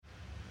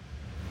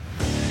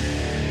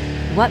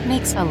What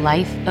makes a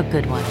life a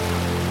good one?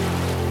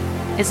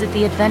 Is it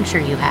the adventure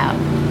you have?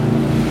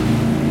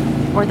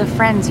 Or the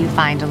friends you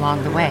find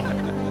along the way?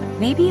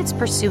 Maybe it's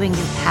pursuing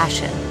your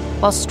passion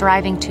while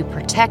striving to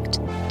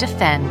protect,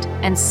 defend,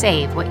 and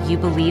save what you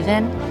believe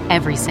in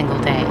every single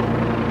day.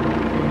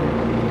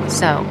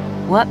 So,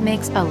 what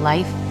makes a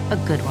life a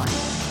good one?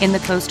 In the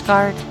Coast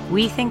Guard,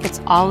 we think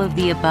it's all of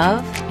the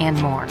above and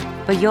more,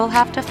 but you'll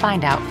have to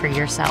find out for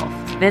yourself.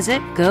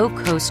 Visit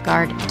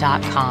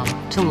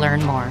gocoastguard.com to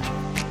learn more.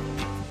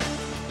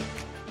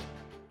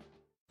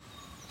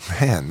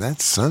 Man,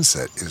 that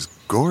sunset is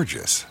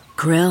gorgeous.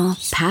 Grill,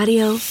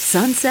 patio,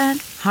 sunset.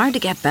 Hard to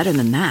get better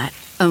than that.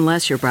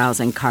 Unless you're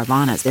browsing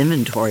Carvana's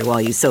inventory while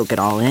you soak it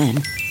all in.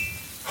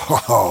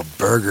 Oh,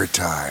 burger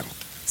time.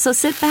 So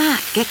sit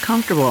back, get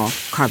comfortable.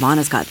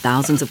 Carvana's got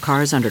thousands of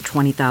cars under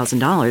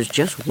 $20,000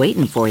 just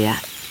waiting for you.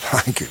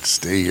 I could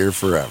stay here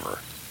forever.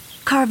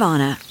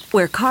 Carvana,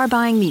 where car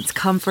buying meets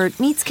comfort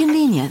meets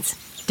convenience.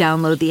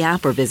 Download the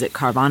app or visit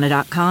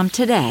Carvana.com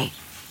today.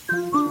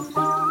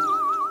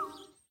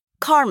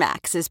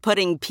 CarMax is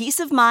putting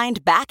peace of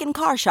mind back in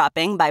car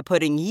shopping by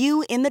putting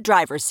you in the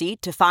driver's seat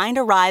to find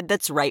a ride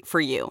that's right for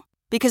you.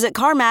 Because at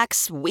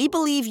CarMax, we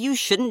believe you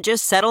shouldn't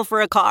just settle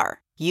for a car.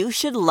 You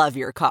should love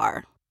your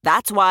car.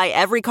 That's why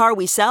every car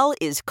we sell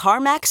is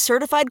CarMax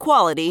certified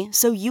quality,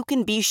 so you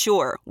can be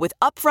sure with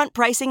upfront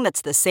pricing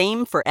that's the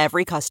same for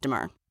every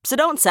customer. So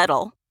don't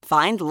settle.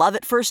 Find love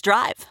at first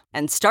drive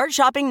and start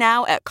shopping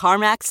now at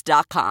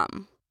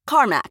CarMax.com.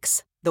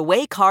 CarMax, the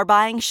way car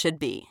buying should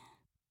be.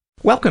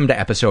 Welcome to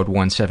episode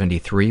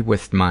 173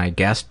 with my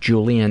guest,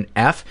 Julian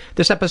F.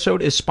 This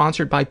episode is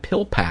sponsored by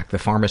PillPack, the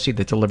pharmacy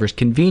that delivers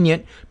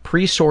convenient,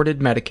 pre-sorted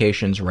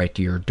medications right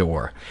to your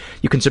door.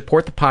 You can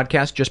support the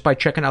podcast just by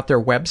checking out their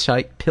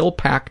website,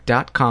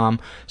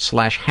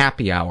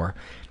 pillpack.com/happy hour.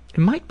 It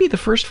might be the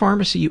first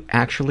pharmacy you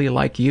actually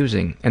like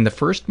using, and the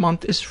first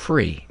month is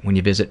free when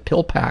you visit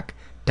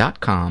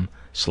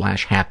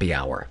pillpack.com/happy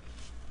hour.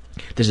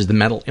 This is the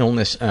mental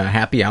illness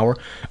happy hour.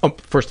 Oh,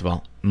 first of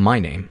all, my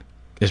name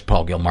is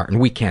Paul Gilmartin.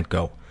 We can't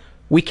go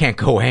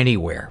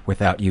anywhere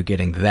without you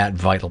getting that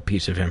vital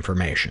piece of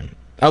information.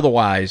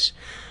 Otherwise,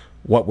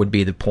 what would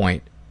be the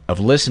point of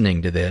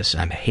listening to this?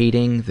 I'm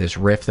hating this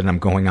riff that I'm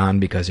going on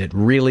because it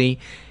really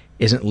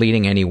isn't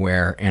leading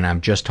anywhere, and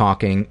I'm just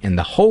talking in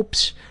the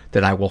hopes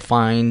that I will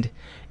find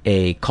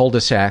a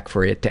cul-de-sac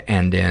for it to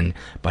end in,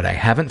 but I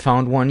haven't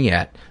found one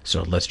yet,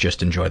 so let's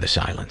just enjoy the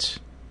silence.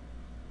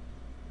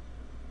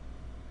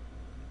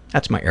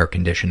 That's my air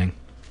conditioning.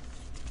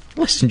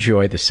 Let's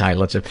enjoy the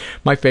silence.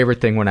 My favorite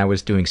thing when I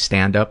was doing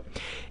stand-up,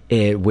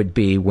 it would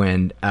be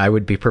when I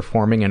would be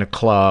performing in a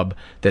club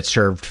that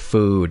served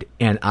food,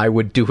 and I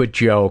would do a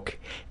joke,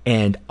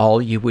 and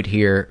all you would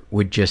hear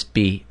would just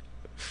be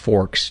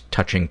forks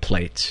touching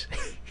plates.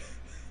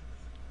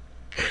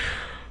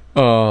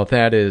 Oh,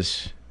 that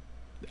is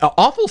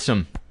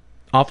awfulsome.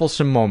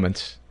 Awfulsome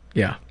moments.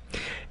 Yeah.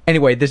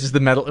 Anyway, this is the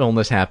Mental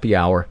Illness Happy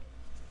Hour.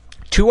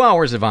 2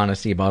 hours of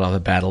honesty about all the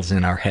battles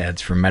in our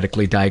heads, from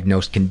medically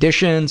diagnosed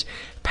conditions,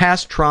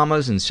 past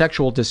traumas, and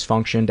sexual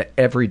dysfunction to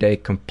everyday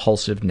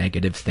compulsive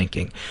negative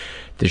thinking.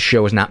 This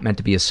show is not meant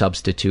to be a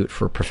substitute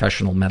for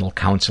professional mental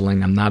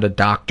counseling. I'm not a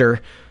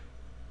doctor.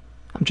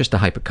 I'm just a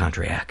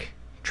hypochondriac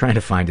trying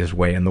to find his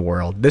way in the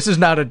world. This is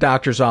not a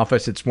doctor's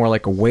office. It's more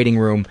like a waiting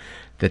room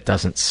that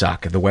doesn't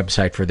suck. The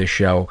website for this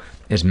show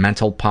is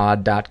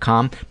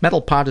mentalpod.com.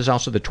 Mentalpod is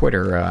also the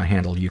Twitter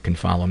handle you can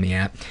follow me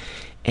at.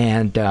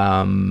 And,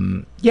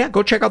 yeah,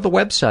 go check out the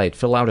website,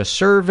 fill out a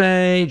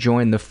survey,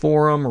 join the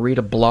forum, read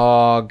a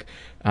blog,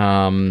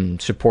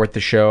 support the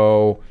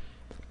show,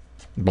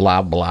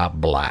 blah, blah,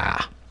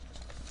 blah.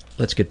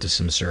 Let's get to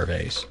some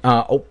surveys.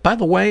 Oh, by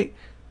the way,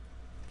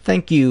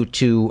 thank you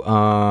to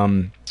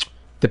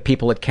the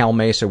people at Cal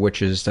Mesa,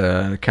 which is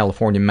the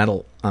California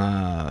Mental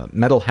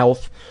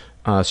Health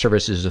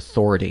Services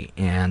Authority,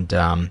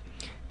 and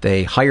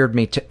they hired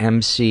me to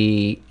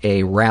MC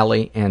a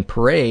rally and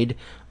parade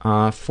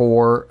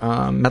for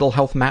Mental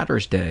Health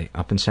Matters Day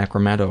up in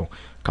Sacramento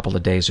a couple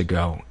of days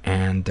ago.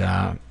 And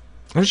I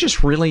was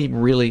just really,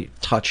 really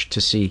touched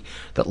to see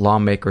that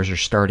lawmakers are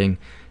starting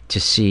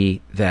to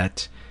see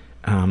that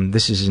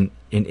this is an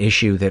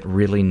issue that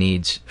really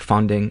needs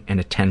funding and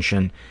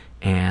attention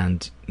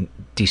and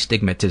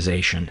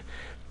destigmatization.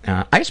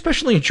 I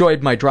especially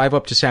enjoyed my drive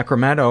up to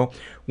Sacramento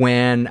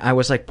when I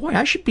was like, boy,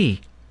 I should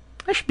be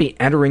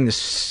entering the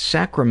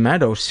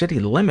Sacramento city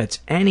limits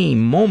any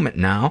moment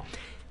now.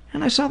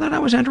 And I saw that I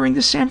was entering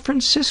the San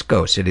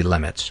Francisco city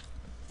limits.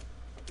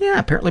 Yeah,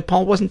 apparently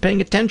Paul wasn't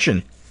paying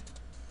attention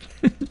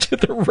to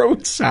the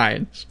road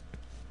signs.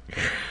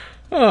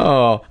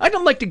 Oh, I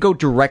don't like to go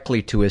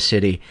directly to a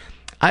city.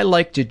 I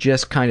like to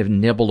just kind of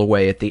nibble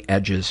away at the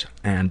edges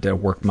and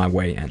work my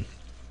way in.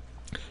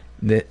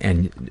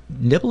 And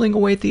nibbling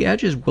away at the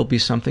edges will be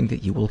something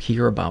that you will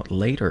hear about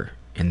later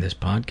in this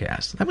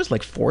podcast. That was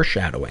like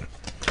foreshadowing.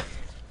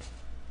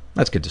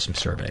 Let's get to some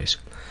surveys.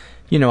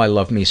 You know I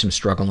love me some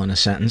struggle in a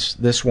sentence.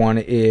 This one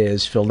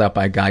is filled out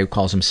by a guy who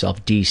calls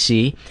himself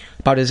DC,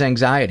 about his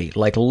anxiety,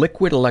 like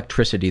liquid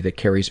electricity that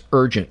carries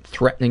urgent,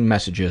 threatening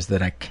messages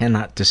that I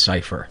cannot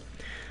decipher.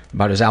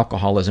 About his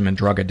alcoholism and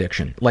drug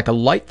addiction, like a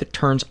light that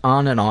turns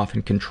on and off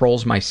and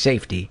controls my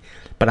safety,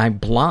 but I'm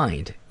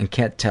blind and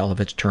can't tell if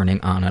it's turning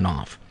on and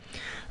off.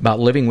 About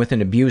living with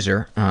an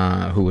abuser,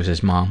 who was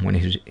his mom when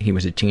he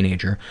was a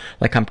teenager,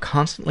 like I'm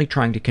constantly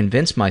trying to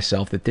convince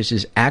myself that this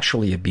is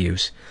actually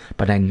abuse,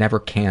 but I never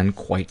can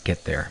quite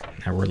get there.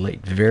 I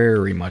relate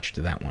very much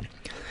to that one.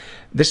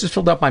 This is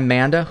filled out by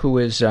Amanda, who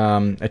is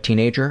a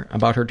teenager,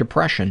 about her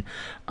depression.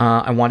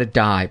 I want to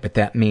die, but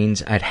that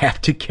means I'd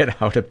have to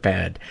get out of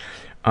bed.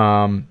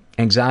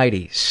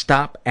 Anxiety,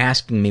 stop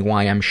asking me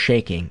why I'm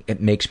shaking.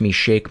 It makes me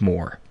shake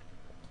more.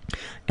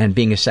 And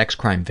being a sex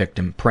crime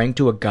victim, praying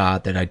to a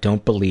God that I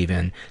don't believe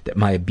in, that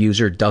my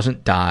abuser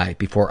doesn't die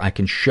before I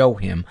can show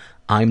him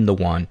I'm the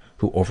one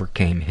who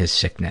overcame his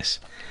sickness.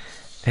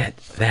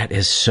 That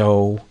is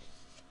so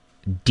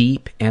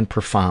deep and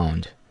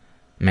profound,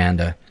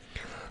 Amanda.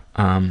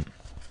 I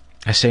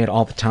say it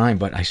all the time,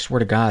 but I swear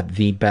to God,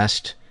 the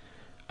best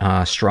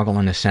struggle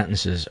in the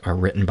sentences are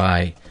written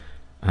by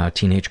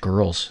teenage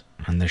girls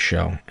on this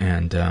show.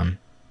 And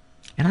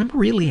I'm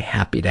really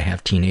happy to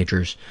have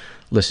teenagers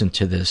listen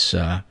to this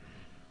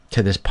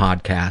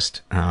podcast,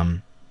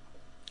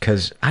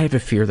 because I have a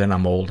fear that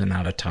I'm old and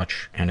out of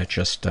touch, and it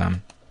just I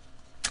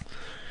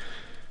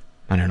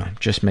don't know,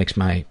 just makes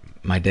my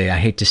day. I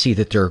hate to see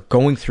that they're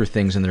going through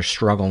things and they're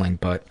struggling,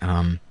 but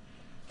I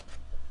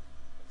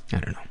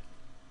don't know.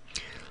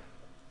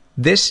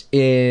 This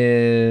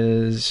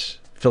is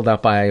filled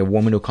out by a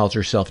woman who calls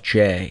herself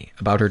Jay,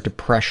 about her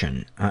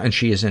depression, and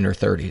she is in her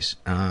 30s.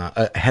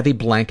 A heavy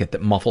blanket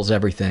that muffles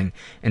everything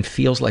and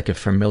feels like a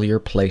familiar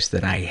place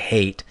that I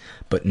hate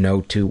but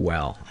know too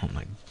well. Oh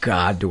my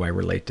God, do I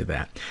relate to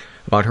that.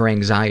 About her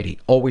anxiety,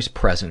 always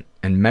present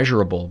and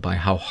measurable by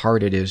how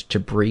hard it is to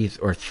breathe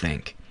or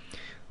think.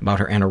 About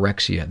her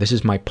anorexia, this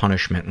is my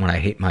punishment when I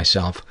hate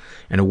myself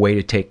and a way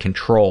to take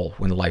control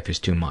when life is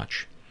too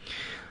much.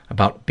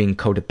 About being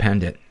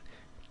codependent.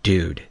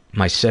 Dude,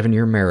 my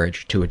 7-year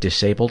marriage to a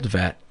disabled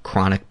vet,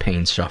 chronic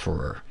pain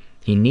sufferer.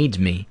 He needs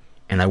me,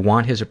 and I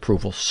want his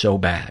approval so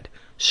bad.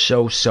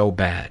 So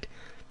bad.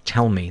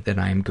 Tell me that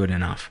I am good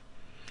enough.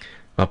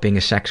 About being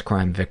a sex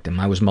crime victim.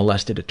 I was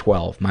molested at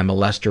 12. My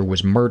molester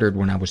was murdered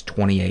when I was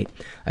 28.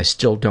 I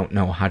still don't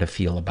know how to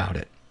feel about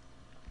it.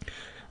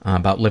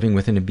 About living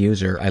with an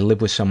abuser. I live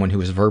with someone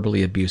who is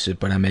verbally abusive,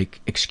 but I make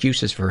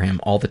excuses for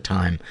him all the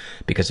time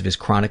because of his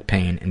chronic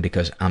pain and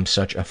because I'm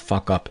such a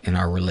fuck up in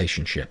our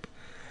relationship.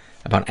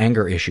 About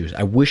anger issues.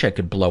 I wish I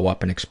could blow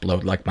up and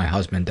explode like my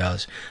husband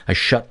does. I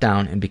shut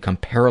down and become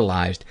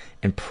paralyzed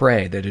and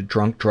pray that a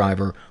drunk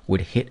driver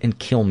would hit and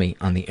kill me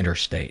on the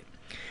interstate.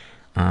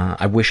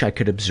 I wish I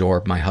could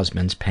absorb my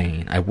husband's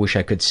pain. I wish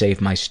I could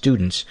save my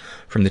students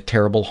from the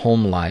terrible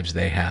home lives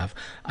they have.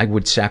 I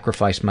would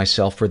sacrifice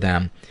myself for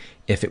them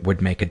if it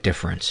would make a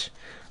difference.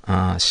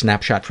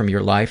 Snapshot from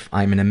your life.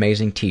 I'm an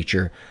amazing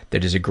teacher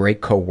that is a great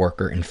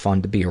coworker and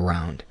fun to be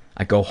around.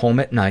 I go home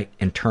at night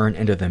and turn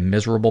into the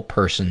miserable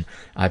person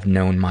I've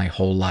known my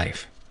whole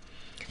life.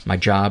 My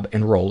job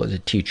and role as a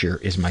teacher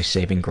is my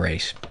saving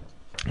grace.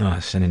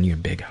 Sending you a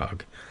big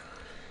hug.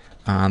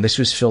 This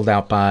was filled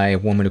out by a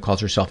woman who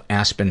calls herself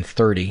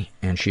Aspen30,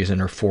 and she is in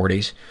her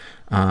 40s.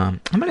 I'm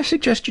going to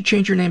suggest you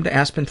change your name to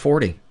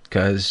Aspen40,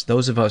 because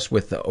those of us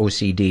with the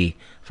OCD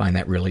find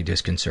that really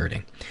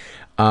disconcerting.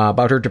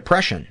 About her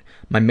depression.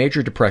 My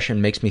major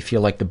depression makes me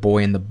feel like the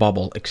boy in the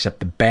bubble, except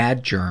the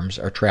bad germs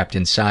are trapped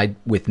inside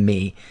with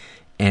me,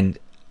 and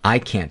I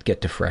can't get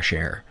to fresh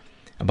air.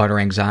 About her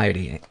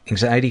anxiety.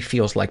 Anxiety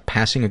feels like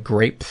passing a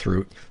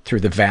grapefruit through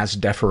the vas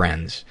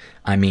deferens.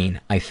 I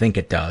mean, I think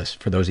it does.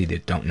 For those of you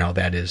that don't know,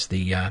 that is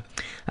the, I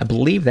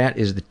believe that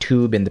is the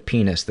tube in the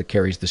penis that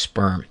carries the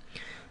sperm.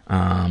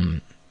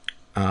 Also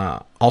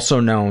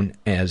known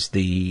as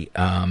the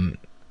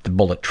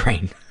bullet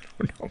train.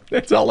 I don't know.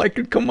 That's all I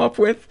could come up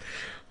with.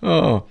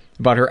 Oh,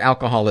 about her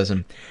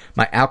alcoholism.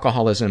 My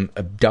alcoholism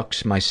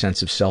abducts my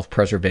sense of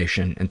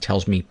self-preservation and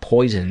tells me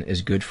poison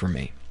is good for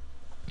me.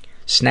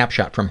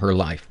 Snapshot from her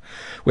life.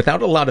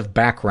 Without a lot of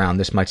background,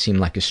 this might seem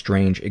like a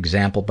strange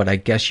example, but I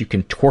guess you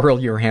can twirl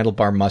your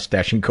handlebar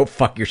mustache and go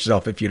fuck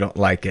yourself if you don't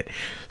like it.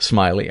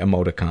 Smiley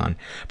emoticon.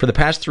 For the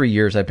past 3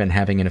 years, I've been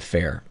having an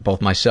affair.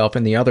 Both myself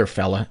and the other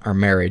fella are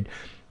married.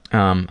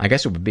 I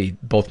guess it would be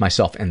both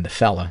myself and the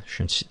fella,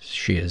 since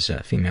she is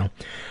female.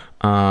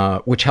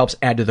 Which helps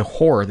add to the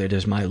horror that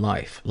is my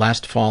life.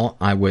 Last fall,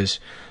 I was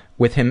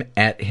with him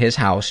at his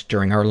house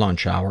during our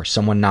lunch hour.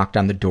 Someone knocked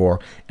on the door,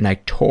 and I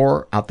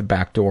tore out the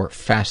back door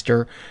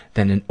faster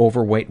than an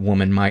overweight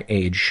woman my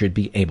age should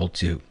be able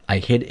to. I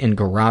hid in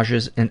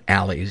garages and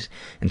alleys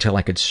until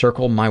I could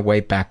circle my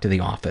way back to the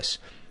office.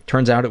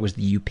 Turns out it was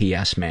the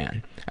UPS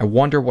man. I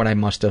wonder what I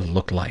must have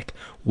looked like.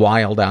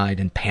 wild-eyed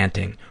and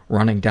panting,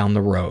 running down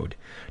the road.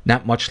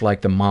 Not much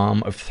like the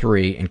mom of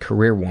 3 and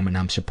career woman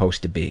I'm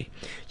supposed to be.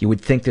 You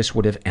would think this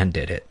would have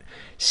ended it,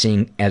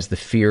 seeing as the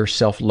fear,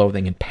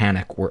 self-loathing, and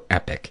panic were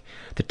epic.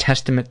 The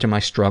testament to my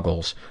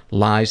struggles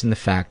lies in the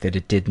fact that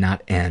it did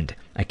not end.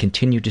 I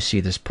continue to see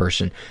this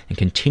person and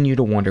continue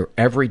to wonder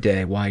every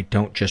day why I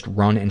don't just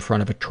run in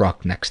front of a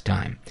truck next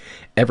time.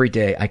 Every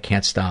day I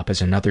can't stop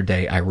as another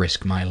day I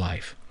risk my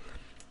life.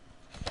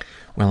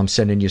 Well, I'm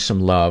sending you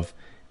some love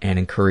and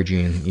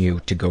encouraging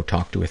you to go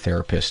talk to a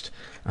therapist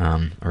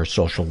or a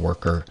social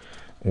worker,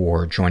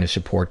 or join a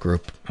support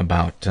group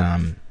about,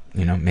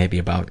 maybe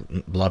about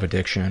love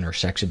addiction or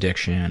sex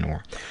addiction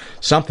or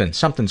something.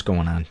 Something's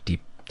going on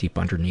deep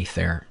underneath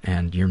there,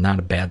 and you're not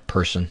a bad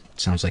person.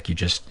 It sounds like you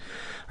just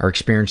are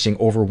experiencing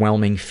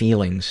overwhelming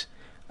feelings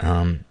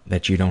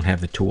that you don't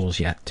have the tools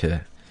yet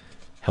to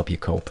help you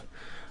cope.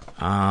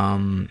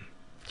 Do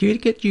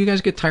you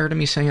guys get tired of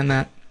me saying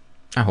that?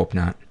 I hope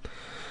not.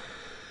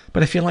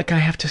 But I feel like I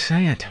have to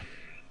say it.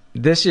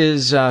 This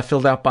is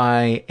filled out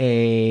by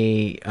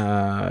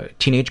a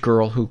teenage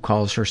girl who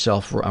calls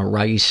herself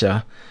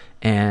Raisa,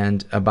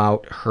 and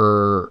about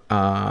her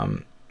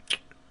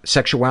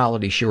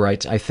sexuality, she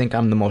writes, I think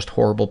I'm the most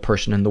horrible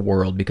person in the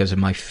world because of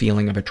my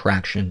feeling of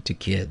attraction to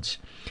kids.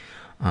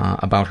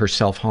 About her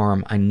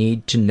self-harm, I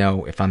need to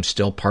know if I'm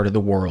still part of the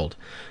world.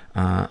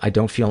 I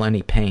don't feel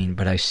any pain,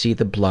 but I see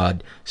the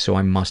blood, so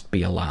I must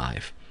be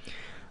alive.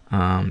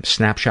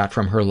 Snapshot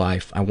from her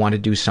life. I want to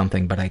do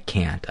something, but I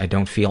can't. I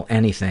don't feel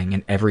anything,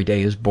 and every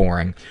day is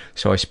boring,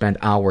 so I spend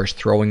hours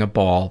throwing a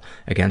ball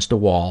against a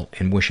wall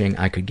and wishing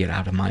I could get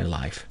out of my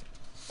life.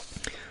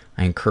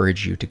 I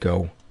encourage you to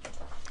go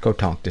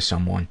talk to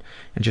someone,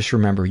 and just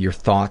remember your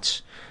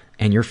thoughts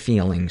and your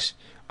feelings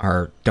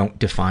don't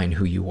define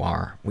who you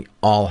are. We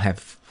all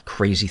have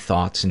crazy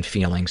thoughts and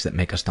feelings that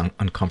make us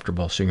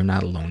uncomfortable, so you're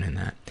not alone in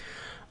that.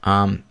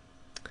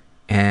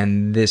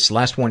 And this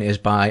last one is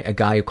by a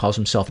guy who calls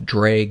himself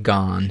Dre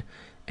Gone,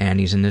 and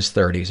he's in his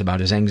 30s,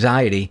 about his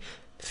anxiety.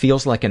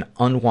 Feels like an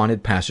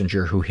unwanted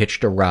passenger who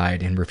hitched a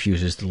ride and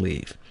refuses to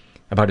leave.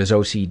 About his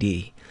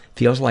OCD.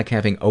 Feels like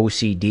having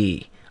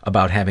OCD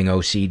about having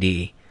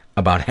OCD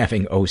about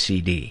having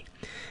OCD.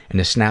 And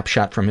a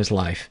snapshot from his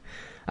life.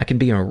 I can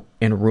be in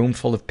a room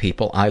full of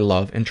people I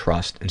love and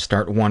trust and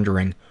start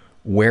wondering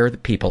where the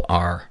people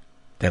are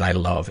that I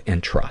love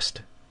and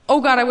trust. Oh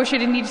God, I wish I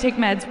didn't need to take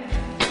meds.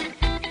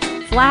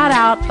 Flat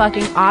out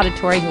fucking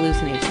auditory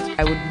hallucinations.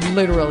 I would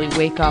literally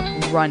wake up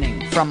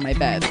running from my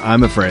bed.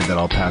 I'm afraid that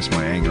I'll pass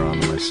my anger on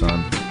to my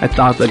son. I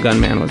thought the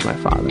gunman was my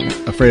father.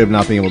 Afraid of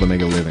not being able to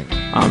make a living.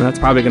 That's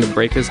probably going to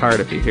break his heart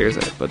if he hears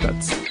it, but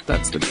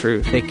that's the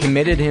truth. They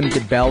committed him to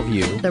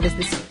Bellevue. There was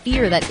this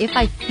fear that if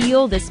I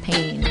feel this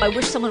pain, I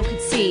wish someone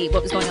could see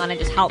what was going on and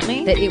just help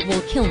me. That it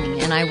will kill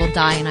me and I will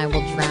die and I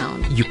will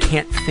drown. You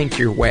can't think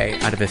your way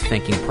out of a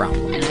thinking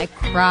problem. And I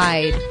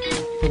cried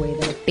the way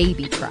that a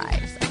baby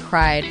cries.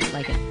 Cried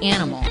like an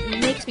animal.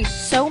 It makes me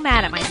so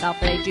mad at myself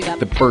that I do that.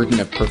 The burden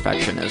of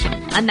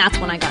perfectionism. And that's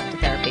when I got into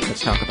therapy.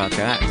 Let's talk about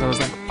that. So I was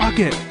like, fuck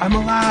it, I'm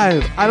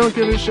alive. I don't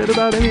give a shit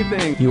about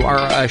anything. You are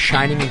a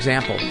shining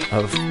example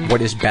of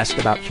what is best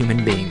about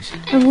human beings.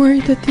 I'm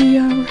worried that the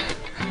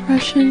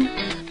Russian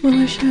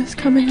militia is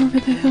coming over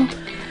the hill.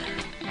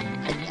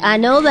 I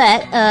know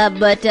that,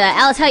 but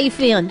Alice, how you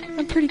feeling?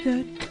 I'm pretty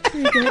good.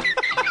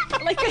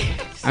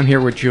 I'm here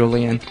with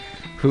Julian,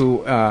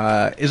 who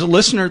is a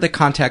listener that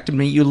contacted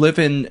me. You live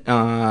in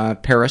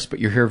Paris, but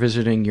you're here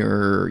visiting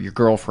your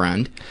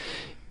girlfriend.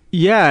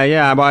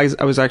 Yeah.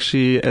 I was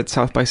actually at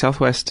South by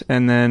Southwest,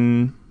 and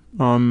then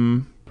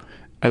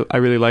I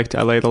really liked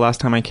LA the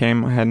last time I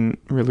came. I hadn't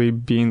really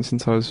been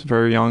since I was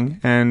very young,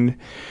 and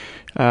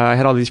I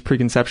had all these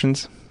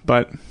preconceptions,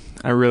 but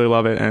I really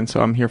love it, and so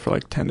I'm here for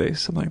like 10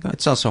 days, something like that.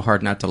 It's also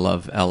hard not to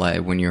love LA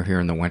when you're here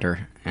in the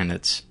winter, and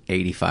it's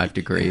 85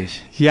 degrees.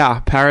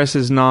 Yeah, Paris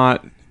is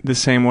not the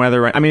same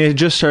weather. I mean, it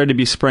just started to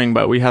be spring,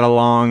 but we had a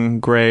long,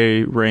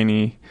 gray,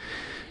 rainy,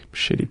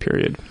 shitty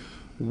period.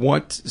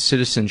 What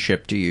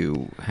citizenship do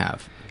you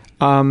have?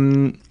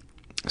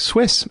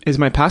 Swiss is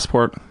my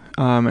passport,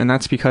 and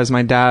that's because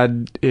my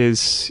dad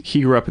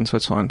he grew up in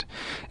Switzerland,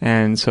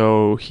 and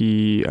so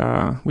we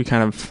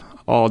kind of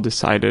all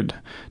decided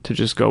to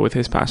just go with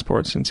his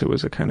passport since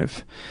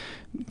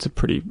it's a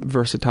pretty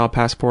versatile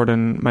passport,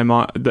 and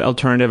the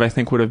alternative I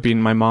think would have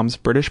been my mom's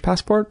British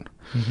passport,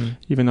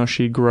 even though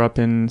she grew up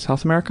in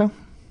South America.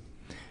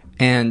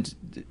 And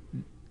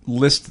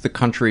list the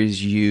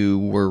countries you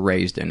were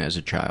raised in as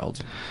a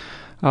child.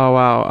 Oh,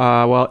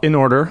 wow. Well, in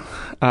order,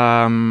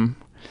 I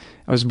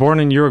was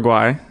born in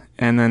Uruguay,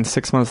 and then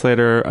 6 months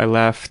later I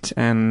left,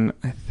 and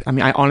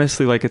I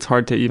honestly, it's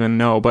hard to even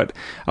know, but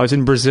I was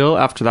in Brazil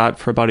after that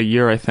for about a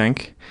year, I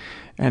think.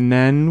 And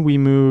then we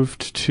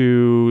moved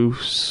to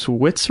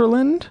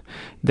Switzerland,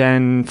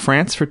 then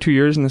France for 2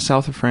 years in the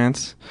south of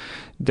France.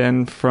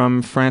 Then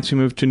from France we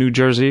moved to New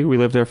Jersey. We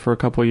lived there for a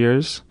couple of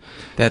years.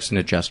 That's an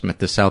adjustment,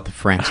 the south of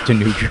France to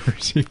New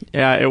Jersey.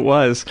 Yeah, it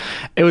was.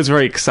 It was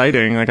very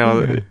exciting.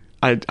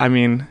 I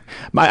mean,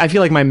 I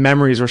feel like my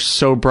memories were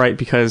so bright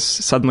because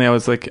suddenly I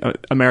was like,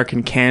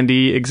 American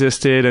Candy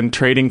existed and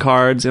trading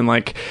cards and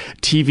like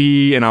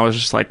TV, and I was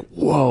just like,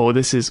 whoa,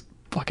 this is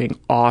fucking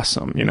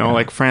awesome. You know,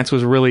 like France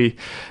was really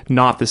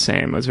not the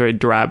same. It was very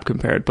drab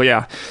compared. But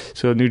yeah,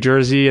 so New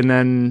Jersey, and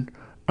then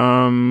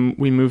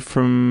we moved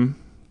from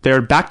there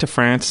back to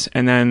France,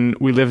 and then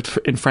we lived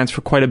in France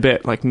for quite a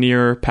bit, like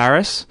near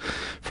Paris,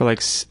 for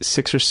like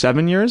 6 or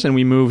 7 years, and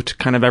we moved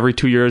kind of every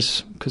 2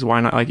 years, because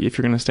why not? Like, if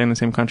you're going to stay in the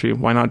same country,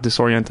 why not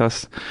disorient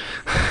us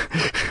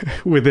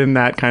within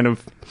that kind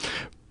of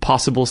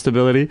possible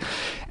stability?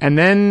 And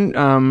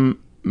then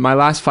my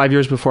last 5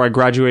 years before I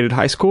graduated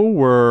high school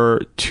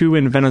were 2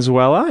 in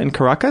Venezuela, in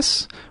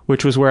Caracas,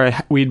 which was where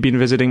we'd been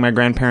visiting my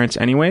grandparents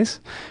anyways,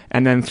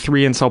 and then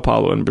 3 in Sao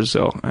Paulo in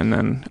Brazil, and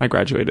then I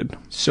graduated.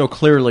 So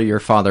clearly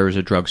your father is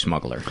a drug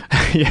smuggler.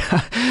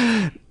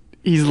 Yeah.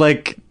 He's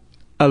like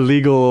a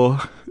legal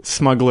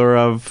smuggler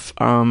of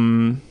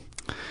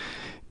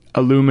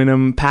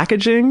aluminum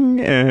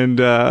packaging and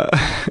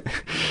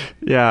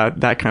yeah,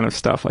 that kind of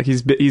stuff. Like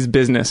he's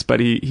business, but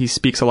he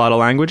speaks a lot of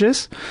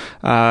languages,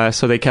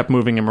 so they kept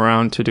moving him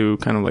around to do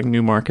kind of like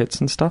new markets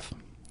and stuff.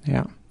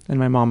 Yeah, and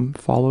my mom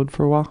followed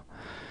for a while.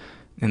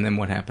 And then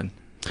what happened?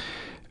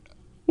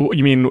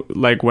 You mean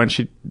like when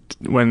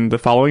the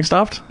following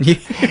stopped?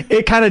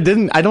 It kind of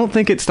didn't. I don't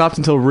think it stopped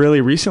until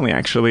really recently.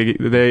 Actually,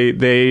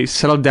 they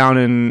settled down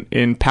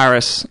in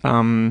Paris.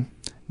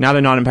 Now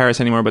they're not in Paris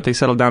anymore, but they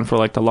settled down for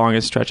like the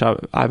longest stretch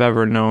I've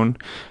ever known.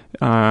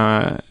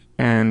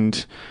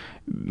 And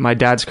my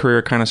dad's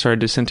career kind of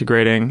started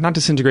not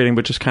disintegrating,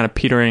 but just kind of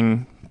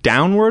petering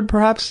downward,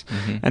 perhaps.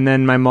 Mm-hmm. And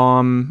then my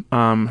mom,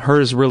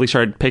 hers really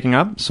started picking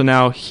up. So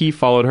now he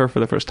followed her for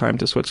the first time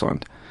to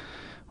Switzerland,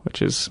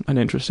 which is an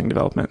interesting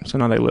development. So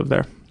now they live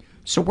there.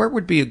 So where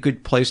would be a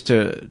good place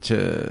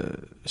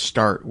to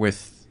start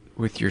with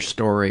your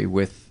story?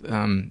 With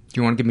do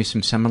you want to give me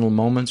some seminal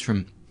moments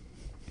from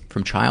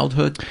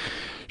childhood?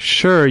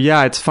 Sure.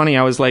 Yeah, it's funny.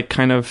 I was like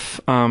kind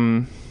of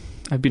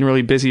I've been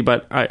really busy,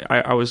 but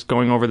I was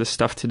going over this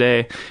stuff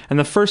today, and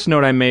the first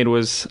note I made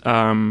was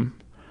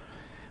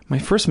my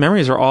first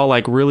memories are all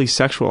like really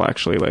sexual,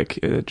 actually. Like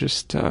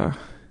just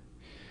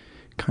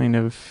kind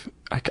of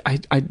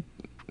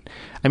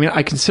I mean,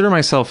 I consider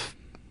myself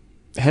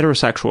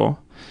heterosexual,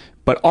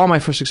 but all my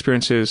first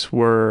experiences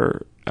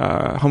were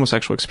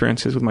homosexual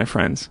experiences with my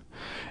friends.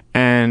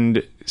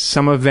 And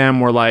some of them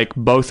were like,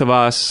 both of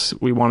us,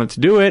 we wanted to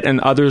do it. And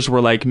others were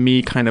like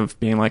me kind of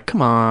being like,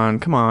 come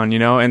on, you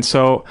know? And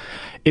so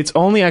it's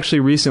only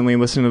actually recently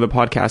listening to the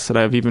podcast that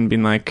I've even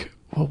been like,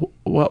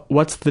 well,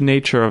 what's the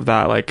nature of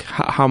that? Like,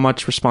 how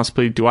much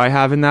responsibility do I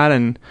have in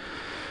that?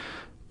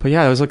 But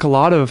yeah, it was like a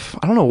lot of,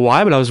 I don't know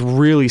why, but I was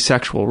really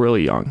sexual,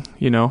 really young,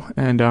 you know?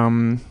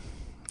 And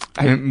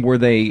were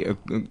they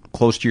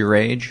close to your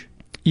age?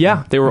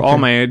 Yeah, they were all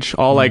my age,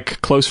 all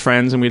like close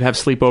friends, and we'd have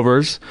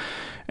sleepovers.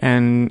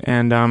 And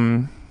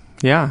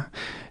yeah,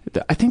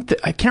 I think that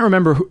I can't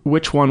remember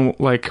which one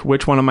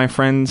of my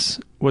friends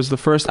was the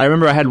first. I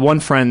remember I had one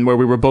friend where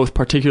we were both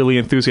particularly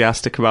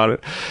enthusiastic about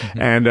it.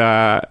 Mm-hmm.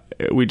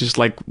 And we just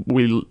like,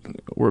 we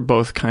were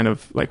both kind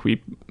of like,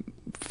 we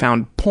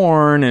found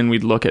porn and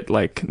we'd look at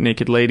like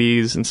naked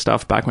ladies and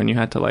stuff back when you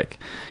had to like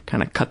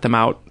kind of cut them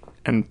out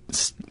and,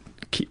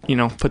 you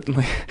know,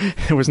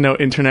 there was no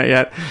internet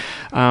yet.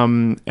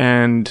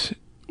 And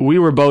we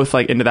were both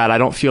like into that. I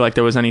don't feel like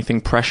there was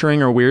anything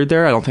pressuring or weird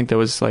there. I don't think there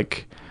was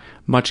like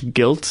much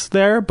guilt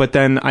there. But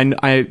then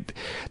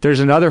there's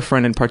another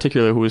friend in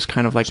particular who was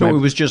kind of like, so it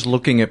was just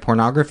looking at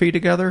pornography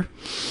together?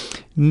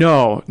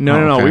 No.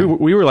 Okay.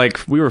 We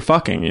were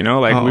fucking, you know,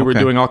 like we were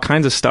doing all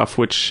kinds of stuff,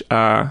 which,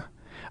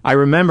 I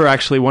remember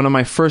actually one of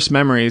my first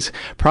memories,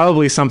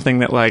 probably something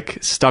that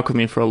like stuck with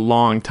me for a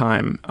long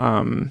time,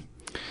 and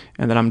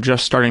that I'm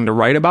just starting to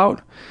write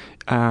about,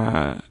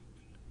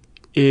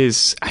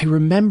 is I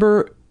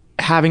remember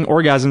having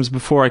orgasms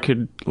before I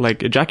could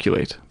like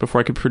ejaculate,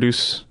 before I could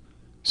produce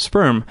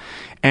sperm.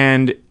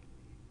 And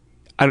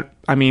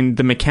I mean,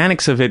 the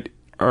mechanics of it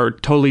are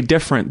totally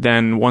different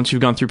than once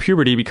you've gone through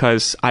puberty,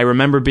 because I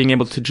remember being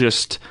able to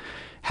just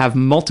have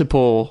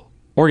multiple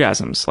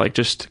orgasms, like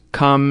just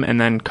come and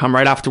then come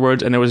right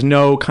afterwards, and there was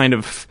no kind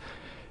of,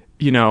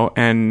 you know,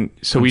 and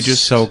so I'm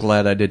so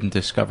glad I didn't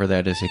discover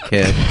that as a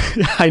kid.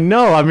 I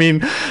know. I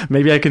mean,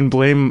 maybe I can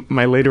blame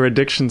my later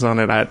addictions on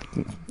it,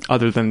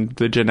 other than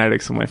the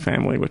genetics of my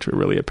family, which were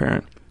really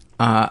apparent.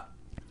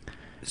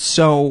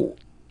 So,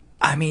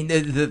 I mean,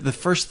 the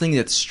first thing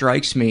that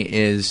strikes me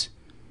is,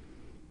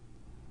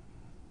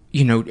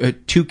 you know,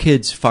 2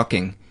 kids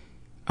fucking.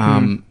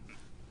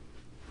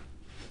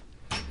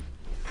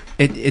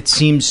 It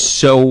seems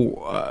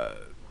so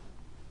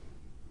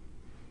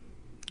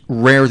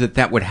rare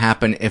that would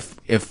happen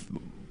if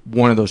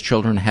one of those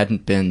children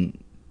hadn't been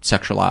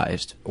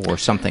sexualized or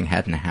something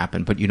hadn't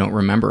happened, but you don't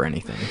remember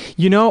anything.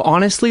 You know,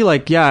 honestly,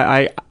 like,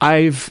 yeah,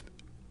 I've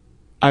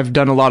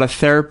done a lot of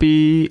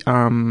therapy.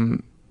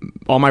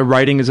 All my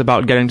writing is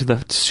about getting to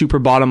the super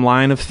bottom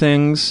line of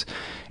things,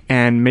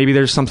 and maybe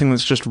there's something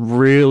that's just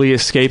really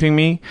escaping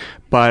me,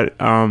 but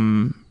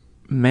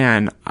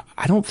man,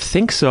 I don't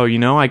think so, you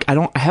know? I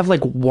have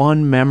like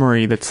one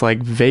memory that's like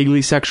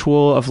vaguely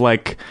sexual of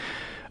like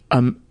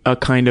a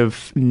kind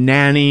of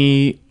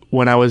nanny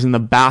when I was in the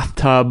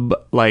bathtub,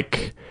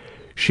 like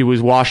she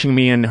was washing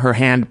me and her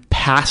hand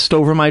passed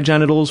over my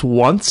genitals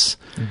once.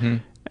 Mm-hmm.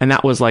 And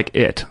that was like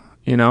it,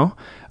 you know?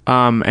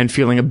 And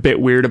feeling a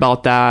bit weird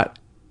about that,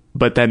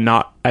 but then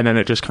not, and then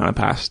it just kind of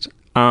passed.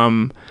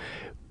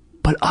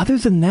 But other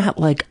than that,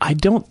 like, I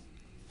don't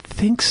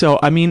think so.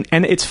 I mean,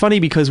 and it's funny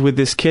because with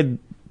this kid,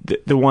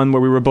 the one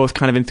where we were both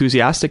kind of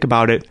enthusiastic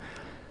about it,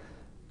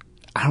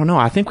 I don't know.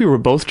 I think we were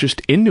both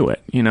just into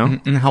it, you know?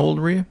 And how old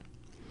were you?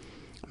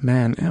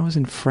 Man, I was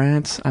in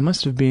France. I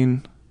must have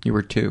been... You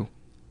were 2.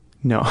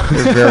 No.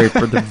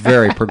 They're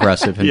very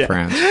progressive in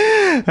France.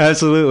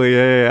 Absolutely,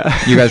 yeah.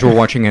 You guys were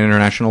watching an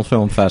international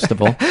film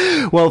festival.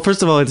 Well,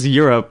 first of all, it's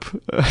Europe.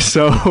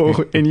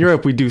 So in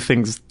Europe, we do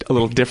things a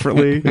little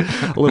differently,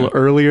 a little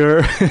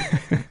earlier.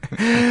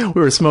 We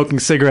were smoking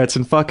cigarettes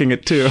and fucking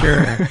it too.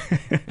 Sure.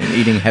 And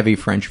eating heavy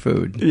French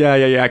food.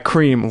 Yeah.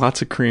 Cream,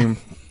 lots of cream.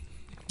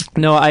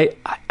 No, I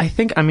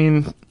think, I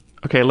mean,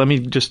 okay, let me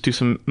just do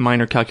some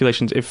minor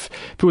calculations. If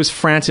it was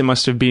France, it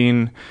must have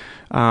been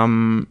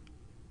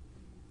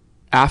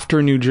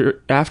after New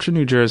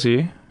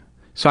Jersey.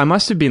 So I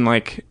must have been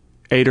like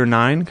 8 or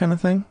 9 kind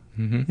of thing.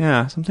 Mm-hmm.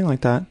 Yeah, something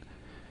like that.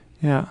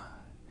 Yeah.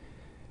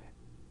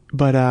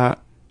 But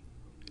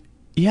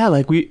yeah,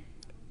 like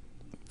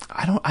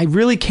I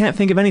really can't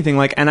think of anything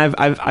like, and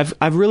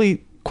I've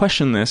really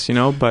questioned this, you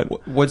know,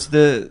 but what's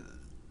the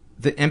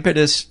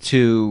impetus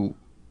to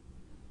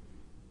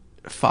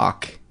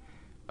fuck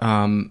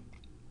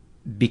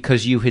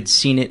because you had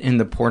seen it in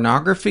the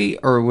pornography,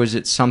 or was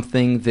it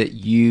something that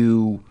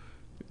you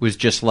was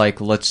just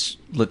like, let's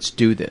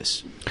do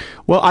this?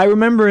 Well, I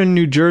remember in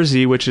New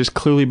Jersey, which is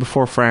clearly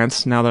before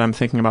France, now that I'm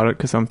thinking about it,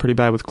 because I'm pretty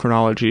bad with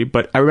chronology,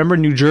 but I remember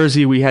in New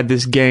Jersey we had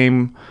this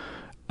game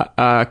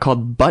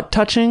called butt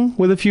touching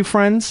with a few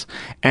friends,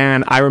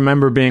 and I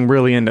remember being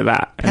really into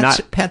that.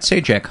 Pat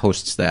Sajak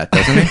hosts that,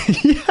 doesn't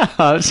he? Yeah,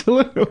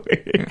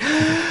 absolutely.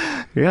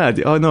 Yeah.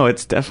 Oh no,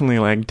 it's definitely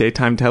like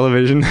daytime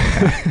television.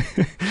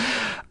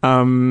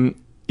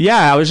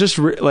 Yeah, I was just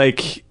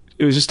it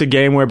was just a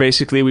game where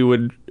basically we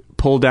would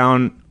pull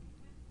down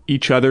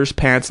each other's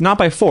pants, not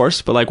by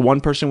force, but like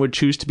one person would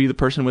choose to be the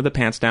person with the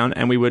pants down,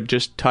 and we would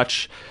just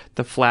touch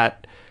the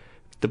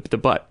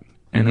butt,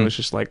 and it was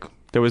just like,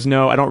 there was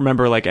no, I don't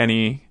remember like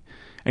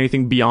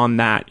anything beyond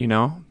that, you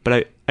know,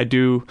 but I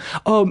do.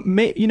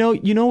 You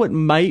know what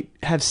might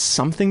have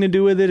something to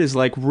do with it is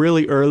like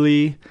really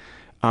early.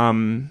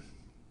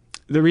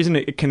 The reason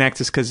it connects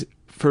is because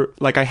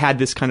I had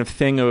this kind of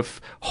thing of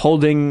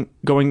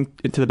going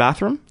into the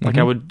bathroom. Like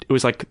it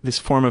was like this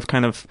form of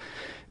kind of,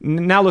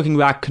 now looking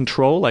back,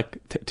 control, like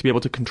to be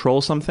able to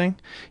control something,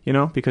 you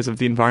know, because of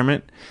the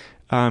environment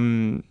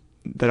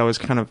that I was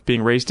kind of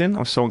being raised in. I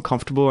was so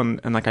uncomfortable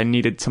and like I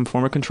needed some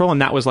form of control,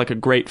 and that was like a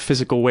great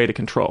physical way to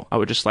control. I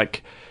would just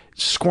like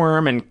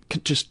squirm and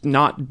just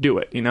not do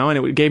it, you know,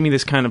 and it gave me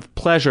this kind of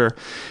pleasure,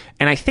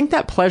 and I think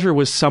that pleasure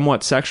was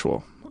somewhat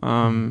sexual.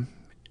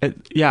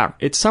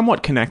 It's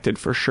somewhat connected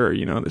for sure,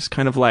 you know, this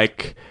kind of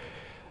like,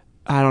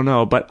 I don't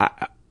know, but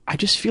I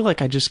just feel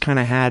like I just kind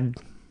of I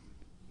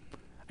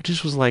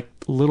just was like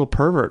a little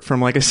pervert from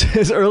like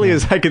as early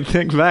as I could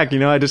think back, you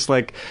know. I just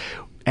like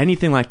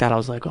anything like that, I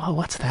was like, oh,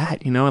 what's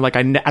that, you know? Like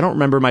I don't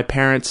remember my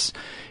parents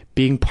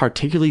being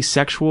particularly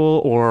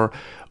sexual or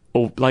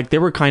like they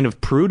were kind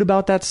of prude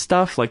about that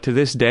stuff. Like to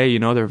this day, you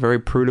know, they're very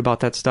prude about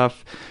that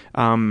stuff.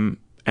 And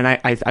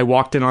I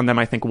walked in on them,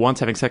 I think, once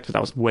having sex, but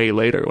that was way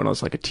later when I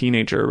was like a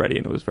teenager already,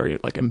 and it was very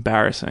like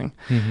embarrassing.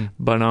 Mm-hmm.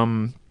 But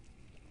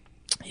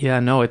yeah,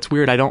 no, it's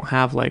weird. I don't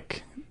have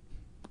like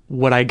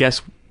what I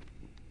guess.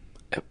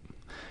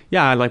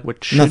 Yeah, like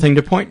what should... Nothing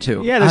to point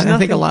to. Yeah, I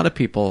think a lot of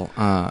people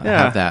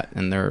have that,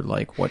 and they're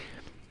like, what?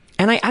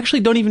 And I actually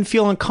don't even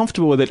feel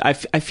uncomfortable with it. I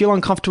feel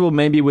uncomfortable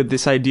maybe with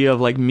this idea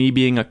of like me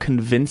being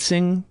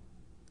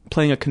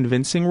playing a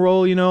convincing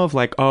role, you know, of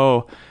like,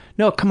 oh,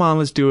 no, come on,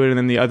 let's do it. And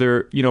then the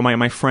other, you know,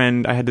 my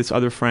friend, I had this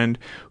other friend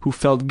who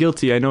felt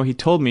guilty. I know he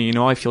told me, you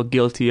know, I feel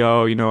guilty.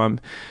 Oh, you know, I'm,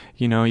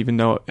 you know, even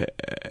though...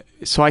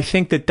 So I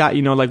think that,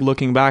 you know, like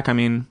looking back, I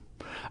mean...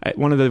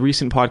 one of the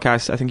recent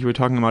podcasts, I think you were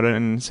talking about it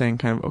and saying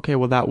kind of, okay,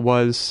 well that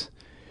was,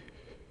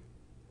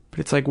 but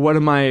it's like, what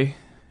am I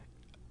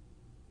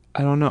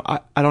don't know.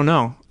 I don't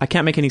know. I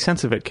can't make any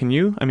sense of it. Can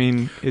you? I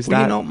mean, you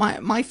know,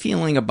 my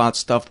feeling about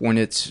stuff when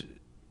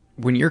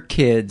you're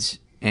kids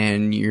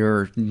and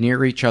you're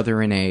near each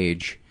other in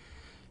age,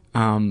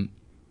 we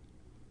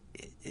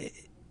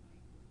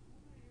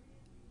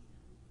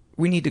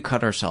need to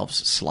cut ourselves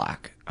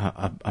slack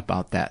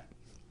about that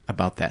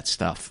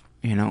stuff,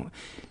 you know.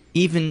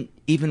 Even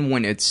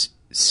when it's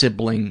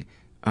sibling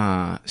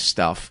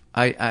stuff,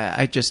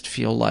 I just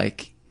feel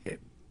like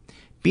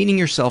beating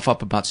yourself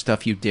up about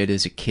stuff you did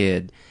as a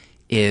kid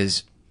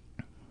is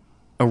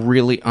a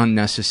really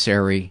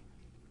unnecessary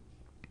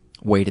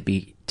way to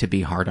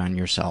be hard on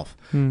yourself.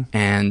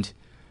 And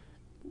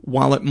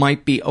while it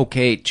might be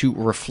okay to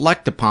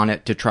reflect upon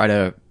it to try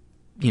to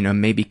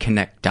maybe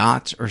connect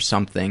dots or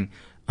something.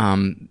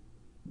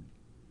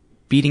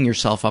 Beating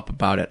yourself up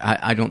about it,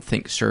 I don't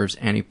think serves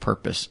any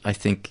purpose. I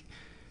think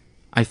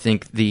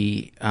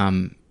the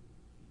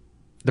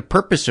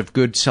purpose of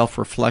good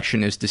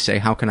self-reflection is to say,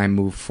 how can I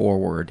move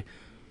forward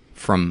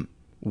from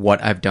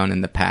what I've done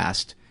in the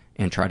past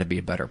and try to be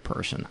a better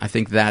person? I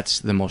think that's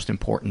the most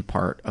important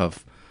part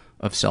of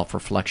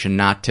self-reflection,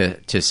 not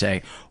to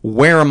say,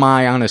 where am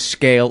I on a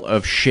scale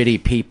of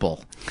shitty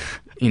people?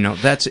 We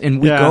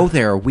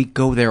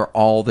go there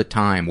all the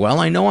time. Well,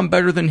 I know I'm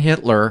better than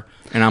Hitler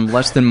and I'm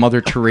less than Mother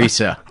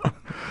Teresa.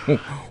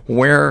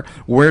 Where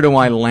do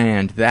I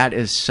land? That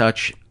is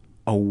such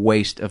a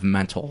waste of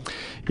mental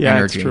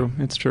energy.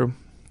 It's true.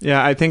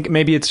 Yeah, I think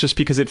maybe it's just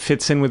because it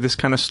fits in with this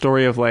kind of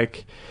story of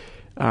like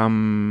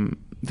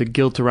the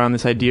guilt around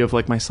this idea of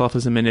like myself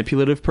as a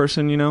manipulative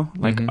person,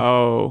 like,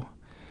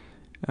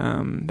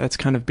 that's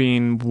kind of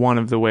being one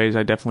of the ways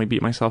I definitely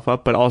beat myself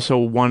up, but also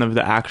one of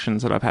the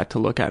actions that I've had to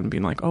look at and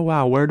being like, oh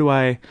wow, where do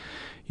I,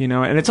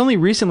 and it's only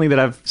recently that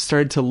I've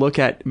started to look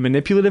at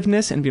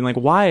manipulativeness and being like,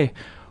 why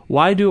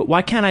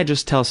can't I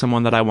just tell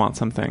someone that I want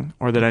something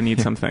or that I need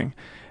something?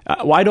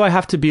 Why do I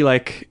have to be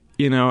like,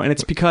 and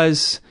it's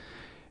because,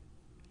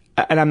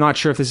 and I'm not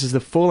sure if this is the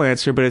full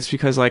answer, but it's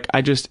because like,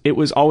 it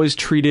was always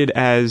treated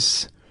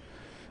as,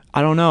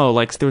 I don't know,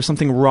 like there was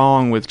something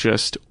wrong with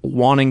just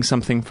wanting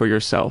something for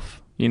yourself,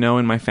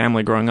 in my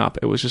family growing up.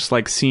 It was just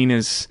like seen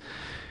as,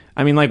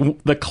 I mean,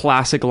 like the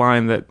classic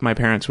line that my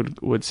parents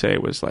would say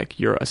was like,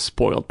 you're a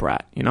spoiled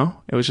brat,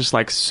 It was just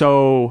like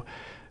so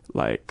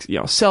like,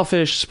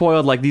 selfish,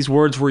 spoiled, like these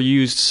words were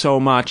used so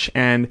much.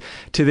 And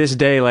to this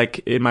day, like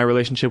in my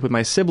relationship with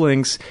my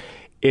siblings,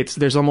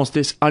 there's almost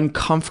this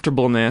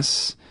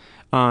uncomfortableness,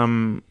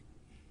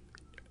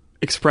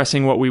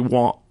 expressing what we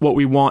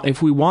want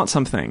if we want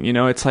something,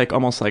 it's like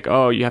almost like,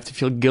 oh, you have to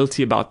feel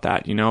guilty about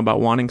that,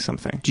 about wanting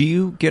something. Do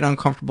you get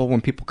uncomfortable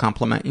when people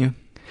compliment you?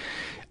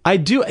 I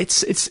do.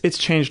 It's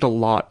changed a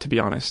lot, to be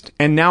honest.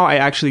 And now I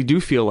actually do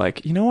feel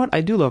like, you know what?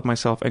 I do love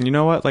myself. And you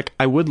know what? Like,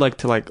 I would like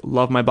to like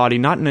love my body,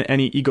 not in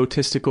any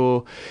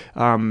egotistical,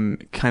 kind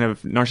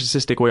of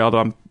narcissistic way, although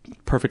I'm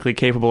perfectly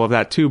capable of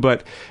that too,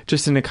 but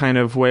just in a kind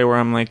of way where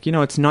I'm like,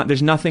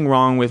 there's nothing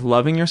wrong with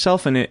loving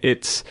yourself. And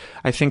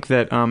I think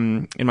that,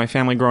 in my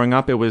family growing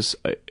up, it was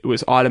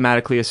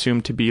automatically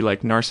assumed to be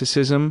like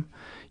narcissism,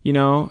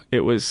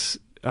 it was,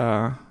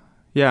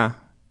 yeah.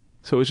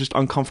 So it was just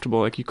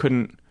uncomfortable. Like you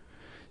couldn't,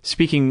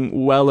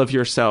 speaking well of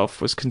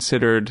yourself was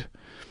considered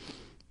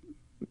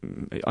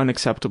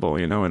unacceptable,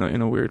 in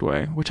a weird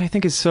way, which I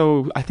think is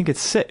so, I think it's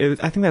sick.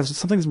 I think that's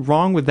something's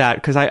wrong with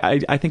that. Cause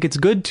I think it's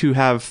good to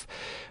have,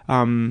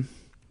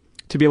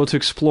 to be able to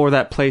explore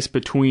that place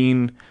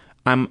between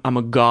I'm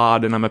a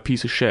god and I'm a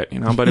piece of shit,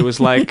 but it was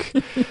like,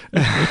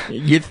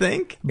 you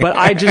think, but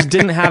I just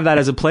didn't have that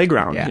as a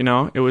playground,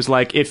 it was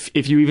like,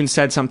 if you even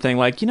said something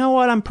like,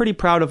 I'm pretty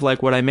proud of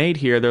like what I made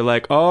here. They're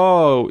like,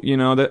 oh,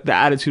 the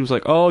attitude was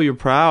like, oh, you're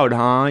proud,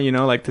 huh?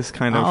 Like this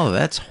kind of, oh,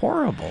 that's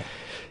horrible.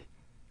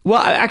 Well,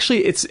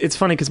 actually, it's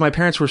funny because my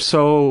parents were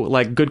so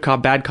like good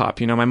cop, bad cop.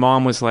 My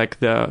mom was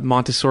like the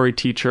Montessori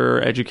teacher,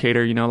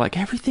 educator. Like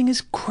everything is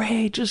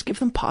great, just give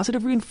them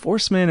positive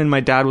reinforcement. And my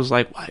dad was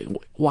like,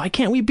 why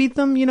can't we beat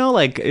them?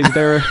 Like, is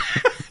there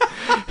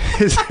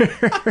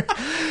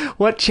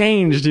what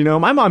changed?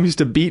 My mom used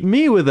to beat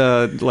me with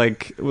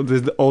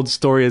the old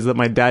story is that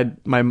my dad,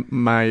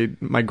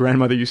 my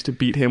grandmother used to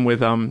beat him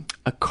with a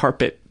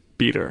carpet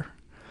beater,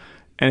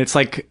 and it's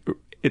like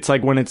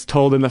when it's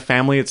told in the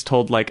family, it's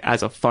told like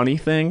as a funny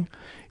thing,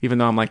 even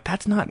though I'm like,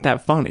 that's not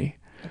that funny.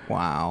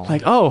 Wow.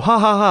 Like, oh, ha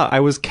ha ha. I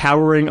was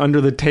cowering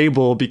under the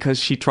table because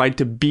she tried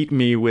to beat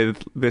me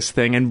with this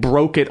thing and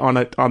broke it on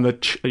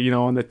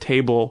the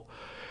table.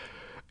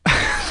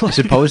 I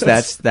suppose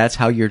that's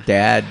how your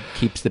dad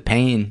keeps the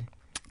pain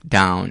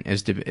down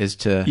is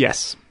to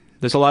Yes.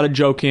 There's a lot of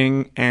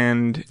joking,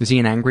 and... Is he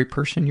an angry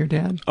person, your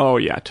dad? Oh,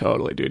 yeah,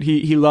 totally, dude.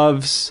 He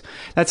loves...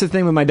 That's the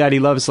thing with my dad. He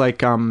loves,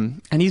 like...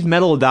 and he's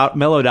mellowed out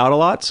a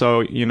lot,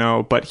 so,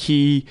 but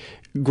he...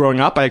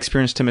 Growing up, I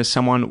experienced him as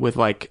someone with,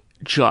 like,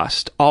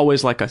 just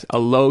always, like, a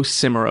low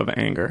simmer of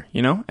anger,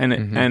 And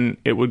and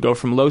it would go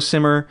from low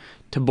simmer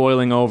to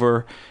boiling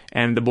over,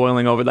 and the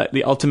boiling over...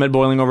 The ultimate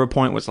boiling over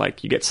point was,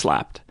 like, you get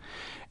slapped.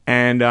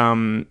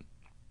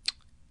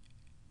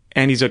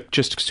 And he's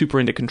just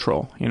super into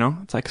control,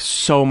 It's like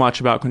so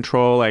much about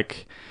control,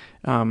 like,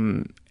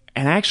 and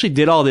I actually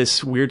did all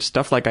this weird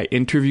stuff. Like I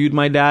interviewed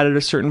my dad at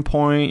a certain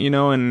point,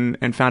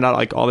 and found out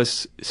like all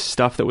this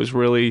stuff that was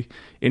really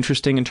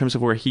interesting in terms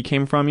of where he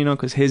came from,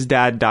 because his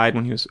dad died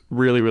when he was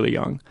really, really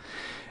young.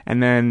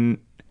 And then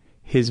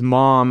his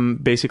mom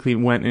basically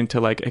went into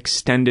like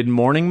extended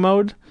mourning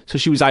mode. So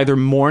she was either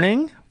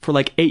mourning for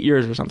like 8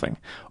 years or something,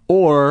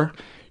 or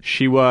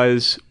she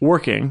was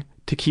working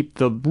to keep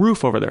the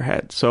roof over their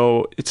head.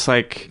 So it's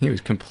like... He was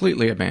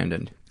completely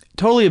abandoned.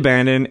 Totally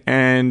abandoned.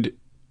 And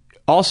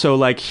also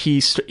like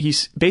he's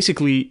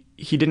basically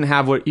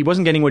he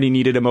wasn't getting what he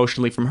needed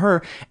emotionally from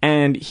her,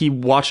 and he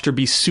watched her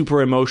be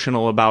super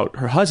emotional about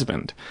her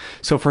husband.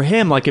 So for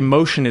him, like,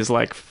 emotion is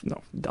like,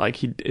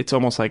 it's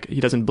almost like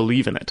he doesn't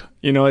believe in it.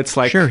 You know, it's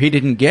like, sure, he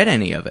didn't get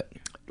any of it.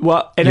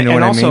 Well, and, you know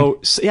and what also, I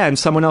mean? yeah, and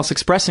someone else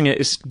expressing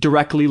it is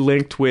directly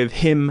linked with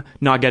him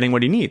not getting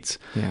what he needs.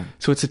 Yeah.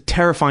 So it's a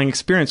terrifying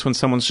experience when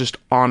someone's just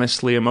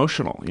honestly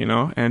emotional, you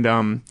know?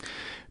 And,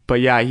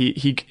 but yeah,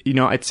 he you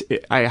know,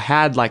 I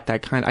had like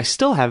that I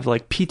still have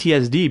like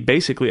PTSD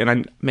basically,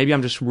 and maybe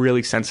I'm just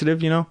really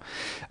sensitive, you know?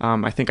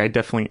 I think I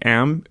definitely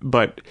am,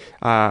 but,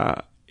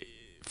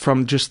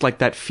 from just like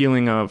that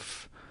feeling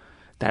of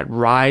that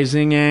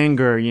rising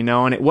anger, you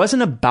know, and it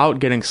wasn't about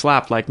getting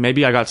slapped. Like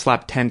maybe I got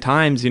slapped 10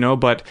 times, you know,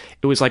 but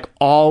it was like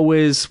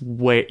always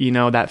you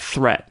know, that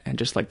threat, and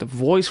just like the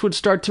voice would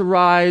start to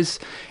rise.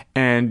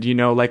 And, you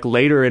know, like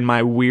later in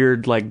my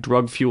weird, like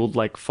drug fueled,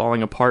 like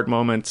falling apart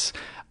moments,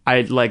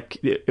 I'd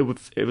like,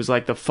 it was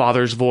like the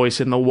father's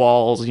voice in the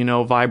walls, you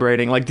know,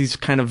 vibrating, like these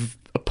kind of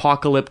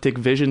apocalyptic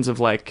visions of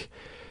like,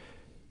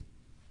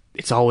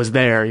 it's always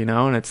there, you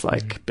know, and it's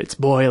like, it's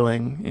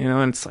boiling, you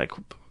know, and it's like,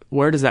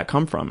 where does that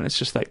come from? And it's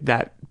just like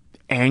that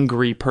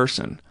angry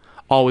person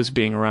always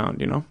being around,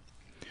 you know?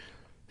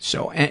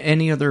 So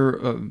any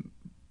other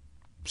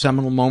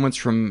seminal moments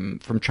from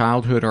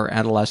childhood or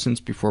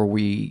adolescence before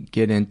we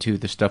get into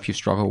the stuff you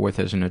struggle with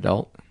as an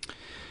adult?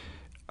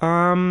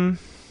 I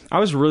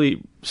was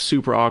really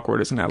super awkward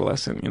as an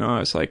adolescent, you know? I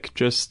was like,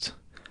 I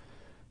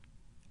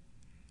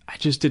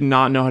just did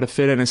not know how to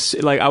fit in.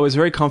 Like, I was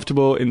very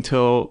comfortable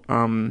until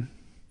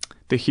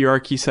the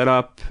hierarchy set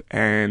up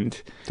and...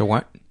 The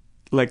what?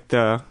 Like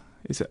am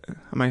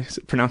I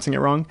pronouncing it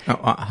wrong?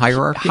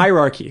 Hierarchy?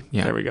 Hierarchy.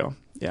 Yeah. There we go.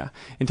 Yeah.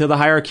 Until the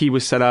hierarchy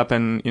was set up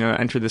and, you know,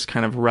 entered this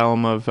kind of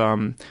realm of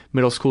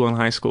middle school and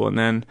high school. And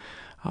then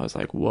I was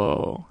like,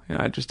 whoa. You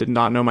know, I just did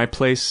not know my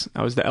place.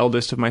 I was the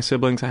eldest of my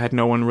siblings. I had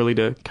no one really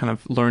to kind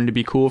of learn to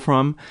be cool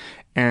from.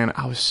 And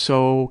I was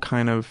so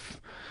kind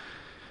of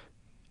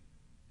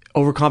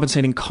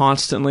overcompensating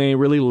constantly,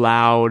 really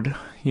loud,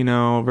 you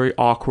know, very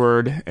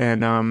awkward,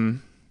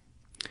 and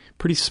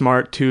pretty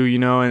smart too, you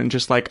know, and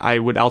just like I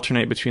would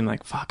alternate between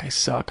like, fuck, I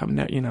suck, I'm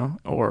you know,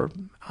 or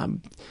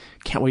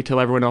can't wait till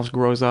everyone else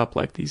grows up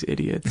like these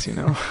idiots, you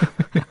know.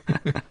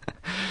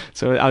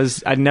 So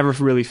I'd never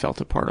really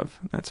felt a part of,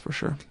 that's for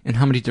sure. And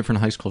how many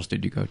different high schools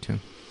did you go to?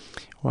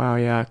 Wow,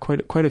 yeah,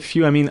 quite a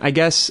few. I mean, I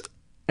guess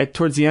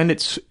towards the end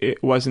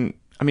it wasn't,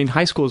 I mean,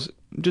 high schools,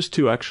 just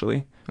two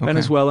actually. Okay.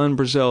 Venezuela and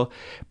Brazil.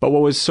 But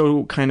what was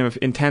so kind of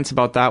intense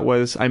about that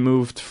was I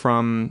moved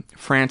from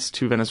France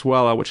to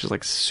Venezuela, which is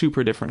like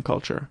super different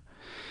culture.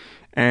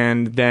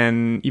 And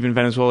then even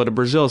Venezuela to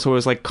Brazil. So it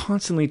was like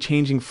constantly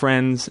changing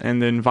friends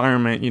and the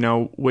environment, you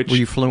know, which... Were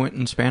you fluent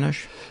in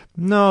Spanish?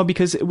 No,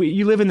 because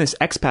you live in this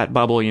expat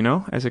bubble, you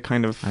know, as a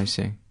kind of... I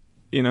see.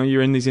 You know,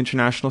 you're in these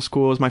international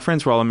schools. My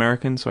friends were all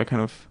American, so I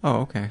kind of...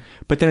 Oh, okay.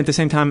 But then at the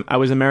same time, I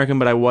was American,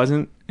 but I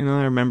wasn't. You know,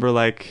 I remember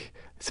like...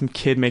 some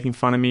kid making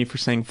fun of me for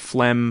saying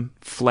phlegm,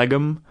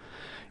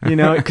 you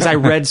know, because I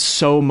read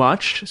so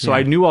much. So yeah.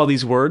 I knew all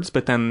these words,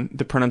 but then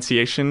the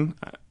pronunciation,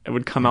 it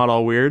would come out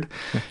all weird.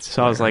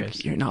 So I was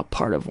like, you're not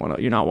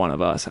you're not one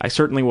of us. I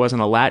certainly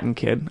wasn't a Latin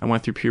kid. I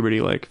went through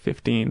puberty like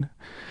 15,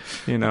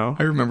 you know.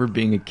 I remember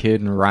being a kid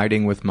and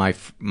riding with my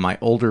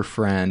older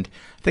friend.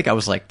 I think I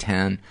was like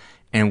 10,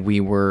 and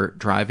we were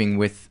driving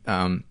with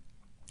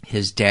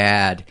his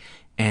dad,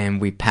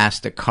 and we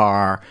passed a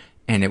car.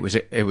 And it was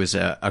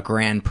a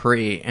Grand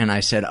Prix, and I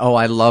said, "Oh,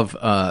 I love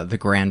the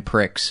Grand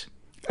Prix."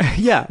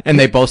 Yeah, and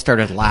they both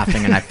started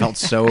laughing, and I felt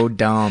so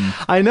dumb.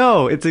 I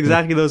know, it's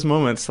exactly those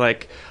moments,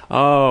 like,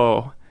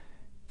 oh,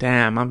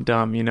 damn, I'm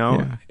dumb, you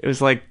know. Yeah. It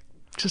was like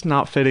just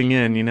not fitting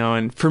in, you know.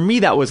 And for me,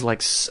 that was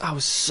like, I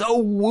was so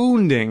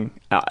wounding.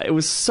 It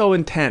was so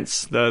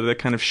intense, the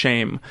kind of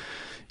shame,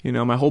 you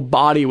know. My whole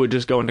body would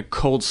just go into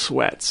cold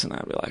sweats, and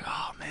I'd be like,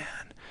 oh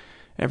man,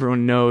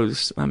 everyone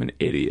knows I'm an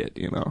idiot,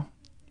 you know.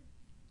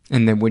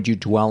 And then would you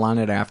dwell on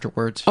it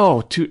afterwards? Oh,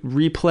 to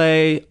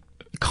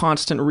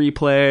constant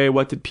replay.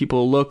 What did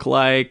people look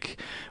like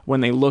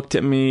when they looked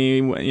at me,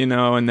 you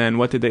know, and then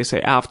what did they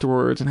say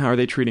afterwards, and how are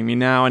they treating me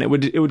now? And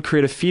it would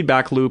create a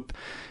feedback loop,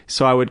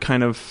 so I would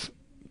kind of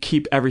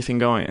keep everything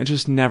going. It's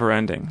just never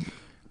ending.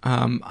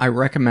 I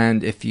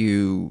recommend if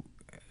you're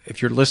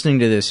listening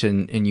to this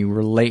and you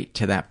relate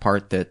to that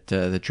part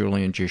that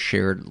Julian just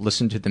shared,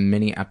 listen to the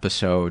mini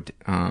episode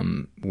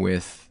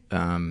with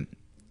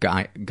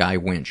Guy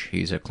Winch.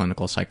 He's a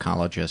clinical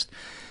psychologist,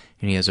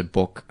 and he has a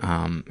book,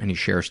 and he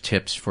shares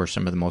tips for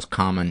some of the most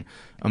common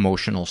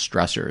emotional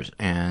stressors.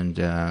 And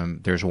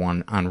there's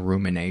one on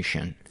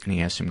rumination, and he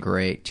has some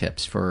great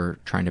tips for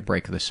trying to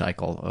break the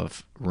cycle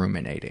of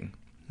ruminating.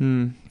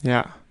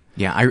 Yeah.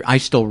 Yeah, I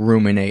still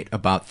ruminate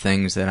about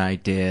things that I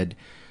did.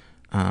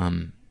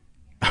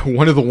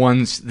 One of the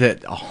ones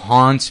that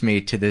haunts me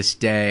to this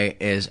day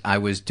is I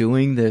was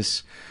doing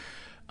this...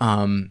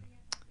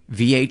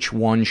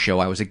 VH1 show.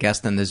 I was a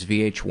guest on this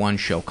VH1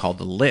 show called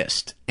The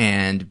List.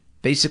 And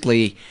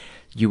basically,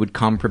 you would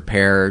come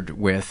prepared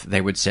with,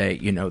 they would say,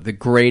 you know, the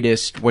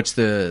greatest, what's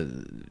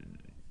the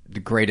the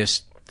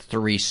greatest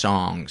 3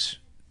 songs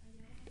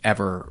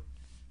ever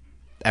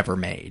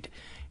made.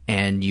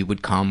 And you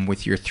would come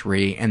with your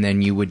 3, and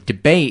then you would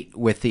debate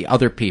with the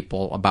other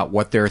people about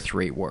what their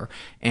 3 were.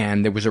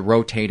 And there was a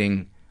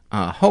rotating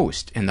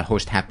host, and the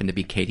host happened to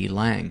be Katie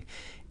Lang.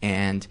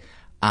 And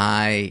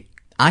I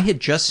had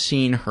just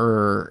seen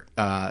her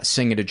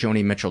sing at a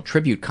Joni Mitchell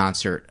tribute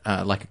concert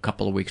like a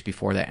couple of weeks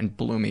before that, and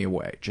blew me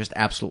away. Just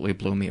absolutely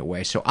blew me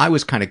away. So I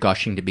was kind of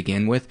gushing to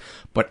begin with.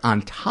 But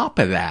on top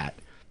of that,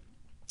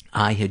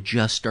 I had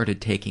just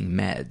started taking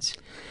meds.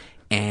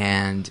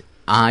 And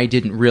I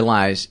didn't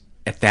realize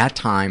at that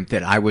time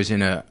that I was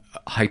in a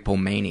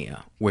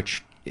hypomania,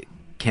 which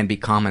can be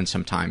common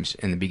sometimes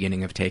in the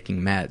beginning of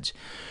taking meds.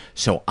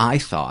 So I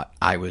thought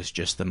I was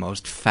just the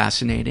most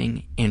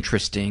fascinating,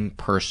 interesting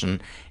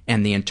person,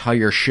 and the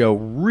entire show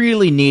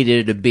really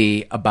needed to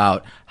be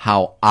about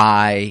how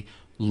I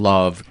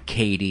love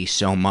Katie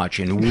so much.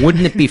 And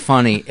wouldn't it be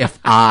funny if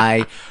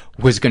I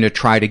was going to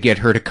try to get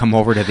her to come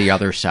over to the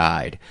other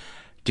side?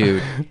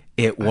 Dude,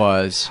 it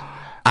was...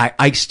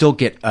 I still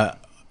get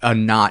a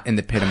knot in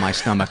the pit of my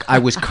stomach. I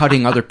was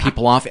cutting other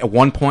people off. At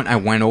one point, I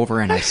went over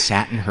and I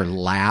sat in her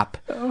lap.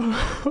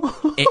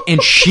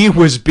 And she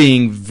was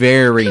being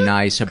very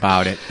nice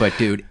about it. But,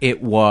 dude,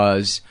 it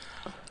was...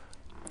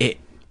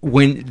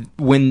 When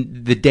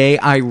the day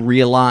I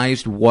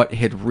realized what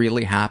had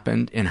really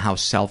happened and how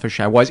selfish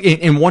I was,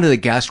 and one of the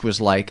guests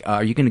was like,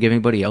 "Are you going to give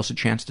anybody else a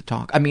chance to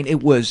talk?" I mean,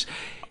 it was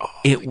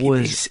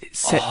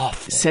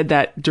awful. Said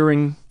that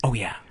during... Oh,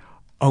 yeah.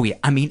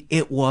 I mean,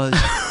 it was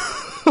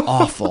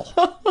awful.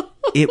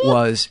 It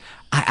was...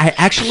 I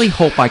actually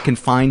hope I can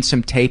find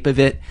some tape of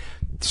it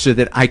so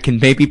that I can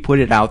maybe put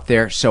it out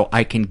there so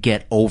I can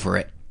get over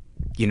it.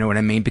 You know what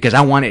I mean? Because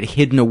I want it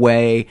hidden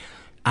away.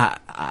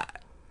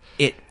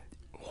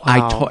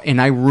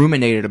 And I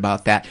ruminated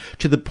about that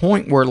to the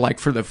point where, like,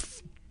 for the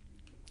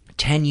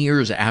 10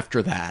 years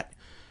after that,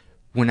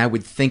 when I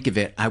would think of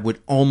it, I would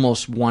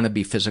almost want to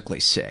be physically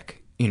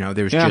sick. You know,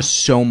 there's just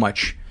so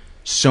much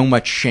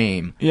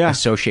shame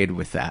associated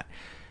with that.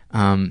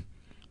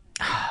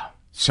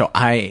 So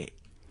I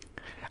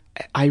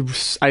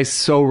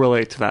so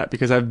relate to that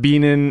because I've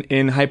been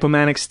in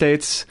hypomanic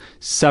states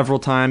several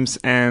times,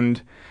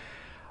 and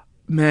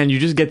man, you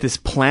just get this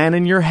plan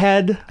in your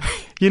head,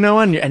 you know,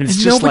 and it's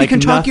just nobody like can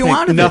talk you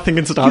out of it. Nothing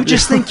can stop you. You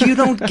just think you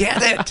don't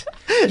get it.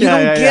 You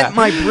don't get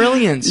my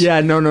brilliance.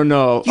 Yeah, no. You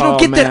don't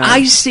get that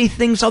I see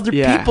things other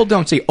people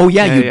don't see. Oh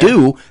yeah, you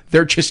do.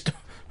 They're just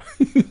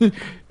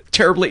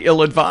terribly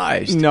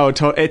ill-advised. No,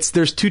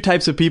 there's 2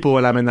 types of people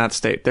when I'm in that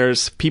state.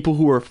 There's people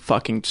who are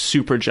fucking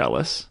super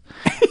jealous,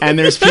 and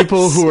there's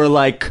people who are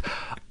like,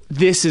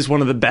 this is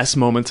one of the best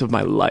moments of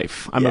my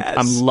life. I'm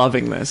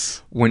loving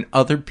this. When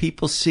other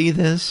people see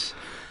this,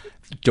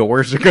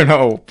 doors are going to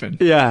open.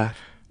 Yeah.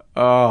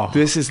 Oh,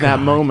 this is that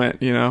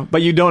moment, you know.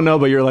 But you don't know.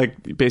 But you're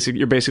like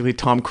basically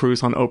Tom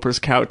Cruise on Oprah's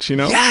couch, you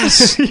know.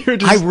 Yes,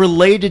 I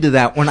related to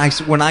that when I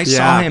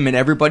saw him and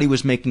everybody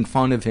was making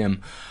fun of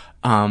him.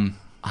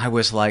 I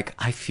was like,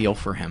 I feel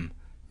for him.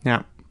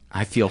 Yeah,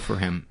 I feel for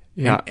him.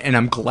 Yeah, and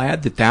I'm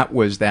glad that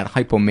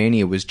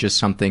hypomania was just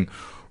something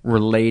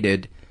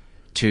related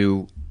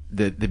to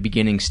the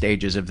beginning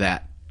stages of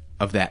that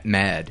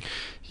med.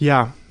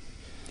 Yeah.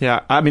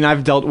 Yeah, I mean,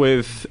 I've dealt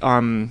with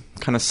kind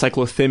of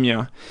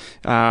cyclothymia,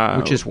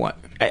 which is what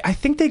I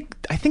think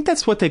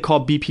that's what they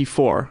call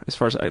BP4, as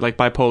far as like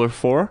bipolar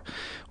 4,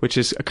 which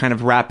is a kind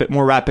of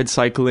more rapid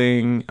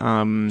cycling.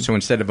 So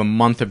instead of a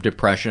month of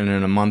depression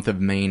and a month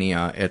of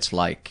mania, it's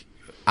like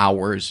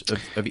hours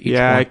of each.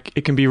 Yeah, one.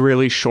 it can be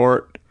really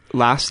short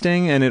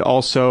lasting, and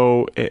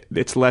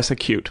it's less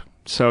acute.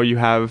 So you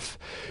have,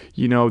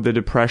 you know, the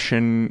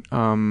depression.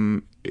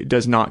 It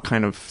does not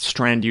kind of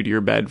strand you to your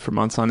bed for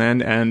months on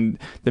end, and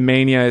the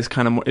mania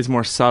is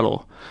more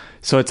subtle.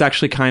 So it's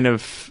actually kind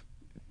of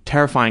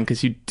terrifying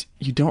because you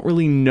don't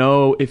really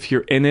know if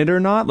you're in it or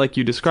not, like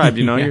you described.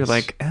 You know, Yes. You're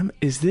like,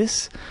 is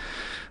this?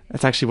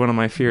 That's actually one of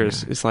my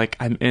fears. It's like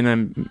I'm in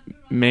a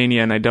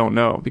mania and I don't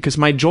know because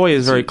my joy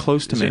is very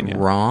close to mania. Is it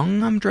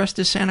wrong I'm dressed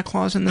as Santa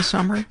Claus in the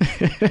summer?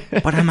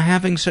 But I'm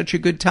having such a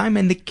good time,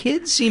 and the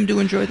kids seem to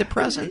enjoy the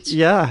presents.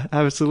 Yeah,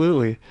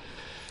 absolutely.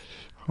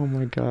 Oh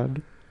my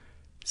God.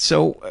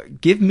 So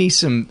give me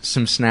some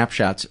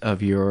snapshots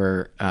of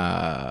your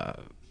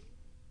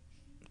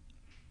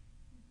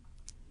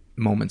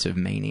moments of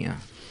mania.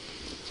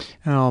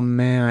 Oh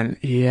man,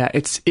 yeah.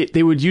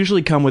 They would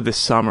usually come with the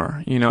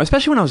summer, you know,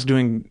 especially when I was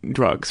doing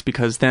drugs,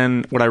 because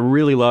then what I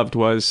really loved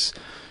was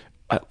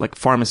like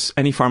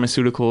any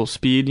pharmaceutical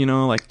speed, you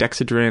know, like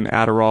Dexedrine,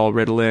 Adderall,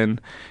 Ritalin.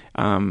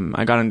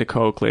 I got into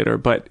coke later,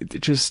 but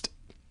it just,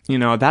 you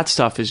know, that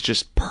stuff is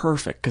just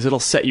perfect because it'll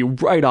set you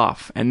right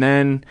off, and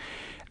then.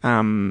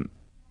 I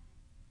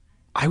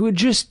would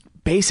just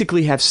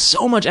basically have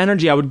so much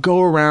energy. I would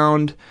go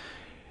around,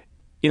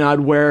 you know,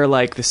 I'd wear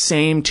like the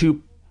same 2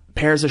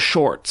 pairs of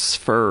shorts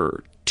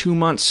for 2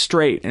 months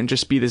straight and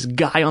just be this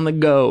guy on the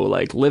go,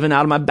 like living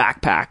out of my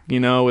backpack,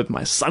 with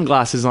my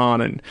sunglasses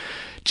on, and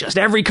just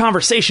every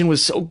conversation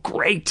was so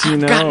great,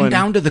 I've gotten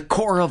down to the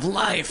core of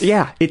life.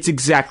 Yeah, it's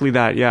exactly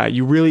that. Yeah,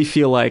 you really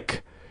feel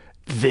like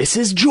this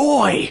is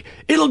joy.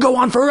 It'll go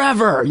on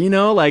forever,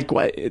 like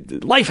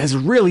life has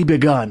really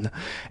begun.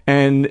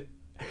 And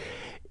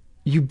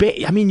you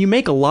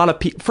make a lot of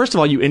people. First of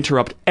all, you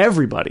interrupt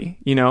everybody,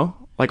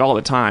 like all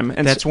the time.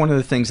 And that's one of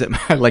the things that,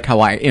 I like how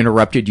I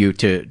interrupted you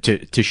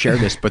to share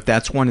this, but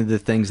that's one of the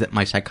things that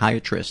my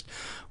psychiatrist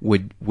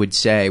would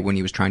say when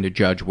he was trying to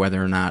judge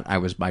whether or not I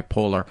was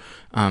bipolar.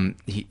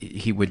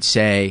 He would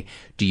say,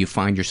 do you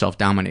find yourself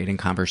dominating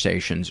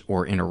conversations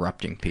or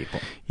interrupting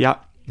people? Yeah.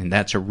 And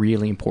that's a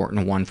really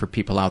important one for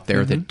people out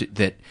there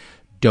that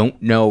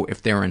don't know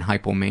if they're in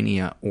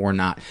hypomania or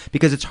not.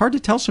 Because it's hard to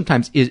tell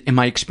sometimes, am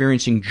I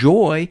experiencing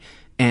joy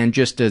and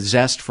just a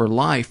zest for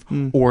life,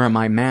 or am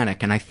I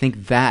manic? And I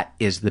think that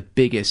is the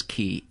biggest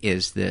key,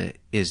 is the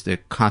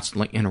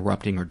constantly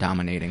interrupting or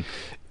dominating.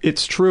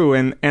 It's true,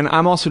 and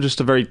I'm also just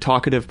a very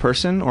talkative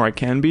person, or I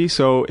can be,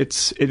 so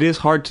it is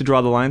hard to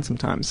draw the line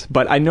sometimes.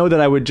 But I know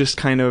that I would just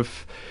kind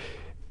of,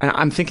 and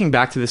I'm thinking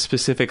back to this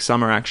specific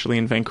summer actually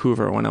in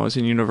Vancouver when I was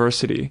in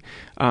university.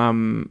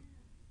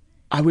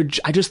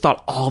 I just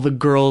thought all the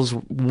girls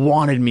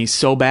wanted me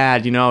so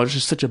bad, I was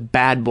just such a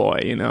bad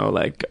boy,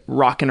 like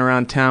rocking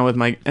around town with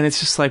and it's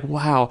just like,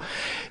 wow.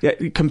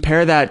 Yeah,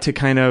 compare that to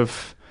kind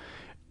of,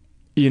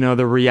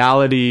 the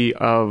reality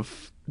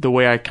of the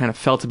way I kind of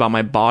felt about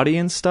my body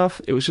and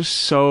stuff. It was just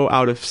so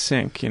out of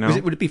sync,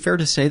 Would it be fair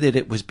to say that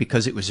it was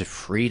because it was a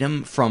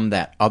freedom from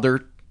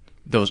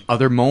those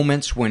other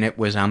moments when it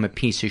was, I'm a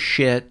piece of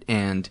shit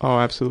and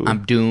absolutely,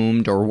 I'm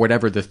doomed, or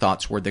whatever the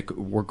thoughts were that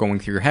were going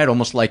through your head,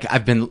 almost like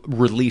I've been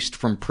released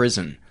from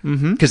prison.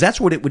 Because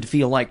that's what it would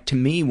feel like to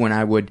me when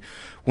I would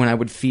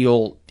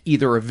feel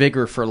either a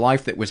vigor for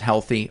life that was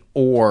healthy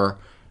or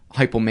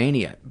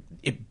hypomania.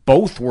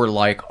 Both were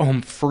like, oh,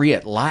 I'm free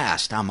at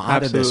last. I'm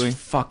out of this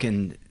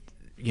fucking,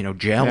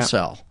 jail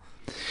cell.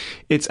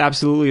 It's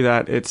absolutely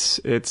that. It's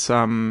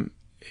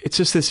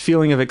just this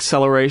feeling of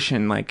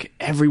acceleration, like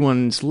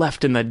everyone's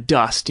left in the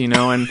dust,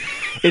 and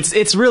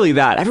it's really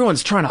that.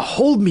 Everyone's trying to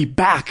hold me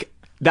back.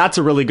 That's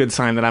a really good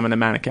sign that I'm in a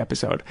manic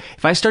episode.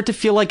 If I start to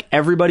feel like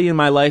everybody in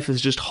my life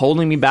is just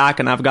holding me back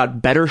and I've got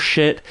better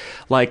shit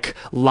like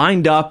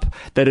lined up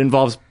that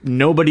involves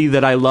nobody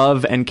that I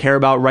love and care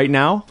about right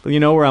now,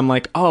 where I'm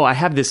like, oh, I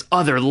have this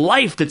other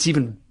life that's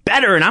even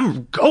better and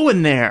I'm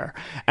going there,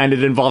 and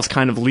it involves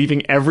kind of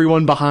leaving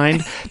everyone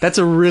behind, that's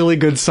a really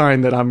good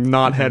sign that I'm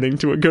not heading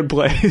to a good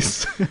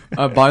place.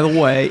 By the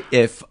way,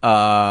 if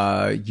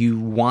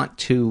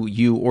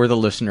you or the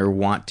listener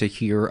want to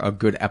hear a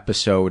good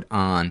episode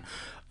on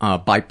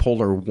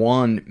bipolar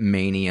 1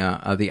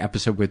 mania, the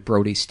episode with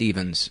Brody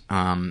Stevens,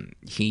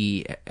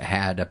 he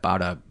had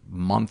about a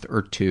month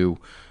or two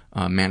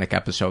manic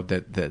episode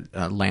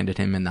that landed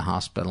him in the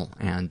hospital,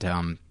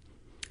 and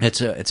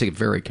it's a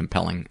very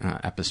compelling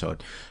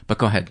episode. But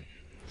go ahead.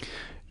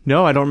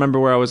 No, I don't remember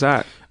where I was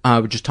at.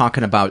 We're just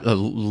talking about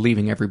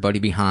leaving everybody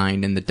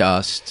behind in the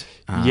dust.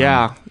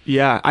 Yeah.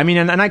 I mean,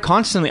 and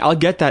I'll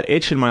get that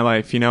itch in my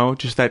life,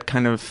 just that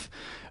kind of,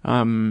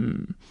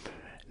 man,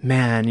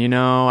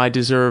 I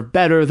deserve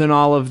better than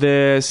all of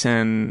this.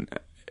 And,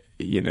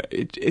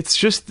 it's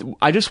just,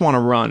 I just want to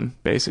run,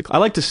 basically. I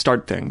like to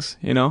start things,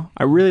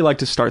 I really like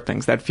to start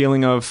things. That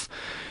feeling of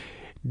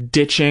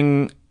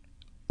ditching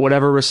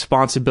whatever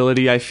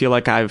responsibility I feel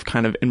like I've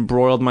kind of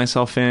embroiled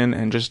myself in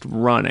and just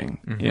running,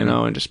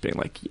 and just being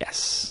like, yes.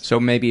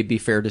 So maybe it'd be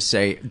fair to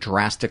say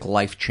drastic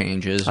life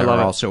changes are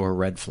also a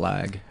red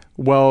flag.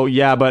 Well,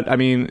 yeah, but I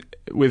mean,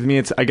 with me,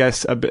 it's, I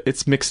guess,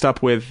 it's mixed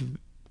up with,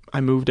 I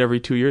moved every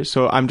 2 years,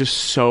 so I'm just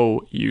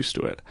so used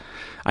to it.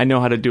 I know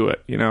how to do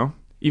it,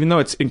 Even though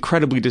it's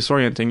incredibly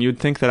disorienting, you'd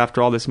think that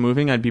after all this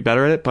moving, I'd be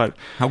better at it, but...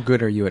 How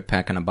good are you at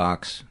packing a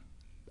box?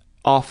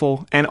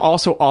 Awful, and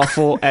also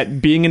awful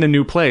at being in a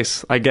new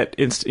place. I get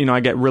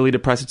really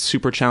depressed. It's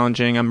super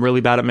challenging. I'm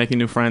really bad at making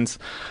new friends.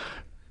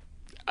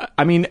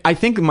 I mean, I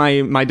think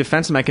my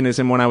defense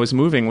mechanism when I was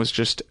moving was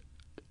just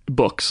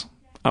books.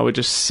 I would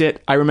just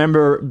sit. I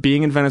remember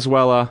being in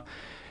Venezuela,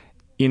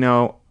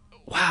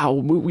 wow,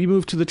 we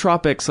moved to the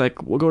tropics.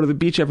 Like, we'll go to the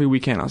beach every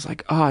weekend. I was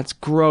like, oh, it's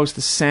gross.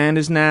 The sand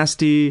is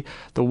nasty.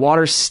 The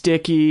water's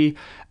sticky.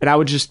 And I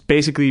would just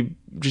basically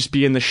just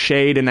be in the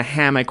shade in a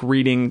hammock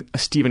reading a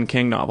Stephen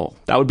King novel.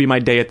 That would be my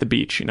day at the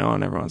beach, and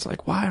everyone's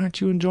like, why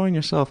aren't you enjoying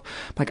yourself?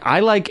 I'm like,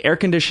 I like air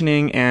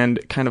conditioning and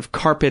kind of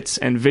carpets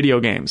and video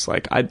games.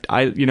 Like, I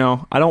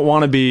don't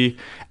want to be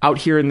out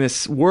here in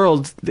this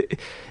world.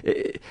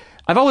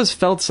 I've always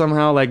felt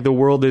somehow like the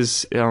world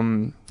is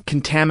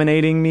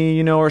contaminating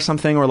me, or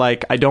something, or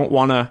like I don't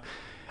want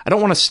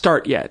to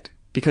start yet,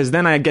 because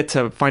then I get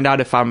to find out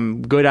if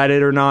I'm good at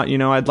it or not.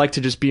 I'd like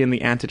to just be in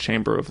the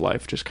antechamber of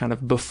life, just kind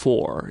of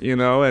before,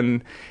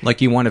 and like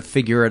you want to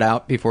figure it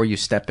out before you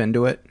step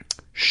into it.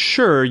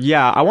 Sure,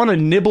 yeah. I want to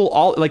nibble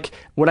all, like,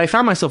 what I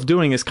found myself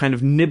doing is kind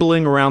of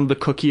nibbling around the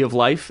cookie of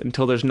life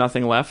until there's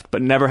nothing left,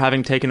 but never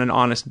having taken an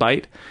honest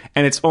bite.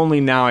 And it's only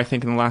now, I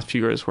think, in the last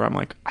few years where I'm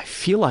like, I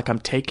feel like I'm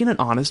taking an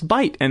honest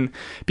bite. And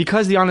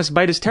because the honest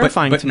bite is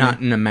terrifying but to me. not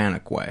in a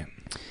manic way.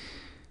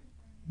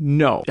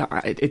 No.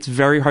 It's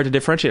very hard to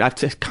differentiate. I have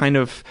to kind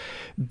of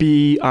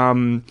be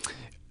a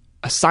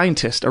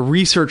scientist, a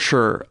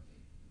researcher,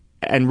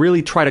 and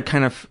really try to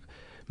kind of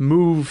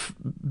move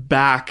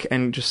back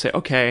and just say,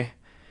 okay,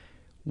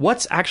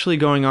 what's actually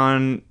going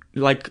on?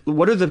 Like,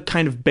 what are the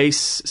kind of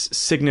base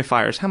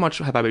signifiers? How much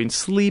have I been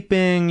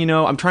sleeping? You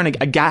know, I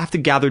have to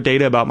gather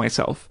data about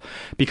myself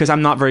because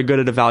I'm not very good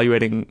at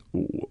evaluating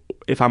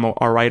if I'm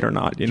all right or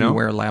not, you know? Do you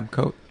wear a lab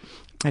coat?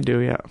 I do,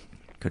 yeah.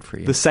 Good for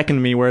you. The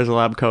second me wears a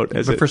lab coat.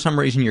 But for some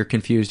reason you're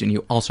confused and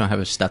you also have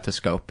a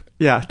stethoscope.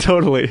 Yeah,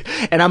 totally.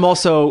 And I'm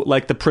also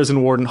like the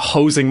prison warden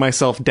hosing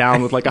myself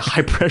down with like a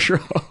high pressure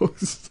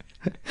hose.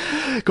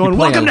 Going,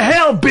 welcome to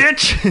hell,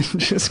 bitch!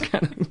 Just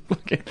kind of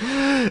looking.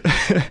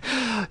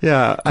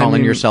 Yeah.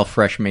 Calling yourself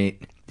fresh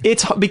meat.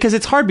 It's because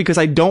it's hard because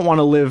I don't want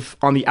to live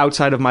on the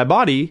outside of my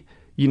body.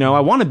 You know,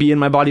 I want to be in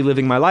my body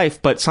living my life,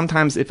 but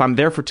sometimes if I'm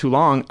there for too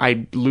long,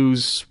 I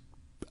lose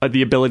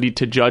the ability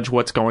to judge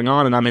what's going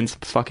on, and I'm in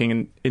some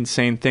fucking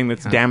insane thing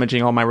that's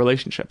damaging all my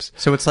relationships.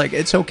 So it's like,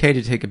 it's okay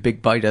to take a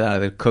big bite out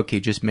of the cookie,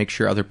 just make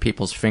sure other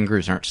people's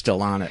fingers aren't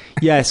still on it.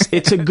 Yes,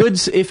 it's a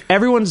good, if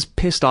everyone's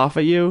pissed off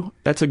at you,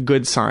 that's a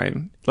good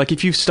sign. Like,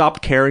 if you've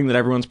stopped caring that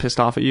everyone's pissed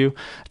off at you,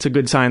 it's a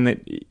good sign that,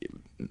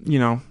 you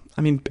know,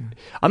 I mean,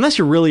 unless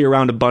you're really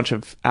around a bunch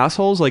of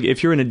assholes, like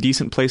if you're in a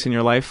decent place in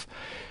your life,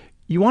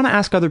 you want to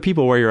ask other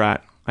people where you're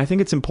at. I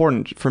think it's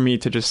important for me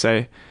to just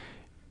say,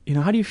 you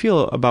know, how do you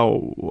feel about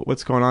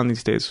what's going on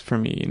these days for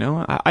me? You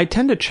know, I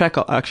tend to check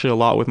actually a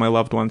lot with my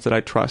loved ones that I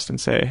trust and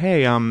say,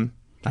 hey,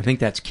 I think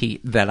that's key,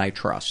 that I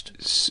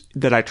trust.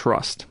 That I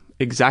trust.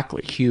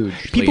 Exactly.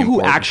 Huge. People who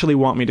actually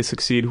want me to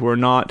succeed, who are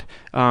not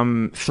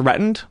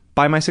threatened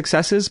by my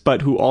successes,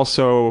 but who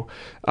also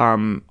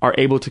are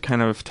able to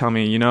kind of tell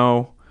me, you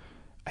know,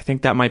 I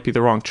think that might be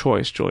the wrong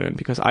choice, Julian,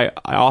 because I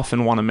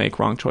often want to make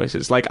wrong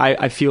choices. Like,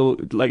 I feel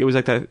like it was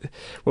like that,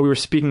 what we were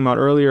speaking about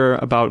earlier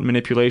about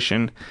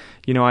manipulation.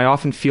 You know, I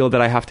often feel that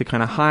I have to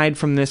kind of hide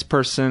from this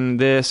person,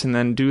 this, and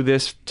then do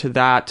this to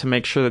that to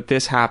make sure that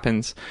this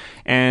happens.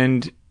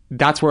 And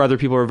that's where other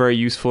people are very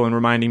useful in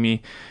reminding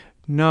me,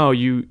 no,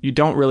 you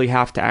don't really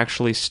have to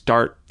actually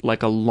start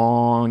like a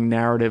long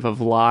narrative of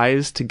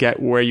lies to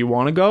get where you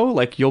want to go.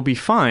 Like, you'll be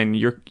fine.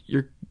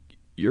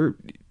 You're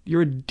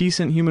a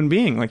decent human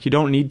being. Like, you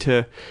don't need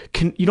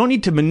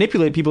to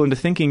manipulate people into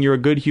thinking you're a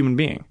good human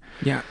being.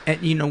 Yeah.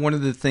 And, you know, one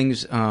of the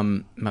things, I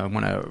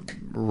want to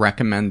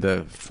recommend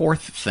the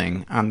fourth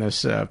thing on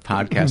this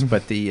podcast,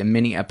 but the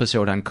mini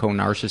episode on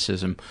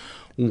co-narcissism.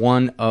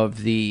 One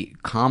of the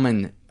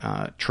common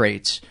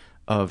traits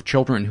of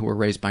children who are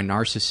raised by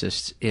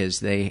narcissists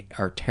is they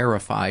are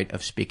terrified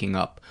of speaking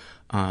up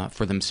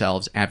for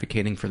themselves,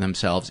 advocating for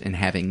themselves, and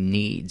having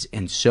needs.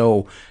 And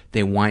so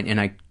they whine, and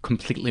I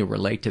completely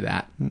relate to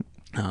that.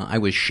 I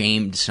was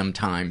shamed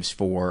sometimes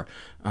for,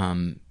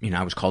 you know,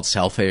 I was called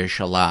selfish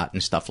a lot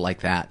and stuff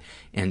like that.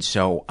 And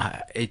so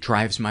it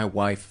drives my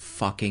wife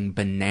fucking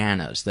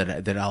bananas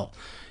that I'll,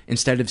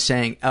 instead of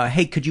saying,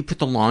 hey, could you put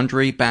the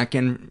laundry back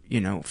in,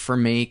 you know, for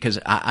me? Because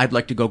I'd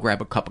like to go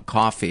grab a cup of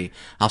coffee.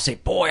 I'll say,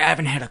 boy, I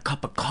haven't had a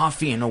cup of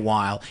coffee in a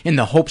while, in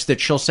the hopes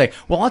that she'll say,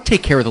 well, I'll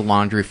take care of the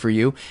laundry for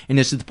you. And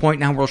this is the point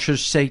now where she'll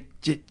say,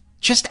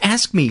 just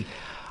ask me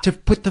to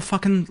put the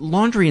fucking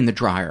laundry in the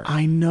dryer.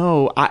 I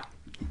know.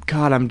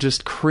 God, I'm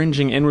just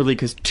cringing inwardly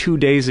because 2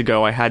 days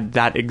ago I had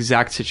that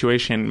exact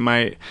situation.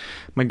 My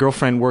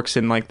girlfriend works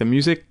in like the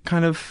music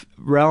kind of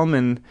realm,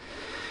 and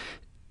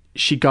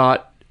she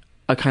got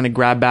a kind of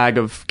grab bag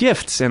of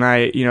gifts, and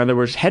there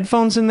was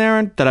headphones in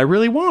there that I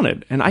really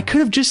wanted, and I could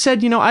have just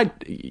said, you know,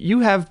 you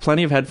have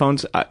plenty of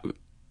headphones.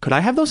 Could I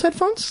have those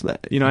headphones?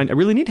 You know, I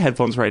really need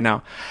headphones right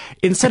now.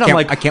 Instead, I'm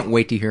like, I can't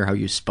wait to hear how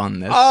you spun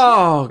this.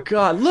 Oh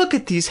God, look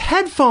at these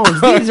headphones.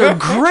 These are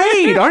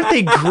great. Aren't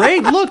they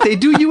great? Look, they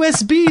do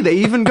USB. They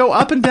even go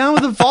up and down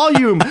with the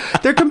volume.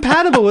 They're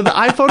compatible with the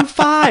iPhone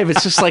 5.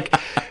 It's just like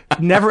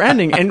never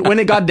ending. And when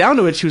it got down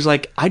to it, she was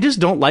like, I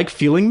just don't like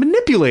feeling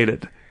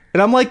manipulated.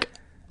 And I'm like,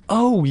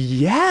 oh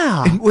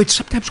yeah. And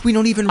sometimes we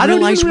don't even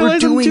realize we're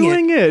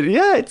doing it.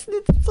 Yeah, it's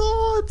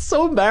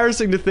so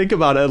embarrassing to think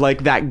about it.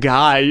 Like that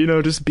guy, you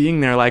know, just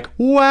being there, like,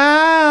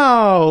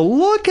 wow,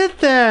 look at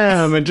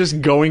them, and just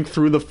going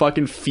through the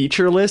fucking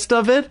feature list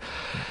of it,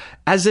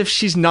 as if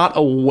she's not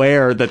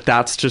aware that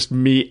that's just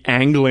me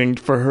angling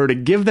for her to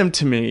give them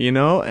to me, you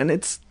know. And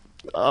it's,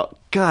 oh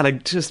God, I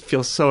just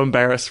feel so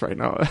embarrassed right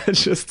now.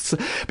 It's just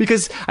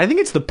because I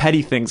think it's the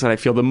petty things that I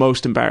feel the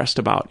most embarrassed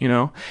about, you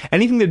know?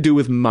 Anything to do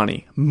with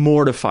money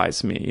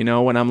mortifies me, you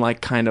know, when I'm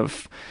like kind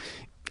of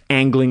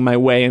angling my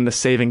way into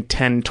saving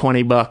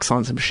 $10-20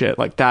 on some shit.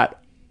 Like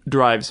that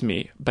drives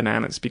me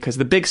bananas, because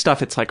the big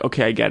stuff, it's like,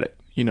 okay, I get it.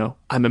 You know,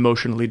 I'm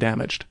emotionally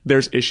damaged.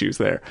 There's issues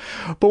there.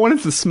 But when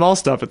it's the small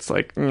stuff, it's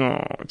like,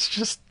 oh, it's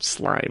just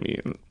slimy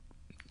and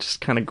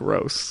just kind of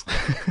gross.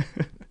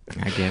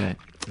 I get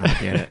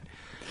it.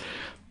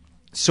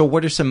 So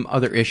what are some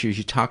other issues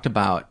you talked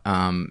about?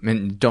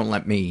 And don't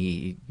let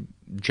me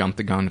jump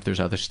the gun if there's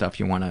other stuff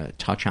you want to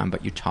touch on,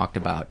 but you talked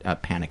about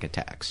panic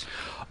attacks.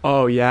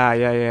 Oh,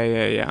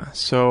 yeah.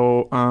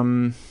 So,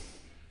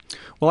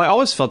 well, I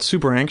always felt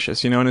super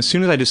anxious, and as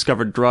soon as I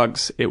discovered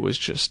drugs, it was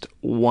just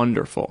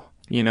wonderful,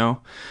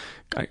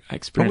 I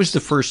experienced... What was the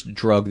first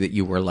drug that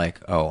you were like,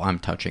 oh, I'm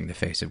touching the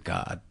face of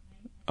God?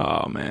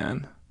 Oh,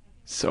 man.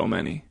 So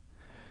many.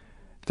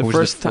 What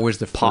was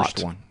the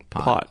first one?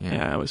 Pot.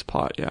 Yeah, it was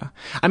pot, yeah.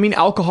 I mean,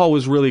 alcohol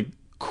was really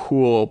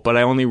cool, but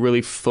I only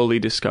really fully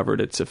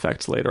discovered its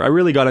effects later. I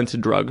really got into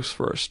drugs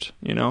first,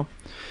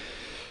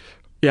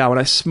 Yeah, when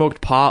I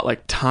smoked pot,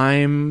 like,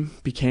 time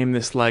became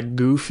this, like,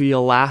 goofy,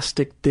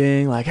 elastic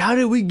thing. Like, how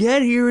did we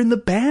get here in the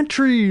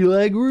pantry?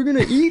 Like, we're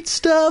gonna eat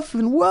stuff,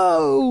 and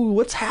whoa,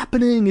 what's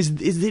happening? Is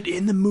it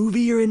in the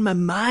movie or in my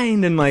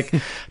mind? And, like,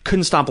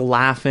 couldn't stop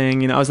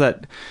laughing. I was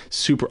that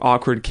super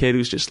awkward kid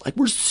who's just like,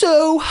 we're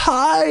so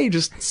high!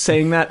 Just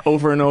saying that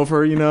over and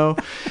over,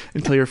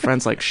 until your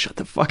friend's like, shut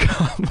the fuck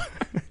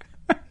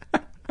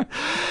up.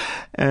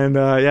 And,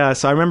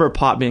 so I remember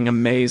pot being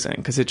amazing,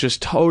 because it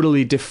just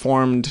totally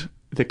deformed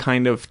the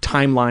kind of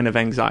timeline of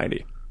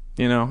anxiety,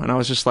 and I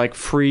was just like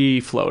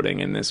free floating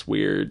in this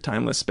weird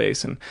timeless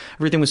space, and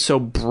everything was so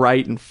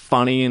bright and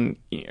funny, and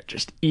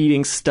just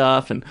eating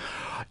stuff, and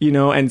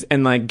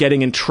and like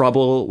getting in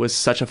trouble was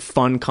such a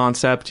fun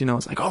concept.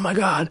 It's like, oh my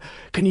God,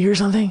 can you hear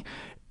something?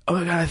 Oh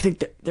my God, I think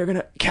that they're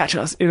gonna catch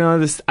us.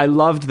 I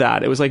loved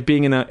that. It was like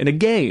being in a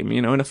game,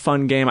 in a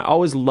fun game. I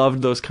always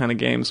loved those kind of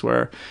games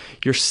where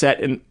you're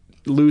set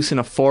loose in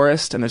a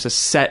forest, and there's a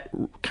set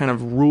kind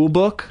of rule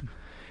book,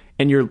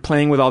 and you're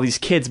playing with all these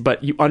kids,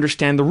 but you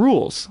understand the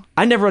rules.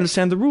 I never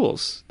understand the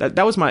rules.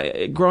 That was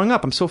my... Growing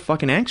up, I'm so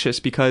fucking anxious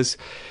because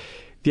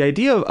the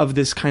idea of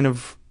this kind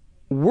of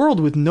world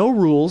with no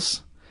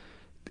rules,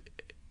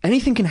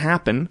 anything can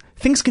happen.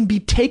 Things can be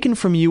taken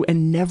from you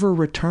and never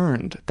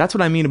returned. That's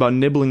what I mean about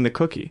nibbling the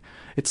cookie.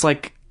 It's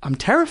like, I'm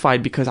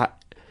terrified because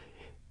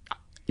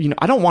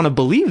I don't want to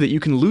believe that you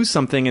can lose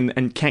something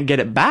and can't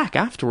get it back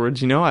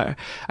afterwards. I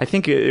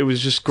think it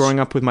was just growing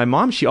up with my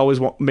mom. She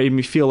always made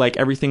me feel like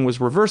everything was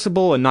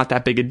reversible and not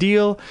that big a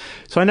deal.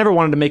 So I never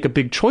wanted to make a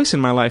big choice in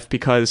my life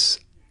because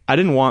I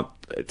didn't want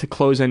to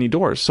close any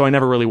doors. So I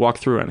never really walked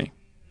through any.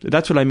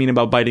 That's what I mean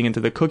about biting into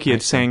the cookie.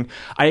 It's saying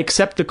I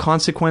accept the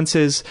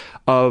consequences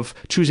of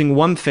choosing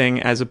one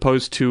thing as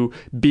opposed to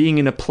being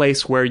in a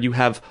place where you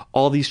have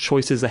all these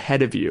choices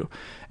ahead of you.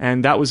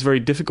 And that was very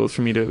difficult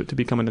for me to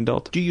become an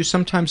adult. Do you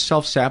sometimes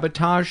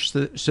self-sabotage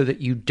so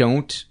that you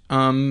don't...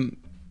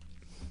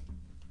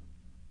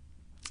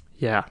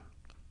 Yeah.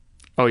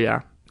 Oh,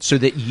 yeah. So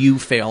that you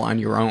fail on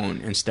your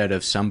own instead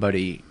of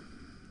somebody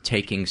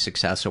taking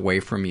success away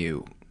from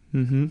you?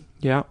 Mm-hmm.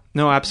 Yeah.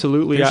 No,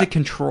 absolutely. There's a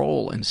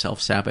control in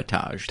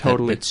self-sabotage.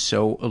 Totally. That's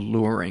so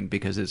alluring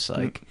because it's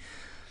like,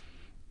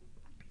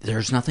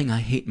 there's nothing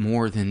I hate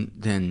more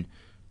than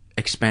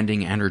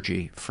expending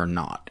energy for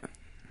naught.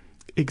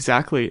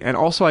 Exactly. And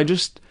also I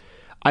just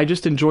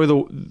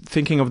enjoy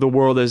thinking of the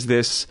world as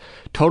this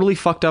totally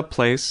fucked up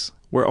place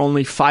where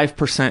only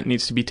 5%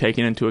 needs to be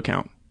taken into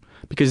account.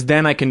 Because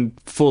then I can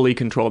fully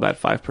control that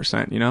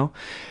 5%,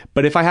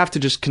 But if I have to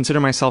just consider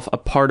myself a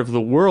part of the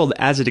world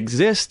as it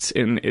exists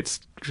in its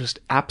just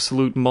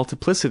absolute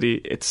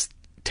multiplicity, it's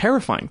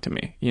terrifying to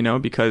me,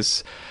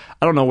 because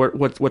I don't know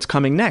what's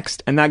coming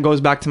next. And that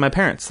goes back to my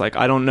parents. Like,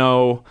 I don't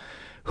know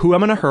who I'm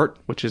going to hurt,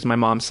 which is my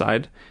mom's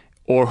side,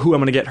 or who I'm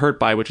going to get hurt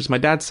by, which is my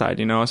dad's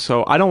side,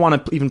 So I don't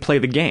want to even play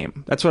the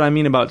game. That's what I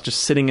mean about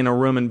just sitting in a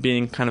room and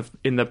being kind of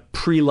in the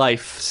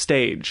pre-life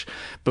stage.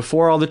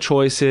 Before all the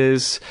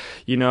choices,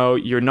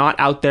 you're not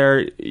out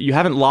there, you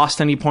haven't lost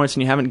any points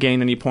and you haven't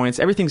gained any points.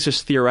 Everything's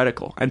just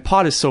theoretical. And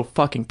pot is so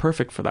fucking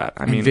perfect for that.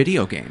 I mean,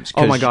 video games.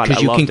 Oh my God,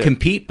 because you can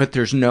compete, but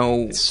there's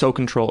no... It's so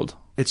controlled.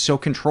 It's so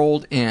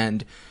controlled,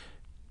 and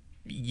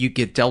you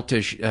get dealt a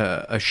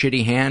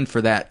shitty hand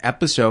for that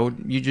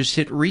episode. You just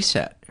hit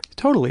reset.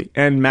 Totally.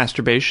 And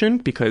masturbation,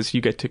 because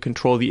you get to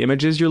control the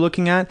images you're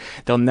looking at.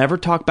 They'll never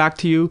talk back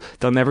to you.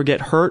 They'll never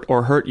get hurt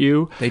or hurt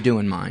you. They do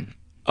in mine.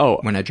 Oh.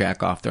 When I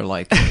jack off, they're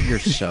like, you're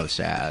so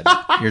sad.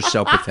 You're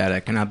so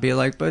pathetic. And I'll be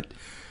like, but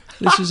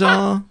this is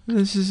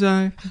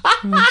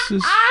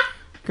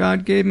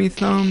God gave me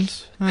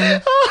thumbs.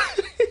 I'm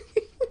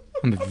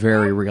a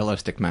very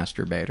realistic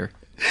masturbator.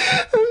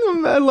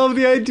 I love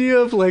the idea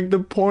of like the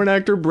porn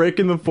actor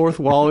breaking the fourth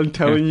wall and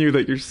telling you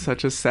that you're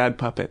such a sad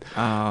puppet.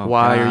 Oh,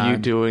 why God. are you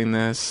doing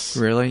this?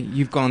 Really?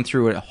 You've gone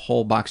through a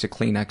whole box of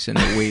Kleenex in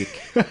a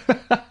week.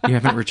 You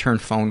haven't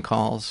returned phone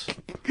calls.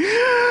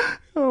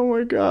 Oh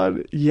my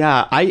God.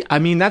 Yeah. I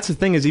mean, that's the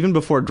thing is even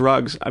before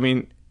drugs, I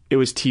mean, it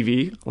was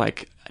TV,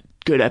 like a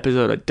good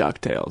episode of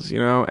DuckTales,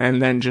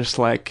 and then just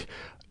like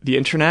the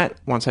internet.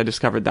 Once I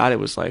discovered that, it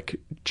was like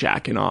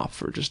jacking off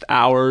for just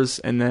hours.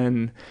 And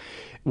then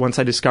once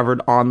I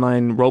discovered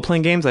online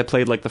role-playing games, I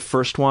played like the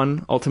first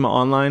one, Ultima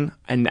Online,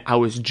 and I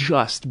was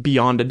just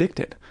beyond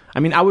addicted. I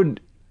mean,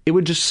 it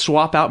would just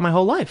swap out my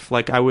whole life.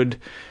 Like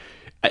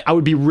I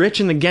would be rich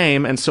in the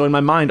game, and so in my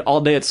mind,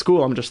 all day at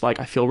school, I'm just like,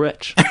 I feel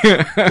rich.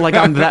 Like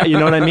I'm that, you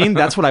know what I mean?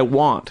 That's what I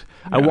want.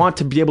 Yeah. I want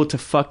to be able to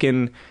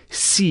fucking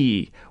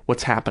see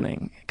what's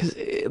happening. Because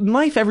in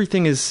life,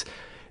 everything is,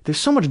 there's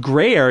so much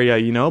gray area,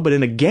 you know, but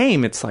in a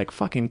game, it's like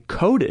fucking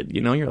coded,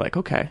 you know? You're like,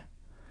 okay,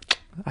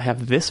 I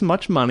have this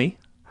much money,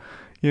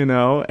 you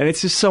know? And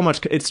it's just so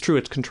much, it's true,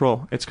 it's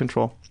control. It's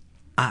control.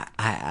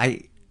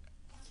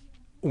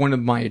 One of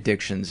my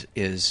addictions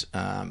is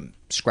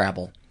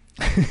Scrabble.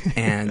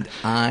 And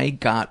I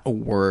got a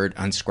word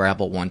on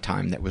Scrabble one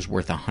time that was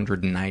worth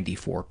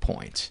 194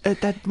 points.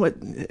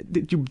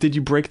 Did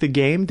you break the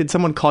game? Did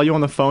someone call you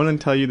on the phone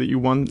and tell you that you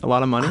won a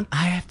lot of money?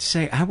 I have to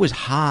say, I was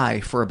high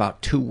for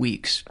about 2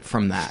 weeks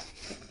from that.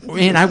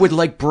 And I would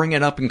like bring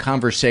it up in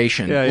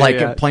conversation,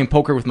 playing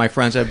poker with my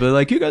friends. I'd be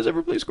like, "You guys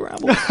ever play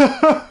Scrabble?"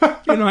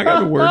 You know, I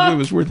got a word that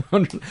was worth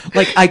 100.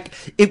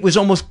 It was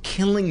almost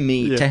killing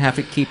me to have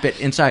to keep it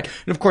inside.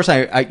 And of course,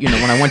 I when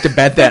I went to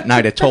bed that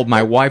night, I told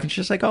my wife, and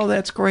she's like, "Oh,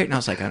 that's great." And I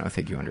was like, "I don't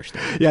think you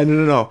understand." Yeah,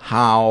 no.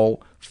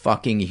 How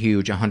fucking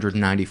huge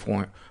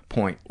 194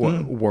 point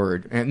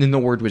word. And then the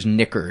word was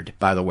knickered,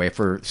 by the way,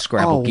 for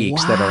Scrabble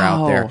geeks that are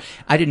out there.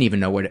 I didn't even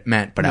know what it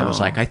meant, but I was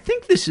like, I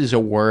think this is a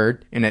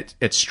word, and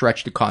it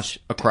stretched across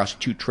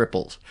 2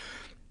 triples.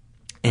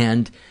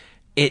 And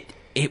it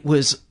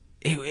was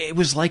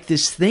like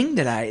this thing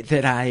that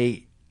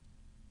I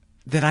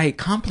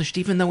accomplished,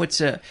 even though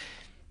it's a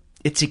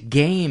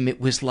game.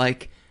 It was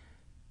like,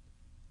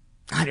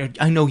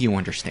 I know you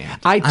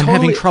understand. I'm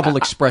having trouble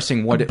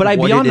expressing what it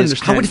is.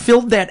 How it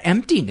filled that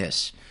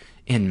emptiness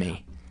in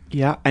me.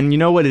 Yeah, and you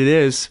know what it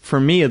is, for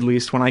me at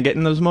least, when I get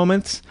in those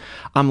moments,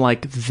 I'm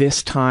like,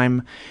 this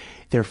time,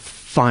 they're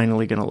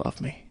finally gonna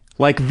love me.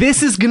 Like,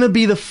 this is gonna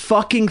be the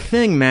fucking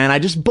thing, man. I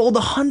just bowled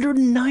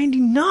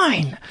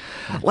 199.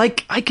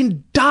 Like, I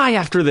can die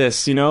after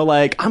this, you know?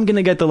 Like, I'm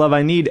gonna get the love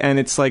I need, and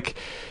it's like,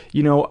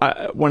 you know,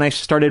 when I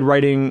started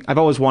writing, I've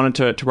always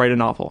wanted to write a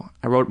novel.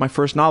 I wrote my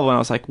first novel, and I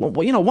was like,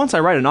 well, you know, once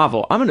I write a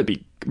novel,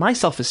 my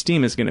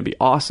self-esteem is gonna be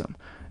awesome.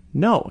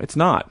 No, it's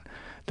not.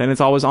 Then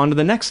it's always on to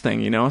the next thing,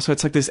 you know? So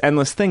it's like this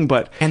endless thing,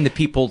 but... And the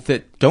people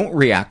that don't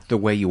react the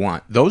way you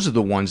want, those are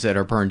the ones that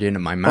are burned into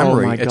my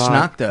memory. Oh my God.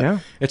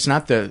 It's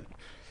not the...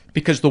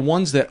 Because the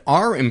ones that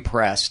are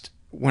impressed,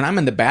 when I'm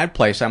in the bad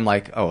place, I'm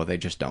like, oh, they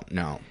just don't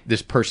know.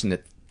 This person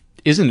that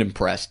isn't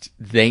impressed,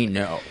 they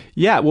know.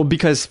 Yeah, well,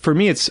 because for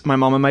me, it's my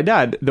mom and my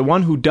dad. The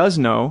one who does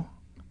know,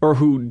 or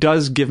who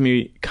does give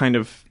me kind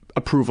of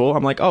approval,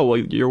 I'm like, oh, well,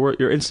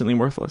 you're instantly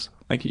worthless.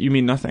 Like, you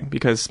mean nothing,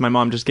 because my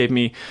mom just gave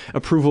me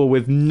approval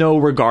with no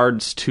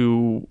regards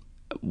to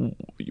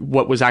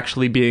what was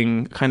actually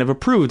being kind of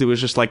approved. It was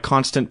just like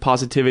constant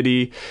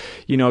positivity,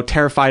 you know,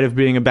 terrified of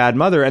being a bad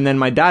mother. And then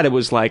my dad, it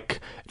was like,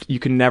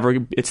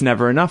 it's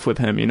never enough with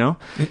him, you know?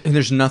 And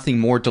there's nothing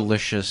more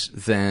delicious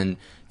than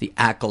the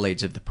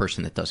accolades of the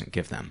person that doesn't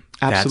give them.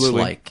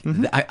 Absolutely.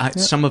 That's like,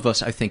 some of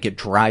us, I think it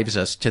drives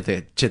us to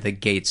the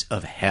gates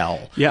of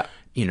hell. Yeah.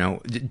 You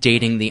know,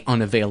 dating the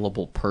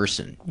unavailable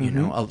person. You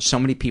know, so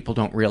many people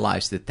don't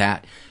realize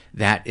that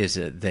is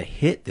the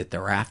hit that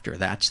they're after.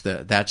 That's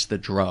the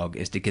drug,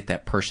 is to get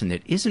that person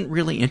that isn't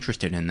really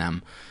interested in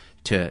them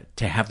to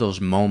have those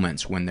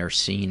moments when they're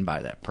seen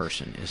by that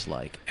person is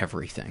like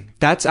everything.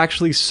 That's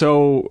actually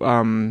so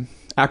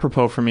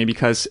apropos for me,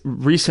 because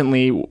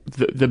recently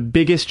the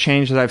biggest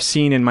change that I've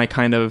seen in my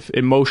kind of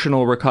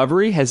emotional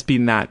recovery has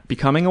been that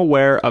becoming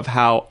aware of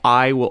how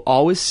I will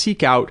always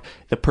seek out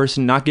the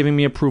person not giving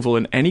me approval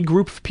in any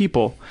group of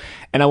people,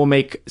 and I will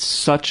make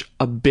such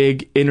a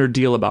big inner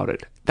deal about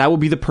it. That will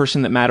be the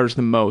person that matters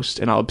the most,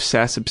 and I'll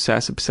obsess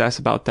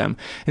about them,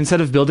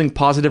 instead of building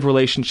positive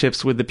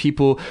relationships with the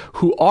people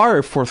who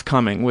are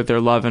forthcoming with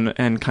their love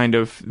and kind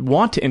of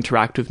want to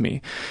interact with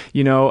me.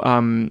 You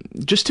know,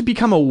 just to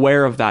become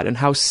aware of that and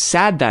how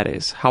sad that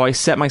is, how I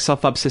set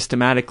myself up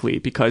systematically,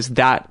 because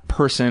that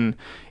person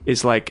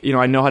is like, you know,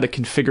 I know how to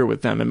configure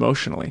with them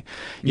emotionally.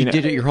 You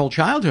did it your whole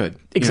childhood.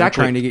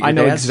 Exactly. Trying to get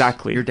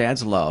your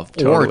dad's love,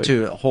 totally. or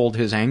to hold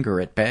his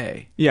anger at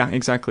bay. Yeah,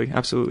 exactly.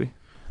 Absolutely.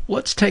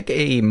 Let's take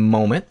a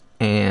moment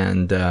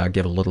and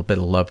give a little bit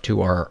of love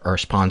to our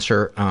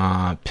sponsor,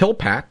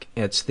 PillPack.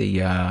 It's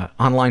the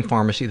online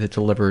pharmacy that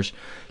delivers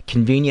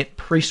convenient,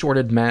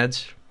 pre-sorted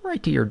meds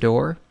right to your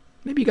door.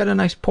 Maybe you got a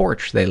nice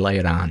porch they lay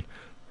it on.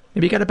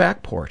 Maybe you got a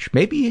back porch.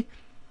 Maybe,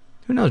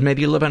 who knows,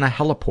 maybe you live on a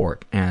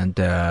heliport, and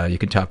you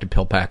can talk to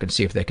PillPack and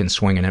see if they can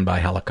swing it in by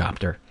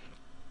helicopter.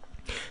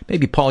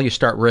 Maybe, Paul, you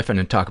start riffing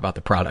and talk about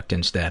the product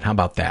instead. How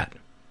about that?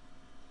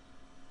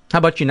 How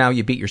about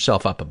you beat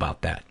yourself up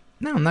about that?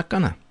 No, I'm not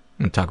gonna.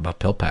 I'm gonna talk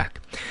about PillPack.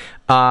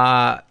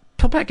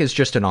 PillPack is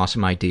just an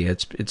awesome idea.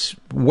 It's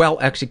well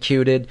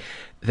executed.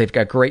 They've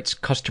got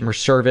great customer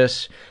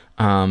service.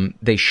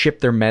 They ship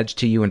their meds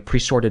to you in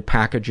pre-sorted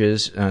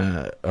packages,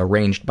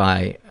 arranged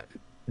by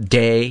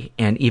day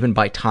and even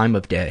by time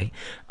of day.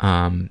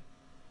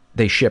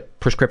 They ship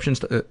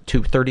prescriptions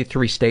to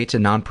 33 states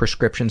and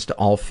non-prescriptions to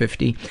all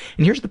 50.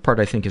 And here's the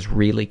part I think is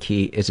really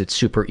key, is it's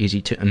super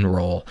easy to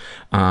enroll.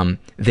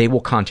 They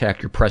will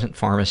contact your present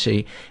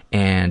pharmacy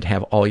and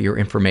have all your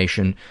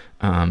information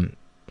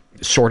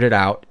sorted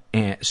out,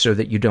 and so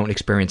that you don't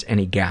experience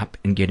any gap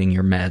in getting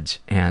your meds.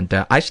 And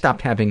I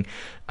stopped having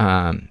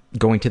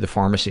going to the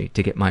pharmacy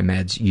to get my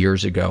meds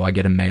years ago. I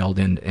get them mailed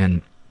in,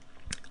 and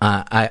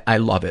I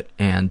love it.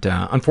 And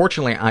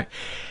unfortunately,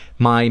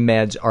 my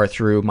meds are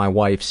through my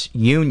wife's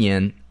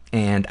union,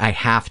 and I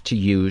have to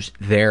use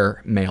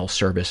their mail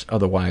service.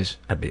 Otherwise,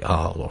 I'd be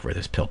all over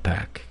this pill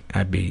pack.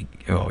 I'd be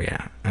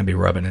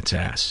rubbing its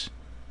ass.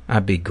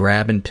 I'd be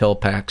grabbing pill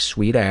pack's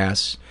sweet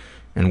ass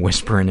and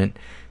whispering it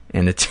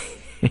in its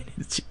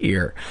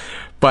ear.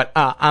 But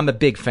I'm a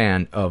big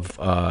fan of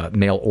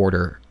mail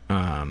order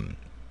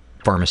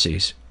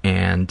pharmacies.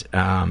 And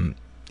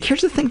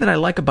here's the thing that I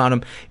like about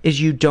them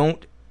is you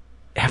don't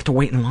have to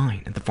wait in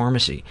line at the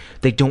pharmacy.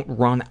 They don't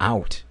run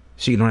out,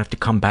 so you don't have to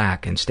come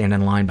back and stand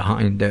in line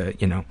behind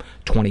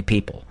 20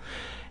 people.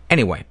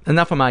 Anyway,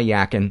 enough of my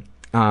yakking.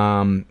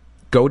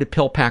 Go to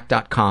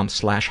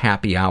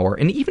pillpack.com/happy hour,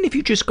 and even if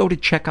you just go to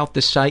check out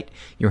the site,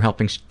 you're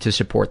helping to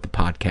support the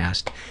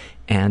podcast.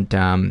 And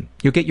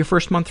you'll get your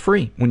first month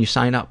free when you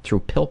sign up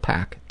through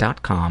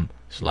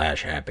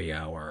pillpack.com/happy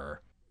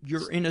hour.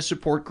 You're in a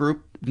support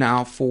group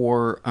now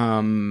for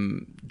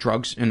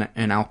drugs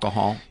and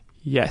alcohol.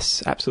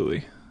 Yes,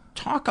 absolutely.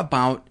 Talk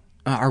about,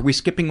 are we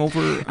skipping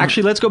over?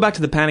 Actually, let's go back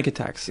to the panic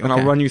attacks, and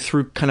I'll run you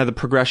through kind of the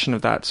progression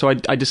of that. So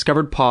I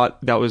discovered pot.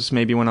 That was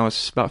maybe when I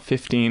was about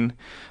 15.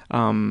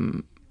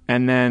 And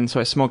then, so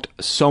I smoked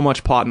so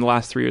much pot in the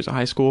last 3 years of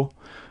high school,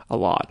 a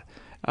lot.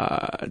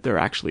 They're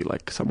actually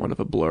like somewhat of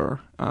a blur.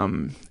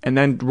 And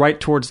then right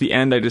towards the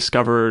end, I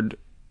discovered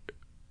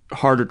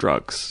harder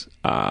drugs,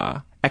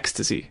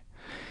 ecstasy.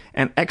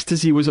 And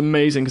ecstasy was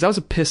amazing because I was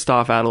a pissed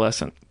off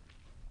adolescent.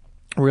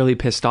 Really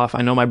pissed off.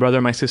 I know my brother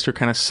and my sister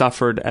kind of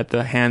suffered at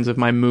the hands of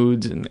my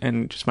moods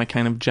and just my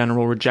kind of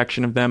general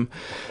rejection of them.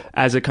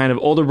 As a kind of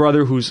older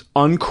brother who's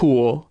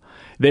uncool,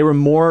 they were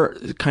more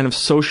kind of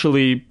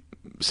socially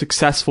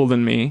successful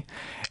than me,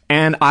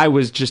 and I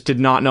did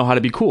not know how to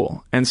be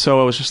cool. And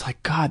so I was just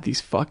like, God, these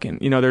fucking,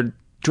 they're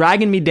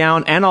dragging me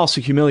down and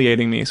also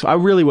humiliating me. So I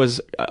really was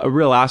a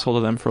real asshole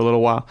to them for a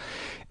little while.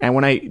 And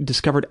when I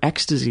discovered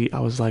ecstasy, I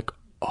was like,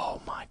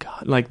 oh my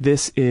God, like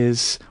this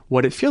is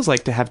what it feels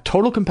like to have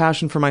total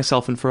compassion for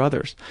myself and for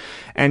others.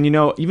 And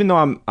even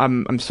though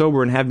I'm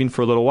sober and have been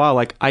for a little while,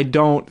 like I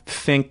don't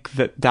think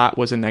that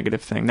was a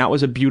negative thing. That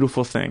was a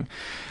beautiful thing.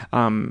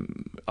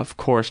 Of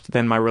course,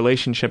 then my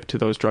relationship to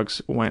those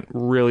drugs went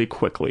really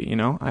quickly.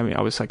 I mean,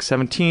 I was like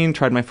 17,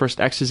 tried my first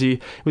ecstasy.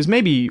 It was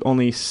maybe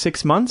only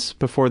 6 months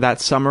before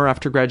that summer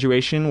after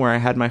graduation where I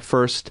had my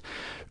first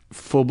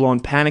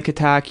full-blown panic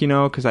attack,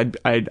 because I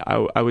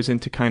was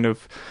into kind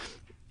of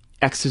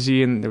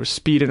ecstasy, and there was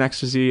speed in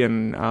ecstasy,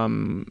 and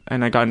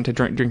I got into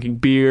drinking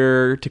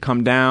beer to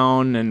come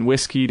down and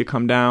whiskey to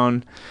come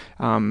down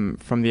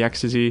from the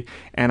ecstasy.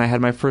 And I had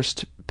my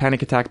first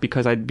panic attack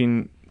because I'd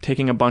been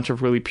taking a bunch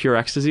of really pure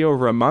ecstasy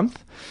over a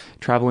month,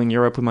 traveling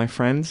Europe with my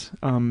friends.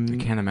 I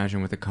can't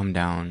imagine what the come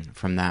down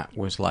from that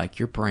was like.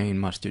 Your brain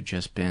must have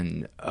just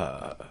been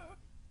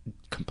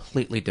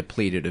completely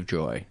depleted of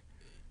joy.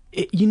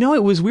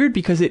 It was weird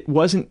because it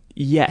wasn't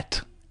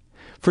yet.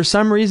 For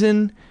some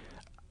reason,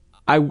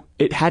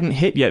 it hadn't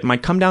hit yet. My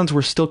come downs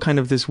were still kind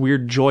of this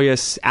weird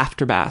joyous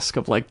aftermath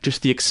of like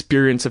just the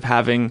experience of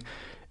having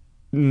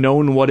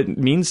known what it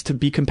means to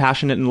be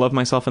compassionate and love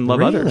myself and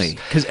love others.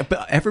 Because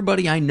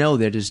everybody I know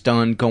that has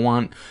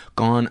gone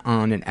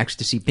on an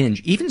ecstasy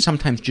binge, even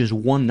sometimes just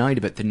one night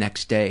of it, the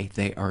next day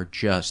they are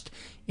just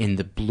in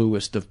the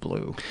bluest of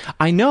blue.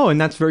 I know,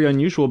 and that's very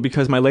unusual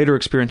because my later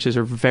experiences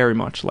are very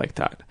much like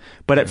that.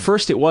 But at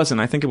first it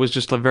wasn't. I think it was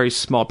just a very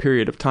small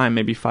period of time,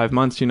 maybe 5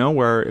 months,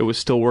 where it was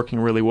still working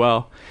really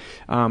well.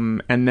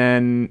 And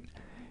then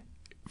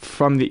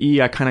from the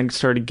E, I kind of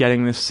started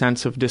getting this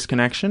sense of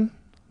disconnection.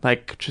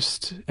 Like,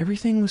 just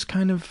everything was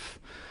kind of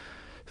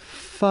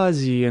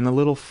fuzzy and a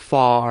little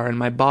far, and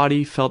my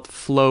body felt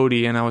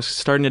floaty, and I was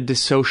starting to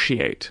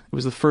dissociate. It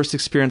was the first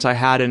experience I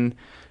had in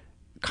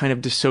kind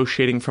of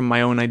dissociating from my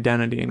own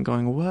identity and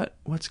going,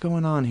 what's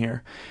going on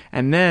here?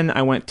 And then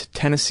I went to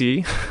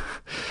Tennessee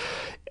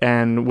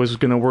and was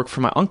going to work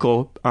for my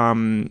uncle.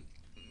 And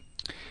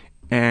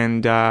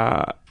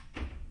I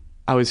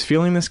was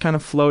feeling this kind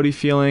of floaty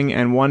feeling.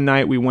 And one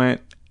night we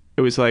went,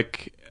 it was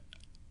like,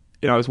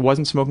 I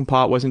wasn't smoking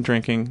pot, wasn't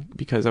drinking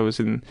because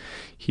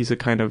he's a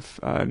kind of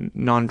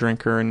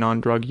non-drinker and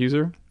non-drug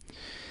user.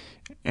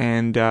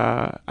 And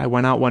I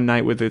went out one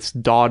night with this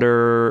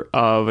daughter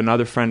of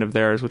another friend of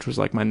theirs, which was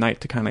like my night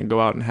to kind of go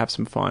out and have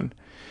some fun.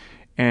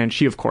 And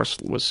she, of course,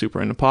 was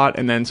super into pot.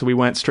 And then so we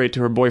went straight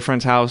to her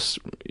boyfriend's house,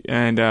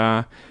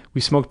 and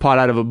we smoked pot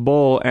out of a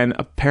bowl. And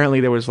apparently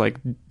there was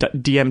like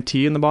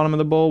DMT in the bottom of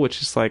the bowl,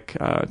 which is like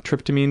a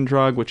tryptamine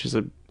drug, which is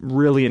a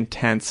really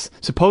intense.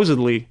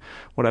 Supposedly,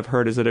 what I've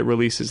heard is that it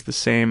releases the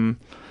same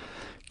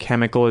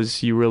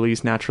chemicals you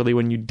release naturally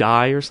when you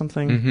die or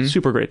something. Mm-hmm.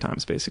 Super great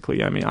times,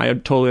 basically. I mean, I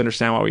totally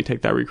understand why we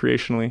take that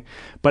recreationally,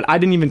 but I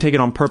didn't even take it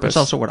on purpose. That's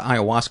also what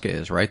ayahuasca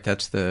is, right?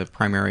 That's the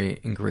primary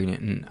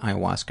ingredient in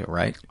ayahuasca,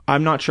 right?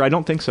 I'm not sure. I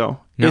don't think so.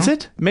 No? Is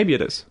it? Maybe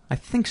it is. I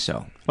think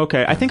so.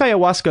 Okay. I think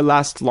ayahuasca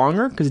lasts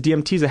longer because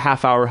DMT is a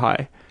half-hour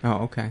high.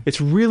 Oh, okay. It's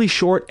really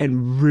short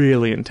and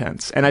really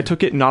intense. And I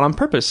took it not on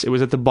purpose. It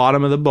was at the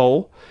bottom of the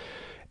bowl,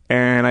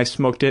 and I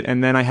smoked it,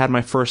 and then I had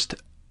my first,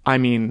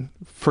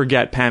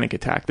 forget panic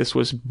attack. This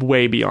was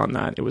way beyond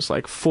that. It was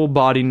like full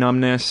body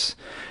numbness.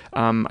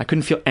 I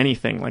couldn't feel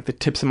anything. Like the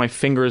tips of my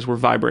fingers were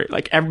vibrating.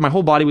 Like my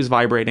whole body was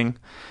vibrating.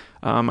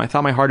 I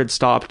thought my heart had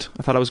stopped.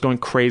 I thought I was going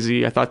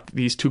crazy. I thought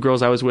these two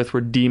girls I was with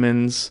were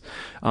demons.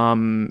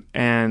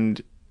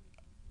 And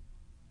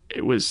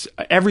it was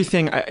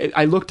everything.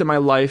 I looked at my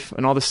life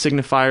and all the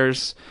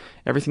signifiers,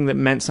 everything that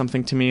meant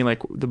something to me,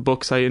 like the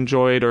books I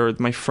enjoyed or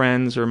my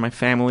friends or my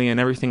family, and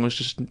everything was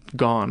just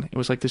gone. It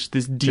was like this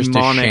demonic... Just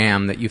a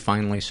sham that you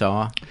finally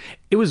saw?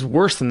 It was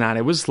worse than that.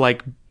 It was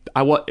like...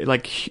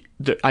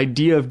 the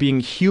idea of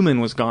being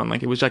human was gone.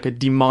 Like it was like a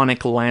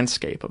demonic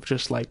landscape of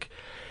just like...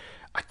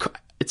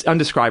 It's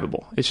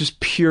undescribable. It's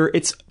just pure...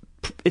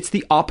 It's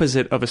the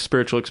opposite of a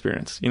spiritual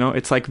experience. You know,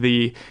 it's like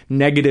the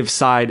negative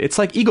side. It's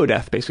like ego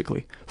death,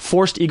 basically.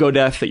 Forced ego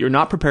death that you're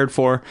not prepared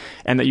for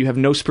and that you have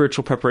no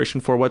spiritual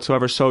preparation for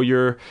whatsoever. So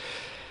you're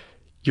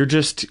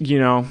just,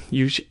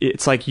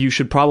 it's like you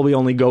should probably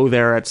only go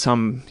there at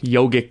some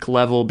yogic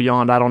level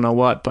beyond I don't know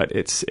what, but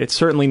it's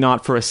certainly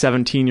not for a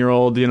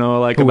 17-year-old,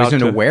 who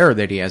isn't aware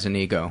that he has an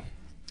ego.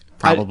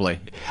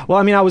 Probably.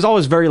 I was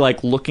always very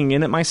looking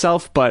in at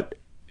myself, but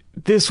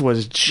this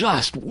was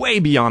just way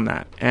beyond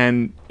that.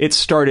 And it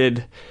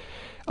started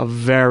a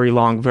very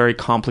long, very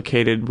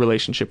complicated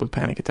relationship with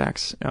panic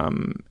attacks.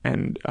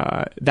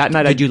 That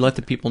night... Did you let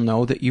the people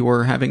know that you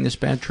were having this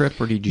bad trip,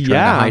 or did you try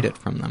to hide it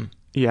from them?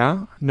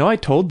 Yeah. No, I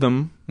told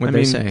them. What did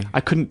they say? I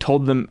couldn't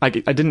told them... I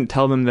didn't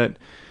tell them that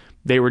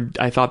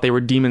I thought they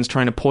were demons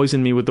trying to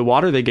poison me with the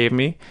water they gave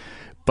me,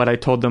 but I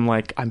told them,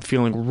 I'm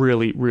feeling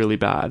really, really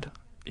bad,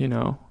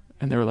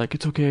 And they were like,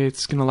 it's okay,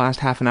 it's going to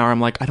last half an hour.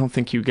 I'm like, I don't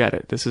think you get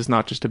it. This is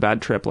not just a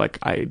bad trip.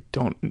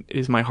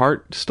 Is my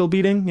heart still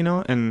beating,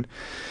 And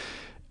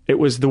it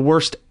was the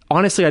worst.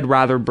 Honestly, I'd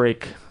rather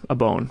break a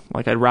bone.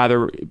 I'd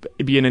rather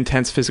be in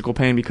intense physical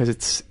pain because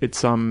it's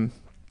the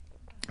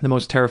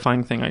most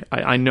terrifying thing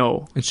I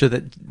know. And so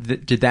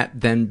did that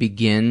then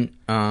begin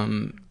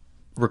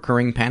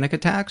recurring panic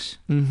attacks?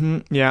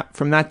 Mm-hmm. Yeah.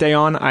 From that day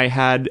on, I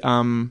had...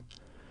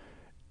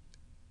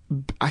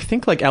 I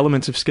think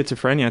elements of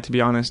schizophrenia, to be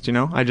honest,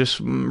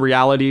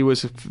 reality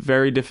was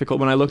very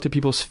difficult. When I looked at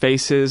people's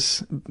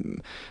faces,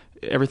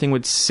 everything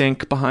would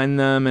sink behind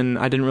them, and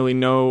I didn't really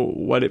know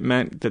what it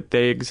meant that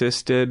they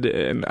existed.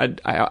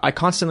 And I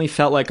constantly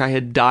felt like I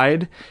had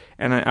died,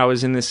 and I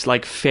was in this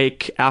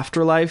fake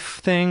afterlife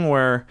thing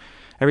where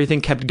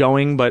everything kept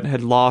going but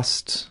had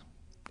lost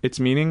its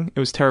meaning. It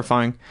was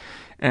terrifying.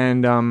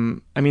 And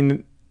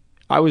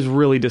I was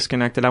really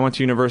disconnected. I went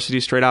to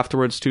university straight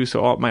afterwards too, so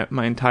all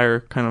my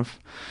entire kind of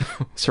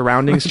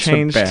surroundings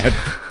changed.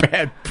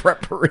 Bad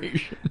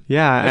preparation.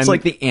 Yeah, it's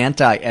like the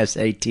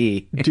anti-SAT,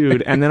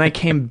 dude. And then I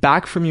came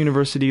back from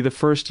university the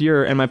first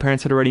year, and my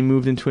parents had already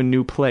moved into a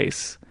new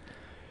place,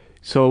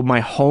 so my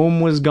home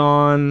was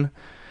gone.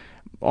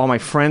 All my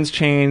friends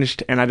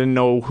changed, and I didn't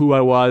know who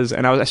I was.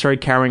 And I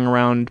started carrying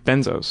around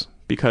benzos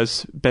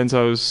because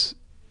benzos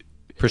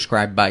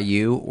prescribed by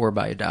you or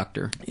by a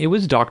doctor. It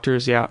was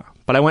doctors, yeah.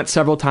 But I went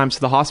several times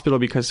to the hospital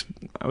because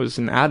I was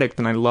an addict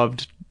and I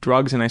loved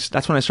drugs, and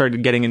that's when I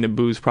started getting into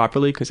booze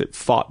properly because it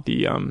fought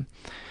the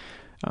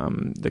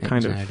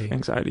kind of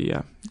anxiety,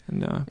 yeah.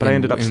 But I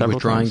ended up several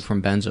withdrawing times.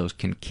 from benzos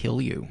can kill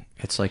you.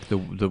 It's like the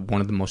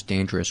one of the most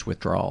dangerous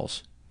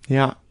withdrawals.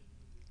 Yeah,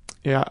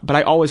 yeah. But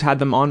I always had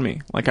them on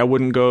me. I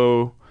wouldn't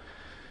go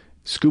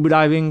scuba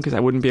diving because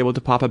I wouldn't be able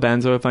to pop a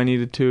benzo if I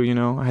needed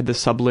to. I had the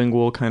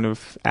sublingual kind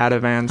of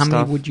Ativan stuff. How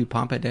many would you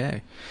pop a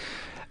day?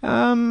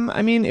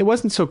 It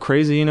wasn't so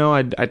crazy,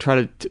 I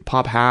try to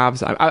pop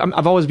halves.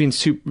 I've always been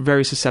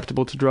very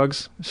susceptible to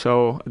drugs,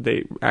 so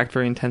they act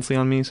very intensely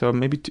on me. So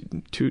maybe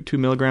 2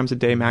 milligrams a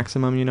day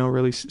maximum,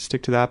 really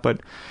stick to that. But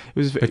it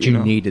was. But you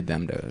needed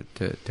them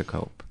to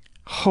cope.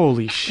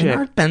 Holy shit! And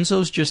aren't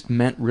benzos just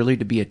meant really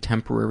to be a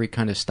temporary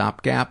kind of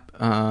stopgap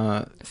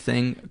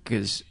thing?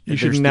 Because you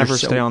should never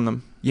stay on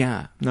them.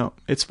 Yeah. No,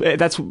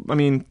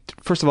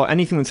 first of all,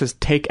 anything that says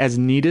take as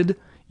needed,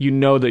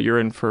 that you're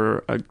in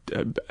for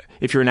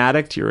if you're an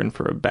addict, you're in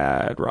for a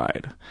bad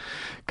ride,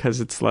 because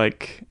it's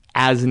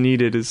as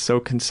needed is so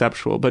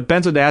conceptual. But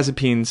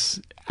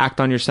benzodiazepines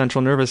act on your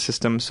central nervous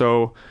system,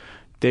 so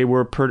they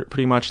were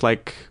pretty much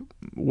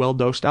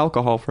well-dosed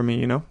alcohol for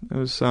me. It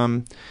was,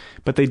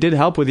 but they did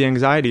help with the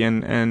anxiety,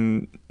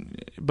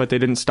 but they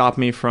didn't stop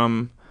me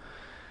from.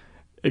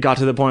 It got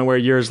to the point where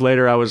years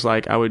later I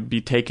would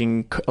be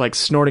taking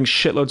snorting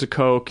shitloads of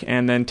coke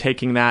and then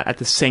taking that at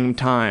the same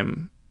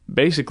time.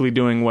 Basically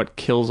doing what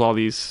kills all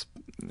these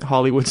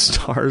Hollywood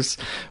stars,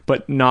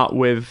 but not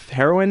with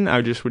heroin.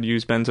 I just would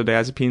use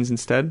benzodiazepines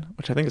instead,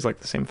 which I think is like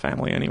the same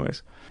family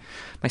anyways.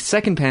 My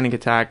second panic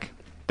attack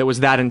that was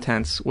that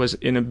intense was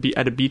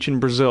at a beach in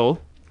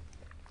Brazil.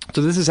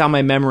 So this is how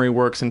my memory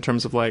works in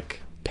terms of like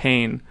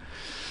pain.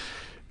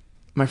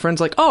 My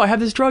friend's like, oh, I have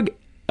this drug,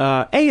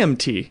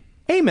 AMT,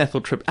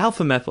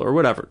 alpha methyl or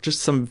whatever,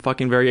 just some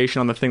fucking variation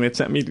on the thing that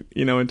sent me,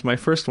 into my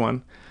first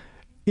one.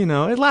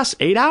 It lasts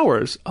 8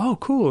 hours. Oh,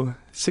 cool.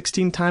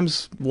 16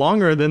 times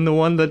longer than the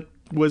one that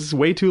was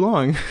way too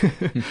long.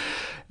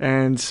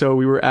 And so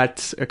we were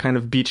at a kind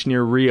of beach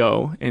near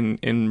Rio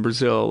in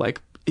Brazil,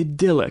 like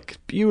idyllic,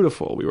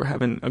 beautiful. We were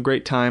having a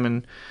great time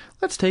and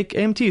let's take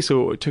AMT.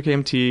 So I took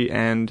AMT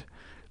and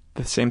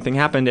the same thing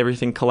happened.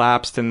 Everything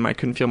collapsed and I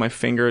couldn't feel my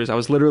fingers. I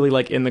was literally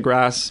like in the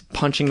grass,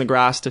 punching the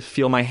grass to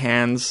feel my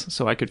hands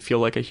so I could feel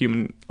like a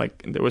human,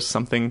 like there was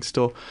something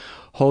still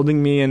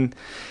holding me. And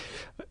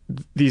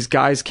these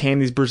guys came,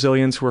 these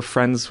Brazilians who were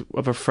friends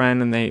of a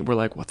friend, and they were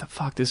like, what the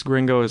fuck, this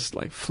gringo is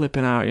like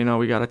flipping out,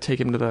 we got to take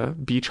him to the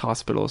beach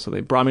hospital. So they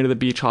brought me to the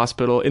beach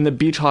hospital. In the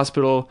beach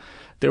hospital,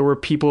 there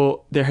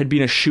had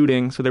been a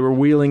shooting, so they were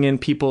wheeling in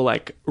people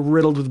like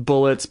riddled with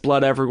bullets,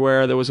 blood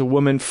everywhere. There was a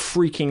woman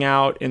freaking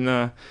out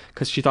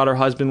because she thought her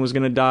husband was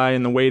going to die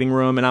in the waiting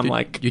room,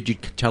 and Did you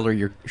tell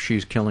her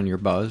she's killing your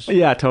buzz?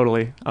 Yeah,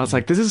 totally. I was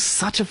like, this is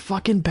such a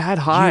fucking bad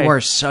high. You are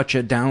such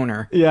a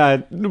downer. Yeah,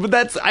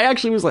 but I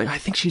actually was like, I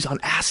think she's on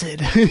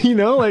acid,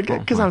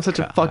 because I'm such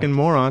a fucking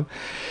moron.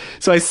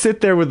 So I sit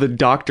there with the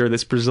doctor,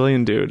 this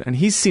Brazilian dude, and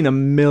he's seen a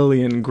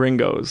million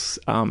gringos,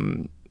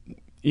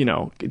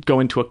 go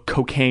into a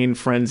cocaine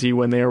frenzy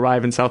when they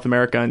arrive in South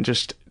America and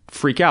just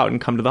freak out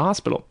and come to the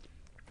hospital.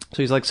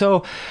 So he's like,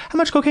 so how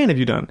much cocaine have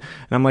you done?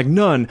 And I'm like,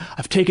 none.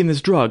 I've taken this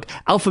drug,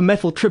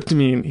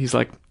 alpha-methyltryptamine. He's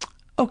like,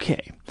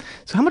 okay,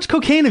 so how much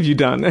cocaine have you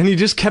done? And he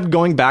just kept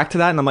going back to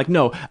that. And I'm like,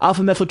 no,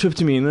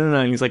 alpha-methyltryptamine. No.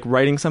 And he's like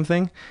writing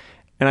something.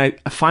 And I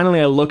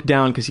finally look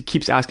down because he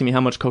keeps asking me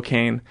how much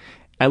cocaine.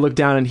 I look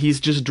down and he's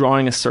just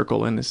drawing a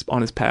circle on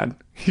his pad.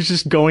 He's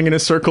just going in a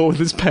circle with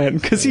his pen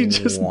because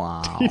he's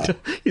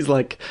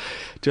like,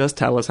 just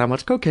tell us how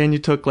much cocaine you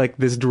took, like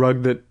this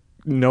drug that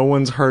no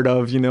one's heard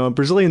of.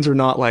 Brazilians are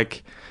not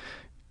like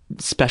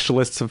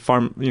specialists of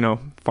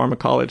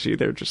pharmacology.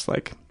 They're just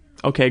like,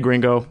 okay,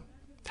 gringo,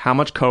 how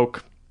much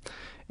coke?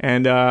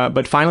 And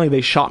but finally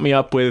they shot me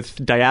up with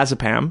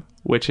diazepam,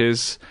 which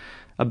is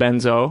a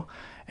benzo,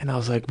 and I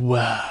was like,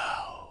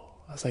 wow.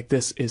 I was like,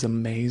 this is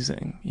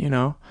amazing,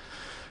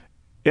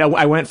 Yeah,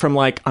 I went from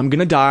like, I'm going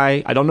to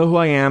die, I don't know who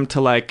I am,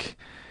 to like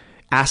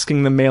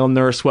asking the male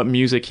nurse what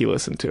music he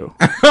listened to.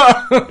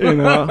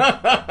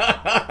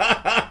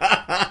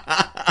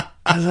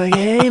 I was like,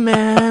 hey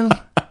man,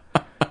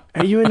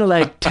 are you into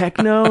like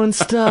techno and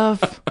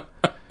stuff?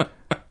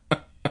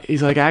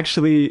 He's like,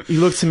 actually, he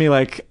looks at me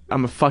like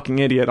I'm a fucking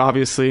idiot,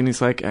 obviously. And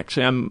he's like,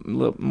 actually, I'm a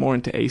little more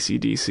into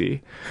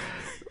AC/DC.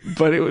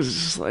 But it was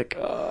just like,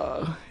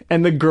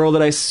 and the girl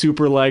that I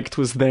super liked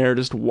was there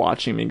just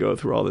watching me go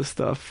through all this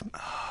stuff.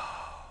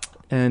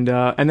 And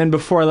then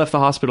before I left the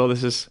hospital,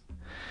 this is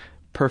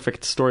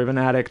perfect story of an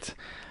addict.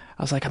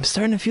 I was like, I'm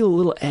starting to feel a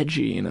little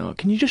edgy,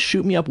 Can you just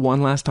shoot me up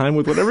one last time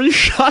with whatever you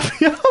shot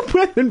me up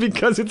with? And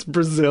because it's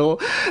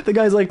Brazil, the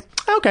guy's like,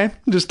 okay.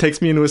 Just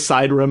takes me into a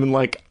side room and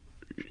like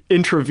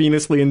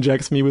intravenously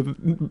injects me with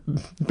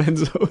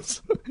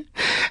benzos.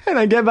 And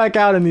I get back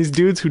out and these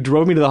dudes who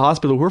drove me to the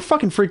hospital were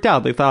fucking freaked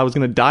out. They thought I was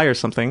going to die or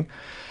something.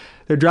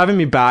 They're driving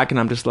me back and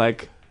I'm just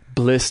like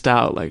blissed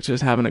out, like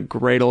just having a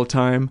great old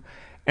time.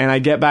 And I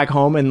get back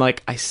home and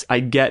like I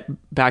get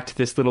back to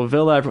this little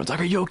villa. Everyone's like,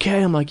 are you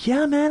okay? I'm like,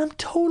 yeah, man, I'm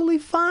totally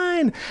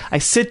fine. I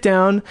sit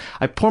down,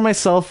 I pour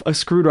myself a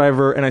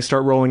screwdriver and I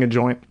start rolling a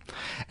joint.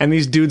 And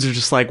these dudes are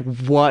just like,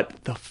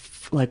 what the fuck?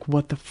 Like,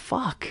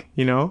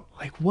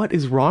 what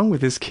is wrong with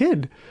this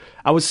kid?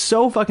 I was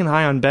so fucking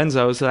high on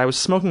benzos that I was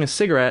smoking a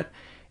cigarette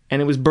and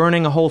it was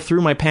burning a hole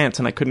through my pants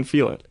and I couldn't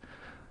feel it.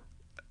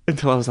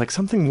 Until I was like,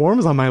 something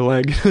warms on my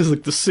leg. It was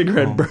like the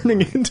cigarette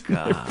burning into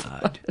my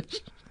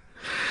flesh.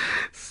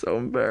 So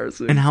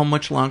embarrassing. And how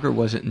much longer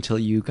was it until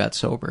you got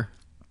sober?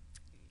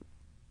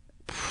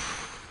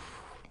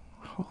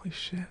 Holy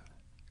shit.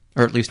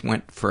 Or at least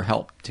went for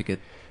help to get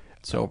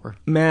sober.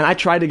 Man, I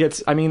tried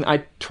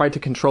to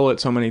control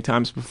it so many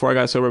times before I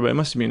got sober, but it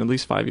must have been at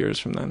least 5 years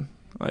from then.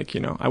 Like,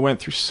 I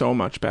went through so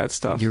much bad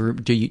stuff.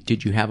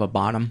 Did you have a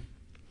bottom?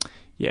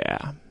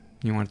 Yeah.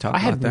 You want to talk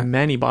about that? I had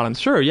many bottoms.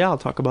 Sure, yeah, I'll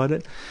talk about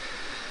it.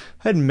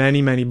 I had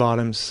many, many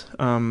bottoms.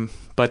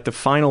 But the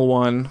final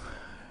one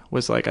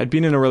was like, I'd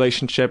been in a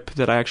relationship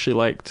that I actually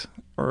liked,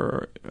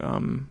 or,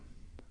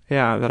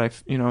 that I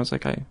was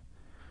like, I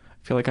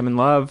feel like I'm in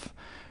love.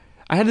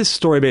 I had this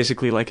story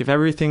basically, like, if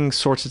everything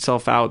sorts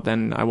itself out,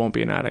 then I won't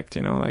be an addict,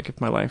 like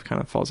if my life kind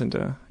of falls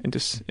into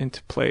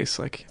place,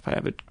 like if I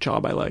have a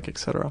job I like,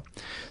 etc.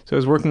 So I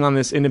was working on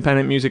this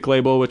independent music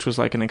label, which was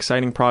like an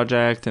exciting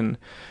project, and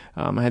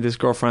I had this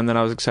girlfriend that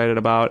I was excited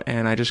about,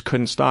 and I just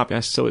couldn't stop. I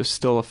was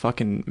still a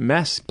fucking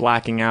mess,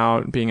 blacking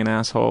out, being an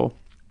asshole.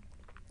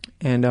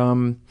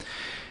 And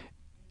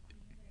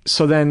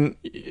so then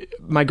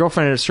my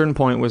girlfriend at a certain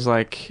point was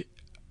like,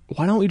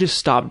 why don't we just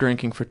stop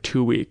drinking for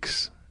 2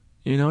 weeks?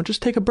 You know,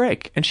 just take a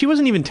break. And she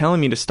wasn't even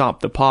telling me to stop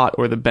the pot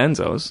or the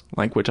benzos,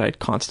 like which I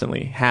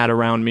constantly had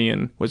around me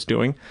and was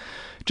doing.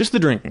 Just the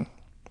drinking.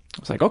 I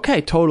was like,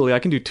 okay, totally. I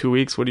can do 2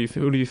 weeks. Who do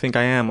you think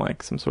I am?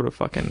 Like some sort of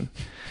fucking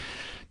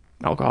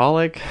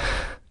alcoholic?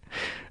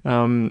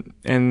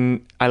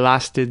 And I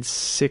lasted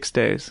 6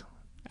 days.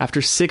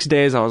 After 6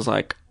 days, I was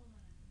like,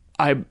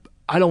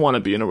 I don't want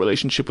to be in a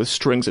relationship with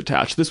strings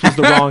attached. This was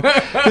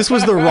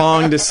the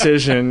wrong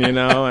decision, you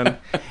know?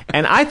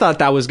 And I thought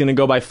that was going to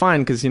go by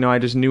fine because, you know, I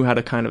just knew how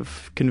to kind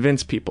of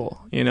convince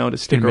people, you know, to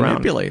stick around.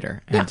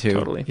 Manipulator. Yeah,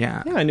 totally.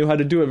 Yeah, I knew how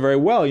to do it very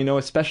well, you know,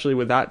 especially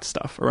with that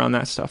stuff, around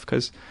that stuff.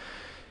 Because,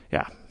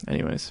 yeah,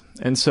 anyways.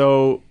 And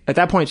so at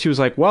that point, she was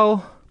like,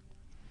 well,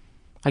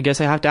 I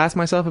guess I have to ask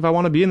myself if I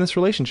want to be in this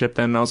relationship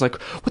then. And I was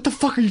like, what the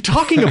fuck are you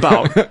talking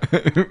about?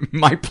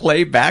 My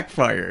play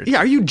backfired. Yeah,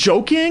 are you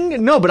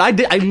joking? No, but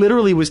I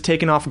literally was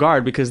taken off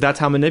guard because that's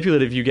how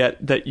manipulative you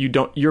get, that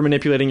you're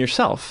manipulating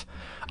yourself.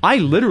 I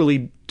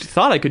literally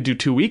thought I could do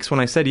 2 weeks when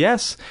I said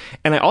yes.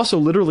 And I also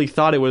literally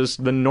thought it was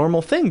the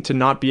normal thing to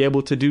not be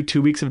able to do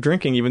 2 weeks of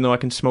drinking, even though I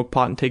can smoke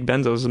pot and take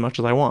benzos as much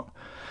as I want.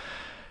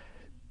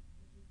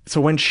 So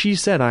when she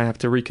said I have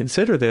to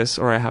reconsider this,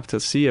 or I have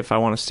to see if I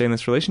want to stay in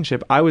this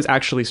relationship, I was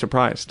actually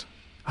surprised.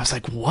 I was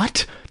like,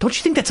 what? Don't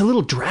you think that's a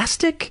little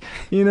drastic?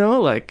 You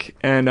know, like,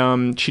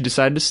 and she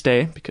decided to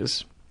stay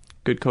because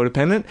good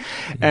codependent.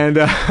 And,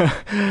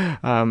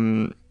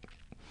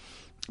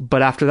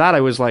 but after that,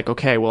 I was like,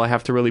 okay, well, I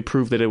have to really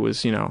prove that it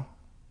was, you know,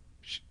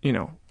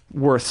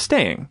 worth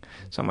staying.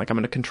 So I'm like, I'm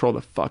going to control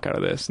the fuck out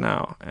of this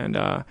now. And,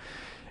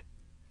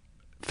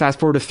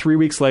 fast forward to 3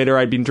 weeks later,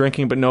 I'd been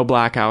drinking, but no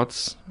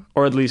blackouts,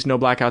 or at least no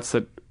blackouts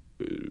that,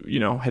 you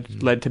know,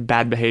 had led to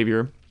bad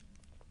behavior,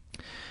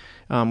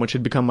 which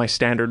had become my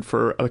standard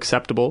for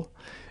acceptable.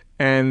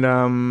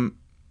 And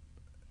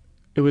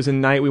it was a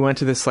night we went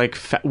to this like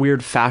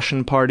weird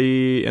fashion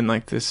party and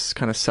like this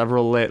kind of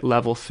several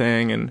level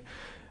thing, and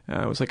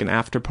it was like an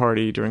after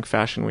party during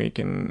Fashion Week,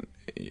 and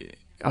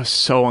I was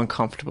so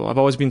uncomfortable. I've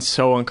always been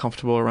so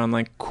uncomfortable around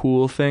like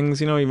cool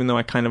things, you know, even though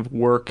I kind of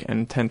work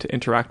and tend to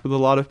interact with a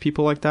lot of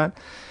people like that.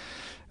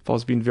 I've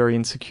always been very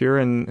insecure,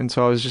 and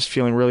so I was just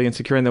feeling really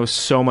insecure, and there was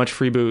so much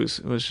free booze.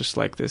 It was just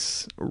like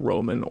this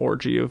Roman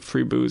orgy of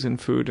free booze and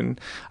food, and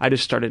I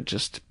just started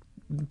just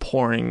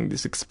pouring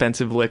these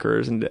expensive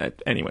liquors. And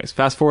anyways,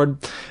 fast forward,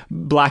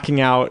 blacking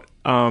out,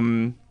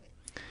 and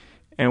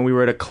we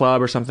were at a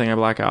club or something, I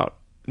black out.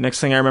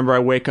 Next thing I remember, I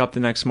wake up the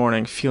next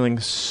morning feeling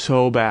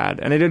so bad.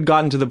 And it had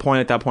gotten to the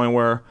point at that point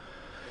where,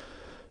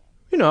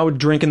 you know, I would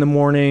drink in the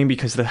morning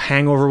because the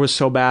hangover was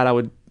so bad. I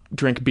would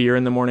drink beer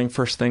in the morning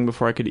first thing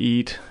before I could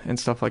eat and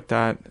stuff like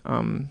that.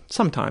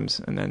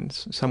 Sometimes. And then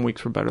some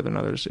weeks were better than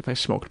others if I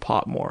smoked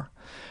pot more.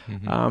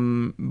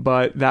 Mm-hmm.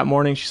 But that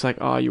morning she's like,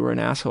 oh, you were an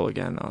asshole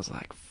again. I was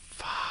like,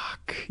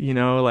 fuck, you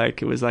know,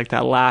 like it was like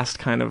that last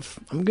kind of,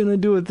 I'm going to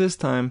do it this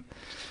time.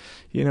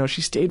 You know,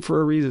 she stayed for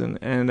a reason,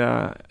 and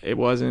it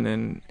wasn't,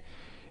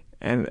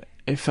 and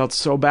it felt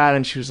so bad.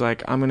 And she was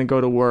like, "I'm gonna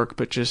go to work,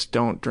 but just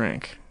don't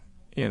drink,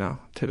 you know,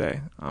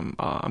 today.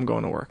 I'm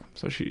going to work."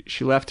 So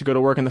she left to go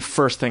to work, and the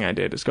first thing I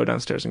did is go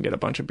downstairs and get a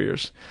bunch of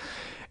beers,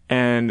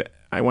 and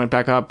I went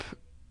back up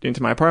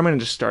into my apartment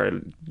and just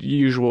started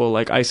usual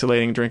like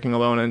isolating, drinking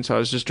alone. And so I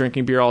was just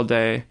drinking beer all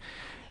day.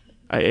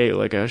 I ate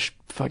like a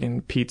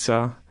fucking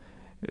pizza,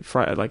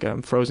 like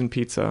a frozen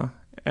pizza,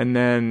 and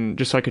then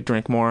just so I could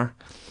drink more.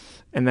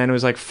 And then it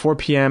was like 4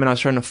 p.m. and I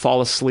was trying to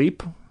fall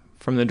asleep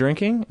from the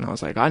drinking. And I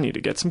was like, I need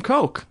to get some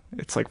coke.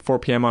 It's like 4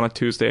 p.m. on a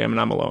Tuesday and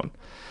I'm alone.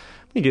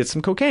 I need to get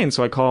some cocaine.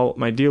 So I call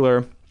my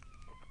dealer.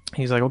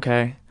 He's like,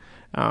 okay.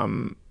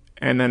 And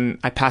then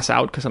I pass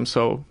out because I'm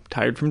so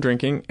tired from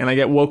drinking. And I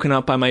get woken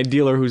up by my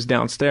dealer who's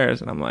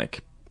downstairs. And I'm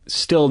like,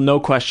 still no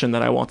question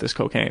that I want this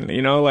cocaine,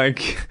 you know,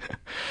 like.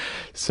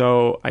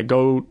 So I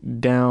go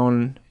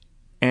down,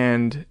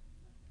 and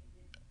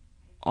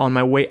on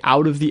my way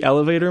out of the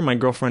elevator, my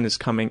girlfriend is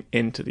coming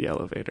into the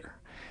elevator,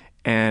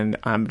 and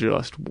I'm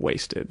just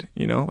wasted,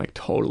 you know, like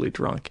totally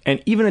drunk.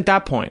 And even at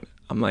that point,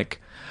 I'm like,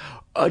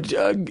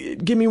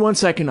 give me 1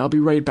 second. I'll be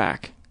right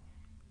back.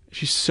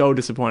 She's so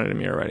disappointed in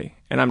me already.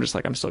 And I'm just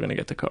like, I'm still going to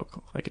get the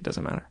coke. Like, it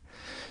doesn't matter.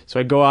 So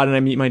I go out and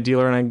I meet my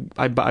dealer, and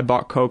I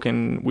bought coke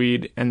and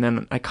weed. And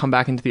then I come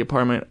back into the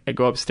apartment. I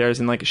go upstairs,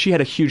 and like, she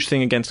had a huge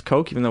thing against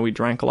coke, even though we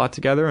drank a lot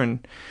together.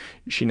 And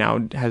she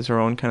now has her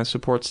own kind of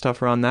support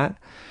stuff around that.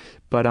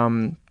 But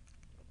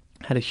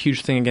had a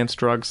huge thing against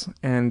drugs,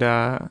 and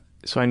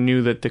so I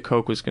knew that the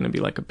coke was going to be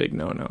like a big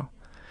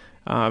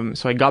no-no.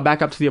 So I got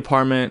back up to the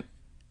apartment,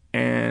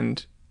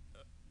 and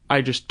I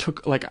just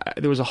took, like,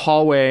 there was a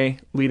hallway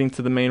leading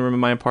to the main room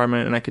of my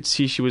apartment, and I could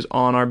see she was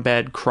on our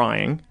bed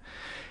crying.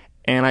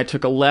 And I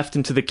took a left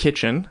into the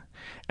kitchen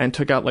and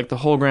took out like the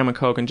whole gram of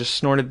coke and just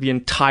snorted the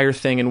entire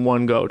thing in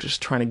one go, just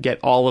trying to get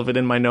all of it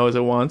in my nose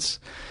at once.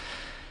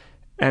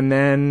 And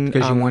then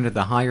because you wanted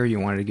the high, or you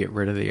wanted to get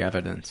rid of the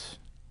evidence.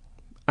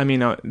 I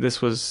mean,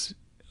 this was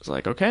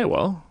like, okay,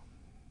 well,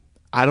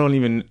 I don't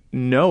even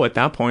know at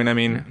that point. I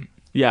mean,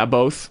 Yeah,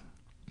 both.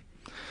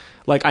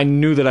 Like, I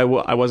knew that I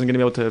wasn't going to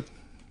be able to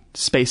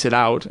space it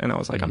out, and I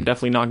was like, I'm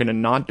definitely not going to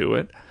not do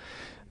it.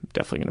 I'm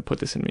definitely going to put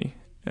this in me.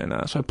 And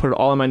so I put it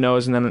all in my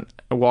nose, and then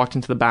I walked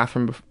into the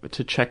bathroom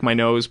to check my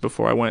nose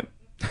before I went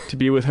to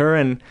be with her,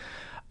 and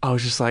I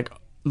was just like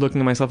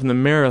looking at myself in the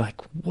mirror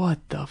like, what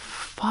the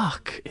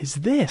fuck is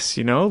this?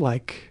 You know,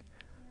 like,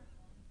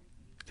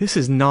 this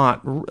is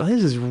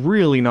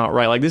really not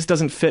right. Like, this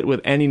doesn't fit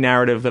with any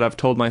narrative that I've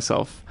told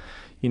myself.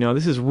 You know,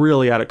 this is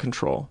really out of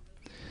control.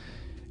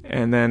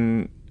 And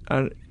then,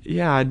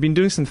 I'd been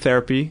doing some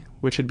therapy,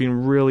 which had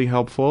been really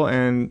helpful.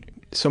 And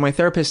so my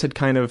therapist had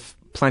kind of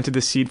planted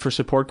the seed for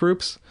support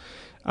groups.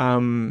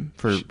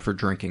 For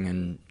drinking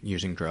and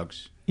using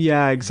drugs.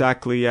 Yeah,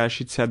 exactly. Yeah,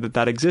 she'd said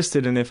that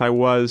existed. And if I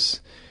was,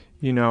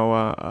 you know,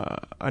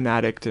 an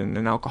addict and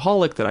an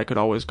alcoholic, that I could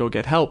always go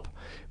get help.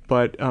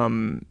 But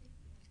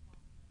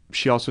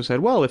she also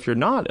said, well, if you're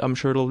not, I'm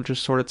sure it'll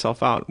just sort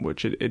itself out,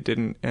 which it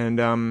didn't.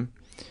 And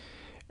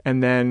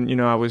then, you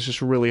know, I was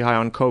just really high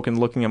on coke and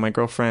looking at my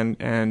girlfriend,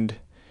 and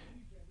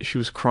she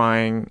was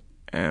crying,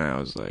 and I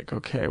was like,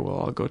 okay,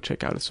 well, I'll go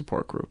check out a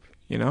support group,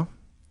 you know?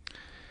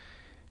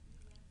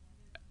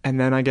 And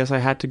then I guess I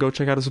had to go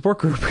check out a support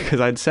group because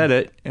I'd said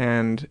it,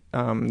 and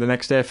the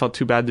next day I felt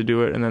too bad to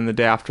do it, and then the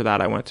day after that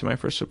I went to my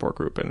first support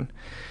group, and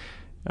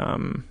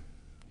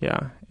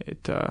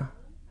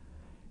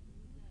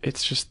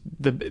it's just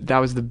that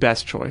was the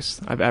best choice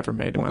I've ever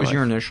made in my life. What was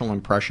your initial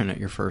impression at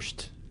your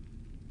first?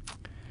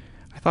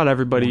 I thought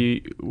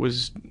everybody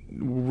was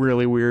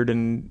really weird,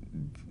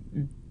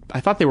 and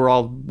I thought they were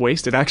all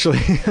wasted, actually.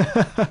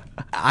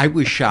 I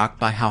was shocked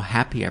by how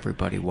happy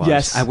everybody was.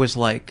 Yes. I was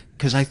like,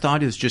 because I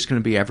thought it was just going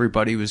to be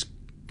everybody was...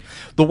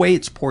 The way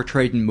it's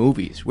portrayed in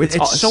movies.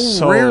 It's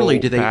so rarely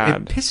do they...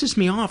 bad. It pisses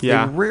me off.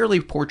 Yeah. They rarely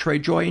portray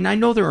joy. And I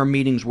know there are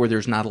meetings where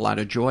there's not a lot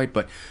of joy,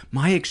 but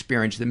my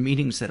experience, the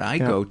meetings that I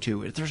go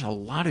to, there's a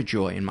lot of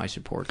joy in my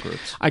support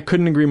groups. I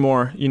couldn't agree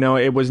more. You know,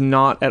 it was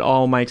not at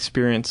all my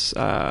experience.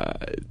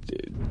 The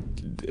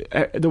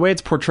way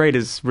it's portrayed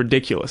is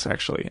ridiculous,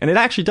 actually. And it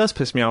actually does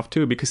piss me off,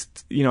 too, because,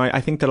 you know,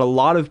 I think that a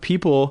lot of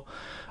people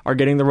are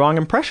getting the wrong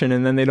impression,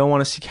 and then they don't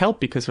want to seek help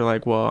because they're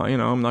like, well, you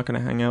know, I'm not going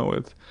to hang out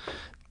with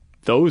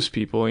those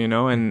people, you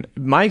know. And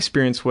my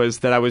experience was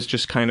that I was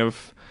just kind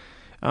of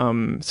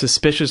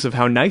suspicious of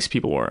how nice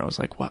people were. I was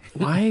like, what?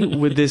 Why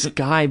would this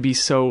guy be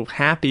so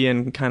happy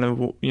and kind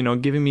of, you know,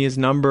 giving me his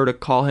number to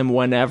call him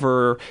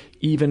whenever,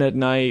 even at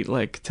night,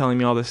 like telling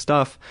me all this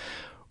stuff,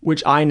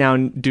 which I now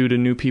do to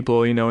new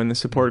people, you know, in the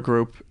support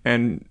group,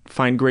 and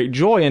find great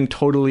joy and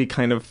totally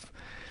kind of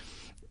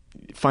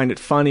find it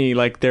funny,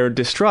 like their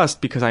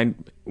distrust, because I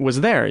was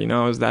there, you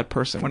know, I was that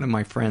person. One of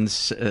my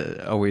friends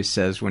always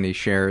says when he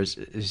shares,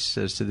 he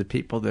says to the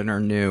people that are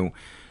new,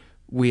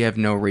 we have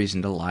no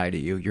reason to lie to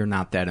you. You're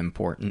not that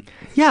important.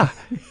 Yeah,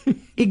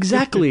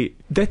 exactly.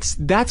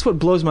 That's what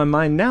blows my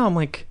mind now. I'm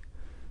like,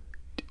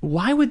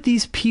 why would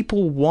these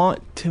people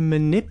want to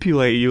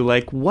manipulate you?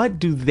 Like, what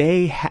do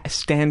they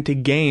stand to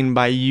gain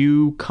by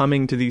you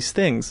coming to these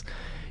things?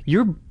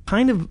 You're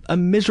kind of a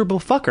miserable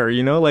fucker,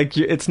 you know? Like,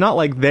 it's not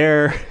like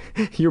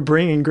you're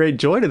bringing great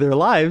joy to their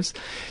lives,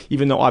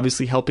 even though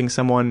obviously helping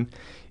someone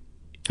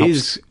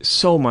is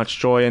so much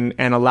joy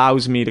and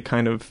allows me to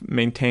kind of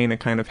maintain a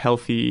kind of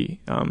healthy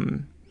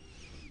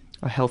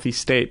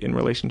state in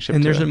relationship.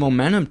 And there's a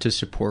momentum to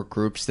support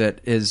groups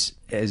that is,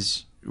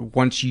 as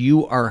once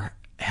you are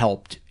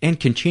helped and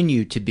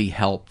continue to be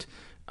helped,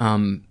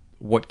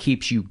 what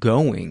keeps you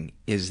going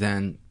is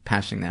then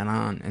passing that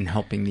on and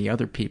helping the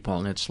other people.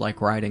 And it's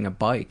like riding a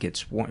bike.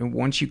 It's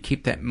once you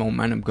keep that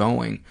momentum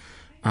going,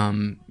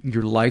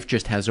 your life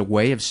just has a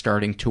way of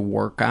starting to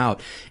work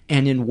out,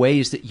 and in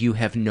ways that you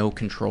have no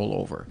control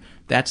over.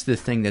 That's the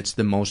thing that's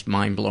the most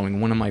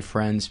mind-blowing. One of my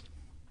friends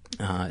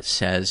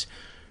says,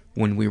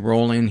 when we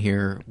roll in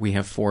here, we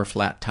have 4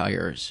 flat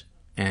tires,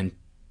 and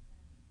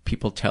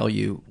people tell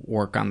you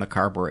work on the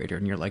carburetor,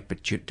 and you're like,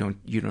 but you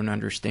don't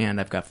understand.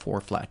 I've got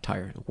 4 flat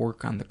tires.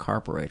 Work on the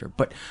carburetor.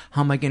 But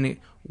how am I going to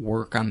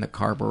work on the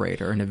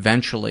carburetor? And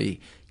eventually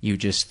you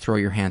just throw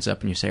your hands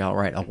up and you say, all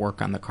right, I'll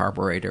work on the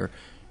carburetor.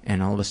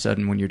 And all of a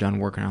sudden, when you're done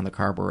working on the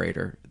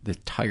carburetor, the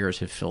tires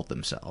have filled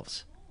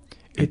themselves.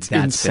 That's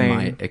insane. Been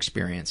my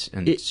experience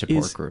in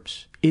support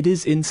groups. It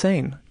is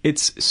insane.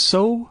 It's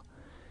so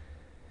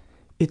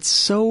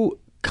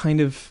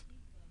kind of,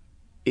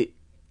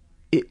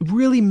 it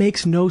really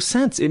makes no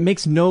sense. It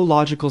makes no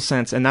logical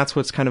sense. And that's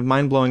what's kind of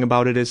mind-blowing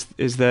about it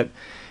is that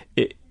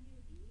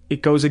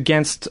it goes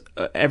against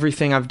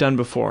everything I've done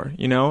before,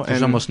 you know?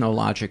 There's almost no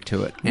logic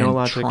to it. No and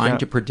logic, trying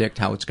to predict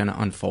how it's going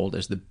to unfold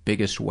is the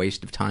biggest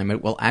waste of time.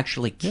 It will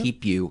actually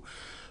keep you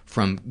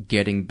from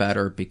getting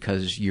better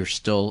because you're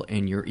still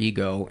in your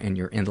ego and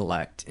your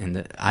intellect.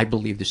 And I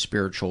believe the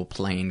spiritual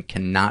plane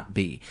cannot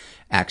be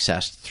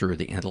accessed through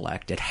the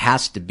intellect. It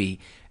has to be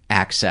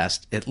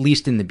accessed, at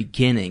least in the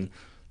beginning,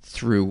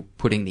 through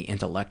putting the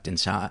intellect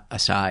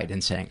aside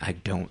and saying, I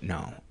don't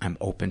know. I'm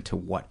open to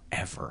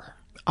whatever.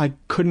 I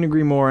couldn't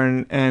agree more.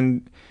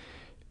 And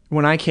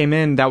when I came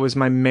in, that was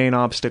my main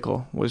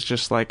obstacle, was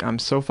just like, I'm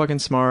so fucking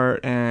smart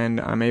and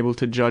I'm able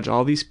to judge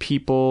all these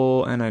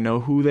people and I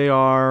know who they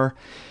are.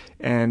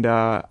 And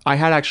I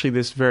had actually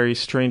this very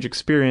strange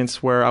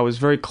experience where I was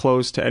very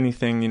close to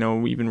anything,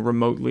 even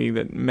remotely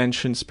that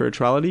mentioned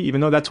spirituality, even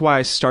though that's why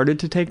I started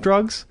to take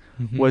drugs,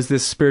 was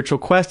this spiritual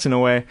quest in a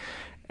way.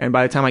 And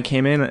by the time I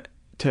came in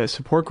to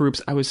support groups,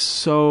 I was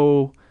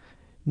so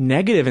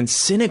negative and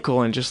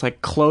cynical and just like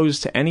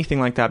closed to anything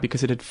like that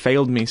because it had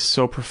failed me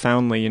so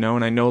profoundly, and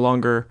I no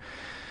longer,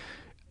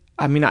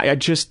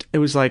 it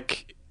was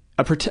like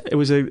it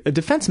was a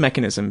defense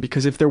mechanism,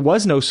 because if there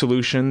was no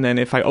solution, then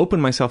if I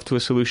opened myself to a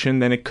solution,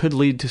 then it could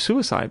lead to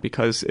suicide,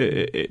 because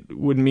it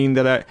would mean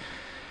that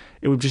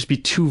it would just be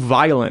too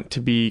violent to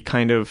be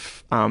kind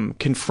of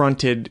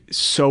confronted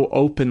so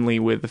openly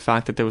with the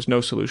fact that there was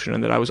no solution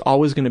and that I was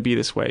always going to be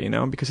this way,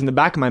 because in the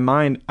back of my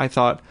mind, I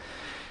thought,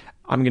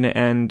 I'm going to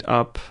end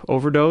up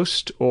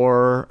overdosed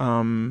or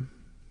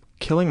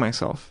killing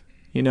myself,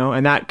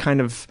 and that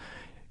kind of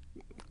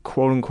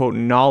quote unquote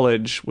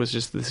knowledge was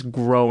just this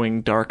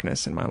growing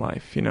darkness in my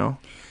life, And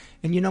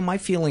my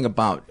feeling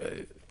about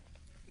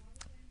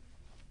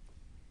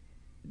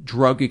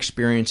drug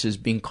experiences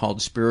being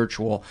called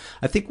spiritual,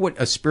 I think what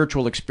a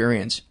spiritual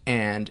experience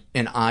and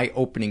an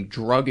eye-opening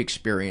drug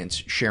experience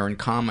share in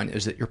common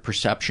is that your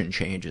perception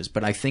changes.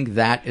 But I think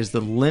that is the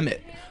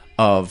limit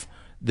of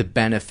the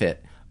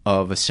benefit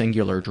of a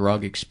singular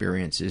drug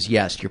experience is,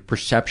 yes, your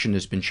perception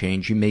has been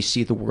changed. You may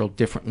see the world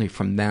differently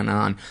from then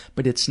on,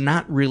 but it's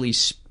not really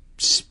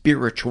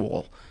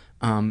spiritual,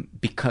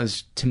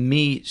 because to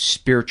me,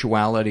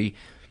 spirituality,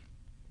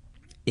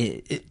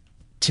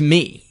 to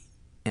me,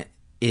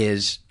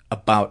 is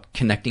about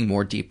connecting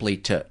more deeply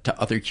to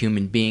other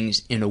human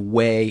beings in a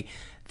way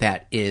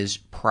that is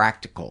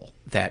practical,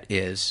 that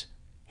is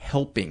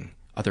helping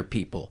other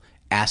people,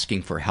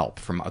 asking for help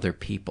from other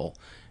people.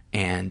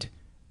 And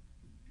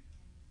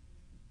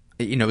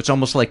it's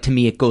almost like, to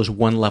me, it goes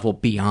one level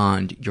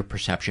beyond your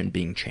perception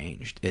being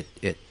changed.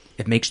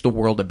 It makes the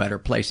world a better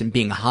place. And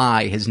being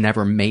high has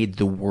never made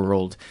the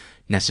world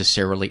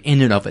necessarily,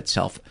 in and of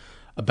itself,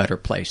 a better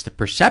place. The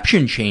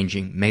perception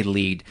changing may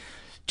lead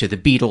to the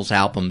Beatles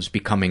albums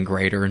becoming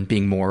greater and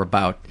being more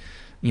about,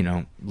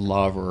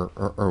 love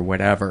or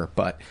whatever.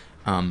 But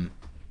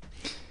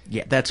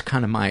yeah, that's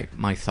kind of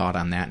my thought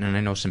on that. And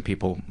I know some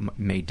people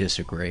may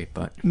disagree,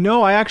 but...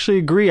 No, I actually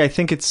agree. I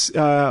think it's,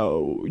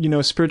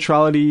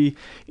 spirituality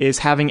is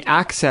having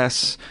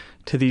access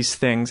to these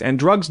things. And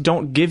drugs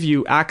don't give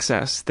you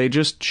access. They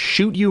just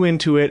shoot you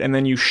into it, and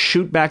then you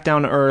shoot back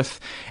down to earth.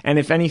 And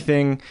if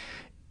anything,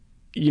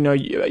 you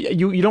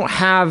don't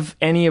have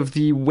any of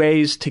the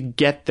ways to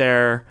get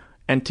there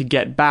and to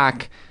get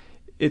back.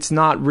 It's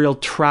not real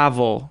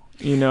travel.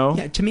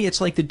 Yeah, to me, it's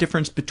like the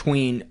difference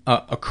between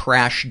a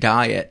crash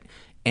diet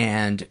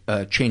and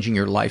changing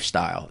your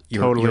lifestyle,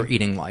 your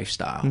eating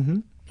lifestyle.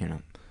 Mm-hmm.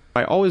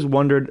 I always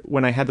wondered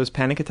when I had those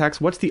panic attacks,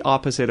 what's the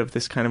opposite of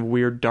this kind of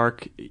weird,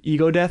 dark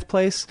ego death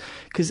place?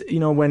 Because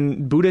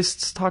when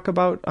Buddhists talk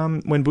about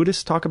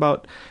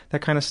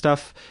that kind of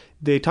stuff,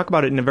 they talk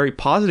about it in a very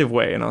positive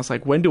way. And I was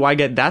like, when do I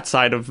get that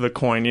side of the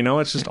coin?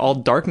 It's just all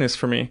darkness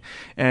for me.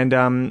 And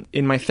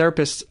in my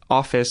therapist's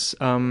office,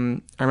 I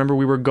remember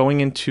we were going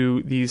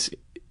into these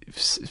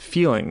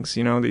feelings,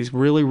 these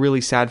really,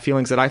 really sad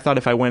feelings that I thought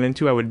if I went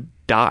into, I would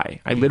die.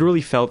 I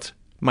literally felt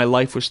my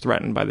life was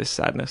threatened by this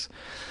sadness.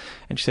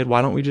 And she said,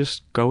 why don't we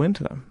just go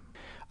into them?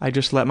 I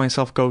just let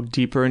myself go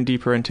deeper and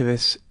deeper into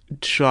this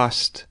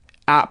just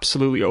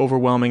absolutely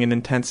overwhelming and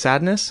intense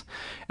sadness.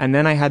 And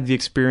then I had the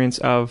experience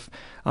of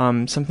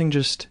something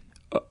just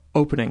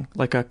opening,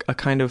 like a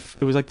kind of,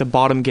 it was like the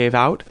bottom gave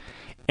out.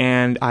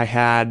 And I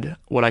had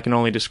what I can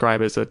only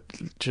describe as a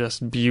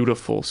just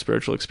beautiful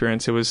spiritual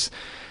experience. It was,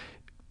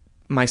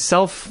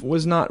 myself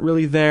was not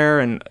really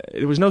there, and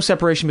there was no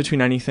separation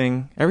between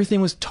anything.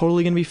 Everything was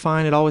totally going to be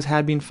fine. It always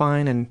had been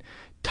fine. And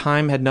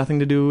time had nothing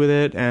to do with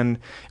it. And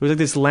it was like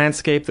this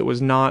landscape that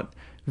was not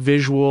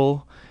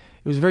visual.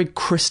 It was very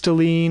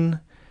crystalline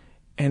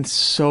and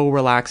so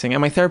relaxing.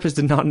 And my therapist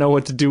did not know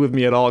what to do with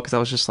me at all, because I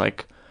was just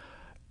like,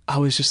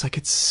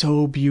 it's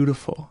so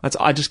beautiful.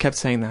 I just kept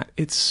saying that.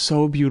 It's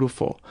so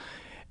beautiful.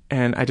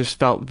 And I just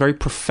felt very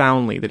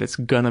profoundly that it's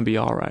gonna be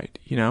all right,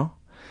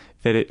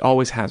 that it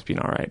always has been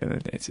all right.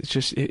 And it's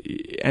just,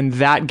 and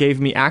that gave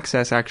me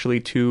access actually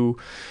to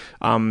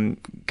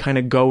kind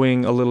of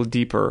going a little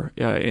deeper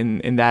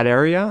in that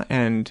area,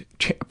 and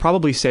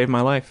probably saved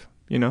my life,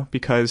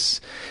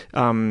 because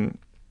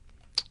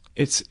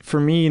it's, for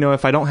me,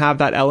 if I don't have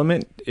that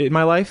element in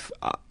my life,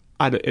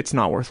 it's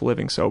not worth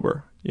living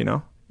sober,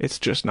 It's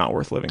just not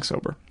worth living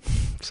sober.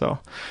 So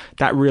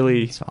that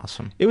really... That's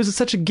awesome. It was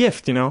such a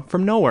gift,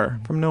 from nowhere.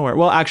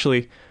 Well,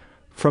 actually,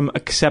 from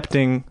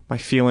accepting my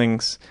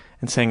feelings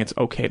and saying it's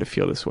okay to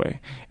feel this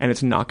way, and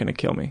it's not going to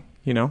kill me,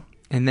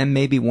 And then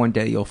maybe one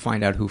day you'll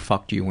find out who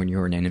fucked you when you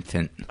were an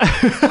infant.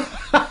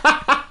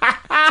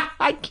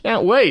 I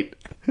can't wait.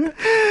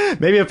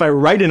 Maybe if I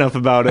write enough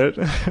about it.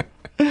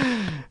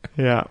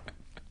 Yeah.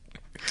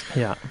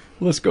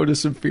 Let's go to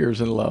some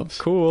fears and loves.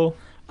 Cool.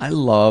 I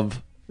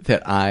love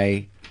that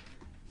I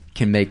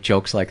can make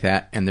jokes like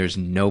that, and there's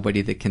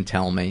nobody that can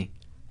tell me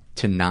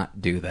to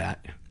not do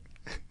that.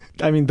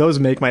 I mean, those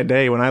make my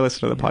day when I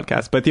listen to the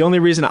podcast. But the only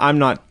reason I'm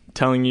not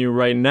telling you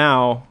right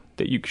now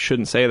that you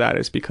shouldn't say that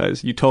is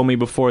because you told me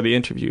before the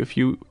interview, if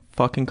you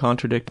fucking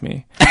contradict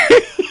me,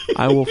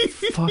 I will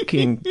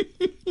fucking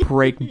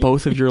break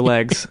both of your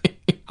legs.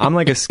 I'm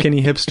like a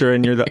skinny hipster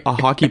and you're a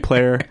hockey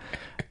player.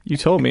 You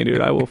told me,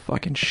 dude, I will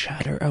fucking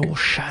shatter. I will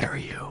shatter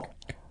you.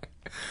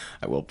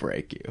 I will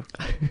break you.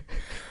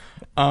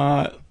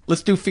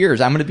 Let's do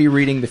fears. I'm going to be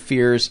reading the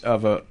fears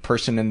of a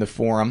person in the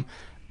forum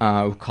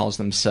who calls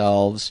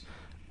themselves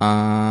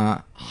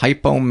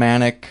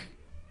Hypomanic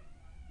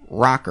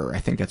Rocker. I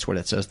think that's what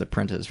it says. The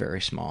print is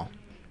very small.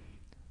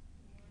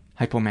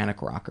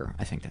 Hypomanic Rocker.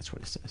 I think that's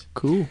what it says.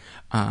 Cool.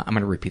 I'm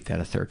going to repeat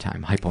that a third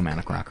time.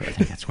 Hypomanic Rocker. I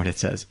think that's what it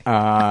says.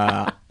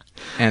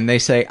 And they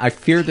say, I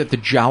fear that the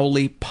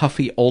jowly,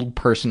 puffy old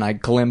person I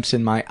glimpse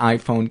in my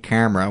iPhone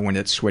camera when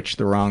it's switched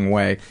the wrong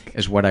way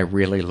is what I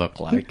really look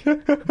like.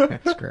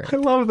 That's great. I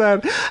love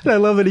that. And I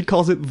love that he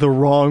calls it the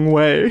wrong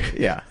way.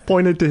 Yeah.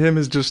 Pointed to him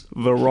as just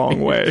the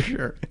wrong way.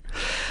 Sure.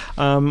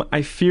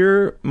 I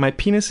fear my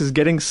penis is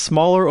getting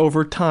smaller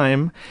over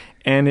time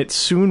and it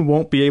soon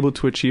won't be able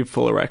to achieve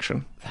full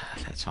erection.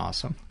 That's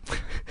awesome.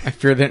 I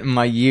fear that in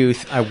my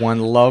youth, I won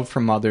love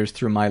from others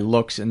through my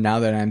looks, and now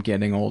that I'm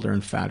getting older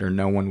and fatter,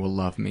 no one will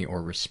love me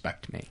or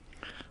respect me.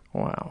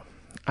 Wow.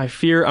 I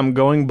fear I'm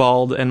going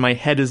bald and my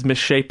head is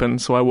misshapen,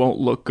 so I won't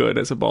look good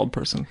as a bald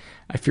person.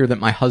 I fear that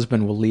my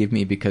husband will leave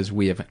me because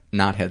we have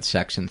not had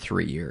sex in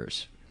 3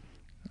 years.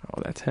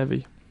 Oh, that's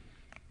heavy.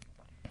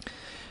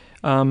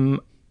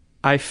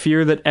 I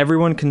fear that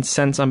everyone can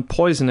sense I'm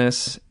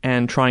poisonous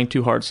and trying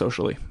too hard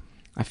socially.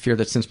 I fear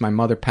that since my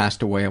mother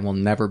passed away, I will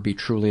never be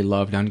truly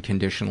loved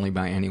unconditionally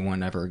by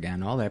anyone ever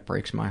again. Oh, that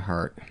breaks my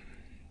heart.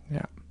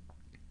 Yeah.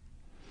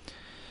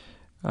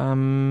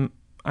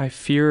 I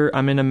fear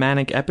I'm in a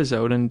manic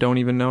episode and don't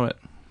even know it.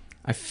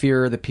 I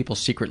fear that people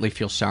secretly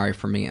feel sorry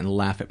for me and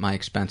laugh at my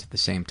expense at the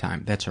same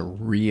time. That's a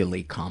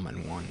really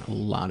common one. A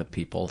lot of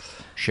people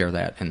share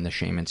that in the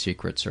Shame and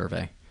Secret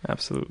survey.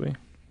 Absolutely.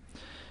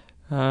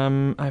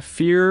 I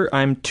fear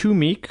I'm too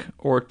meek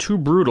or too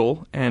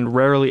brutal and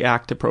rarely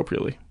act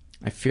appropriately.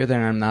 I fear that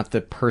I'm not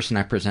the person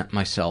I present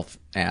myself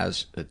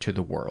as to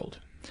the world.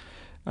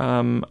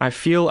 I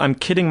feel I'm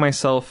kidding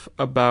myself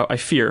about... I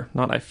fear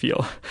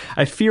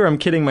I'm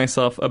kidding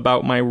myself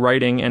about my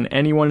writing and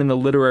anyone in the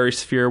literary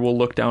sphere will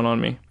look down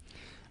on me.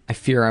 I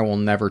fear I will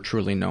never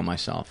truly know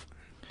myself.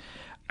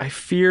 I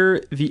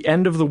fear the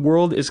end of the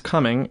world is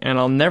coming and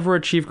I'll never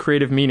achieve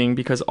creative meaning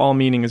because all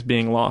meaning is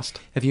being lost.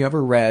 Have you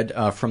ever read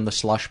From the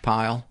Slush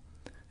Pile?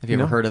 Have you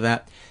ever heard of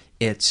that?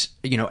 It's,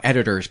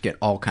 editors get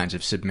all kinds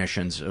of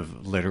submissions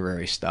of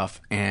literary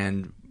stuff,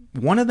 and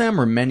one of them,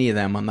 or many of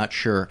them, I'm not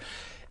sure,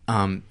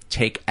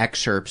 take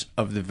excerpts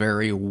of the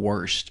very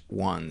worst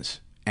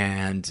ones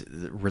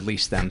and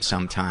release them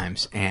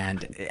sometimes.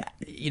 And,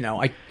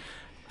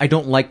 I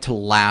don't like to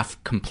laugh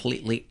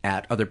completely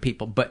at other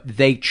people, but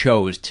they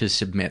chose to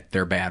submit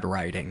their bad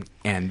writing,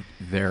 and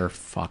they're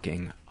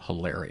fucking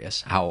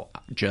hilarious. How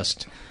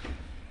just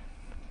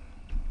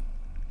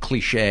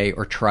cliche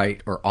or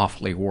trite or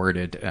awfully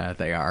worded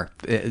they are.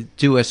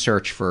 Do a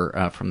search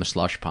for From the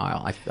Slush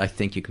Pile. I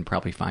think you can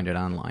probably find it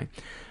online.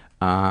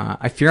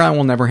 I fear I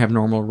will never have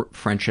normal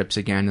friendships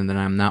again and that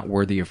I'm not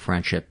worthy of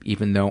friendship,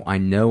 even though I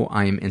know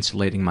I am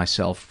insulating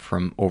myself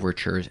from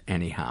overtures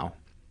anyhow.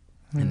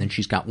 And then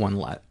she's got one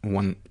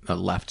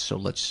left, so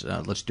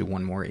let's do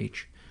one more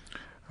each.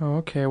 Oh,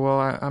 okay.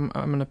 Well, I'm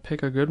gonna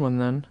pick a good one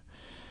then.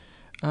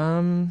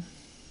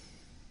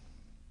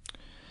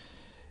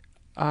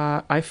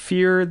 I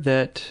fear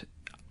that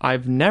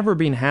I've never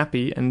been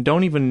happy and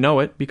don't even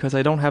know it because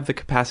I don't have the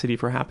capacity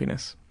for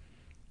happiness.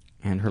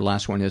 And her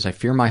last one is, I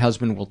fear my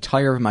husband will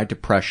tire of my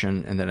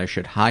depression and that I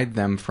should hide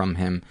them from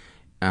him.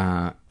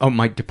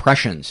 My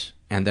depressions,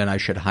 and that I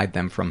should hide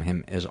them from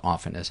him as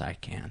often as I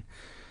can.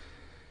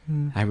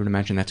 I would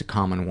imagine that's a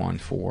common one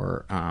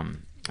for...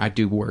 I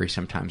do worry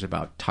sometimes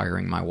about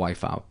tiring my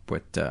wife out,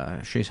 but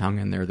she's hung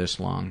in there this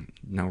long.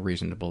 No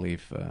reason to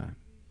believe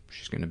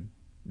she's going to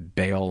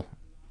bail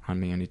on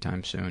me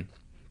anytime soon.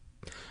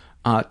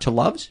 To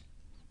loves?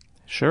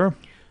 Sure.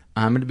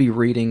 I'm going to be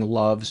reading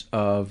loves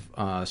of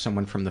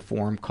someone from the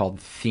forum called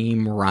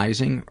Theme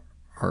Rising,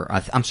 or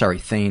I'm sorry,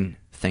 Thane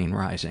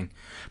Rising.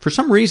 For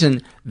some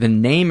reason, the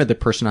name of the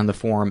person on the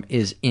forum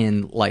is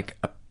in like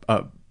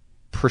a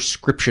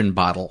prescription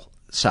bottle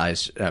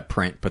size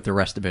print, but the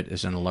rest of it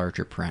is in a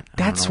larger print.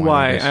 That's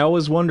why I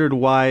always wondered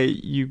why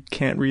you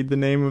can't read the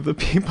name of the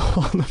people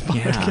on the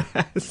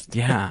podcast.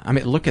 Yeah. I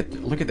mean, look at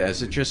that.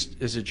 Is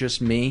it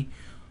just me,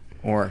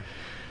 or?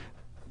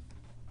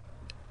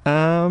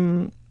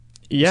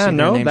 Yeah,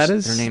 no, that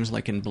is... Their name's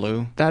like in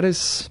blue. That is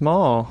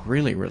small.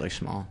 Really, really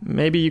small.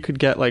 Maybe you could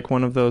get like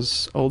one of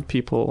those old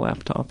people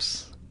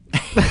laptops.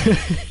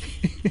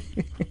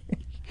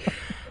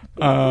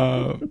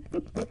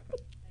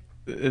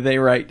 They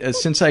write,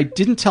 since I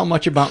didn't tell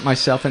much about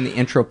myself in the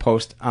intro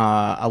post,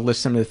 I'll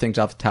list some of the things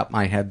off the top of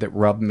my head that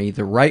rub me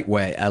the right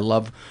way. I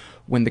love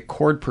when the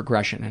chord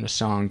progression in a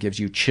song gives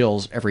you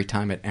chills every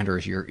time it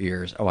enters your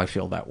ears. Oh, I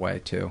feel that way,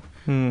 too.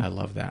 I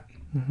love that.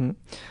 Mm-hmm.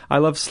 I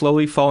love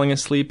slowly falling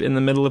asleep in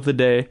the middle of the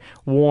day,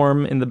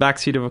 warm in the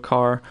backseat of a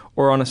car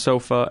or on a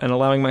sofa, and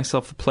allowing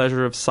myself the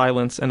pleasure of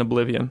silence and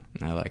oblivion.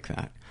 I like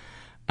that.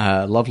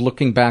 Love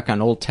looking back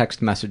on old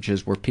text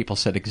messages where people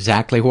said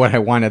exactly what I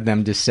wanted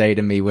them to say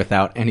to me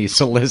without any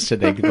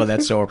soliciting. Well,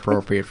 that's so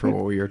appropriate for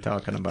what we were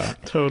talking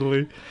about.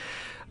 Totally.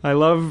 I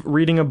love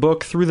reading a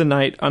book through the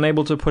night,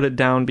 unable to put it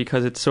down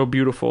because it's so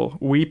beautiful,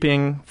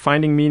 weeping,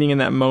 finding meaning in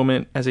that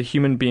moment as a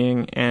human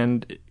being,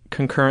 and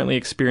concurrently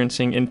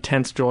experiencing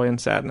intense joy and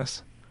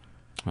sadness.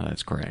 Well,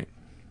 that's great.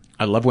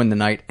 I love when the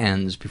night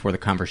ends before the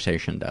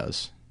conversation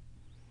does.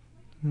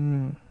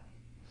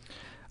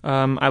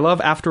 I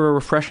love after a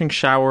refreshing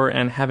shower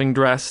and having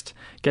dressed,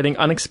 getting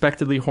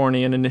unexpectedly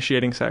horny and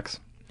initiating sex.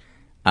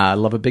 I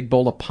love a big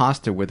bowl of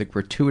pasta with a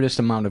gratuitous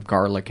amount of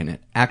garlic in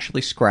it.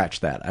 Actually,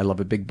 scratch that. I love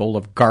a big bowl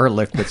of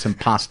garlic with some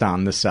pasta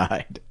on the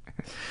side.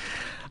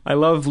 I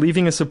love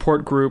leaving a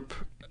support group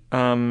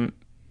and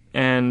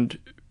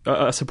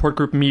a support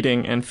group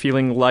meeting and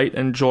feeling light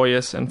and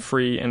joyous and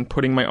free and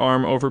putting my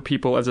arm over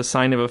people as a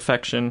sign of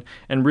affection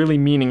and really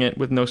meaning it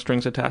with no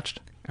strings attached.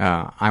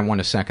 I want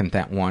to second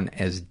that one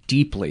as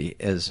deeply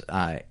as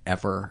I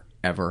ever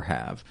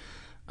have.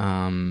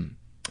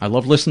 I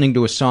love listening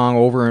to a song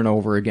over and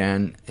over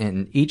again,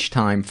 and each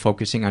time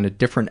focusing on a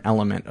different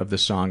element of the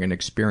song and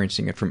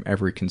experiencing it from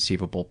every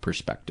conceivable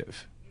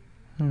perspective.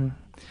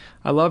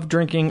 I love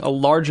drinking a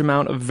large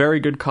amount of very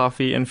good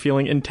coffee and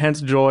feeling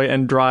intense joy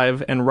and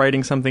drive and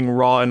writing something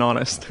raw and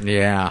honest.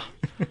 Yeah.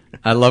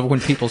 I love when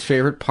people's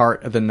favorite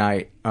part of the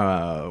night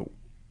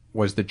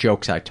was the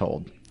jokes I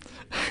told.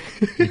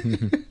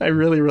 I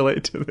really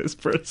relate to this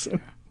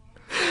person.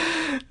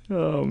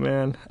 Oh,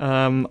 man.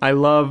 I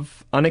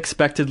love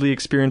unexpectedly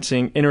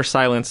experiencing inner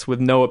silence with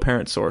no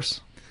apparent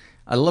source.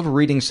 I love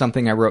reading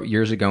something I wrote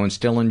years ago and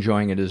still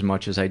enjoying it as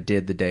much as I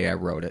did the day I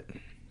wrote it.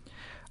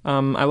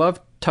 I love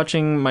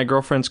touching my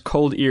girlfriend's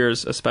cold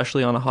ears,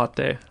 especially on a hot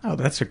day. Oh,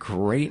 that's a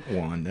great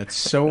one. That's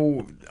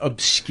so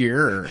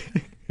obscure.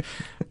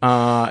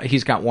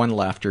 He's got one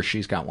left, or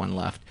she's got one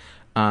left.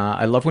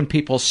 I love when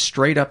people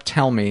straight up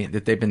tell me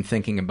that they've been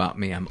thinking about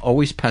me. I'm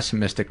always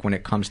pessimistic when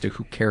it comes to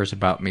who cares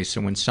about me,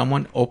 so when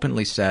someone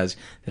openly says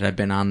that I've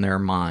been on their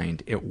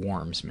mind, it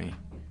warms me.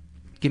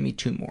 Give me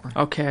two more.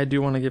 Okay, I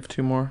do want to give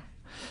two more.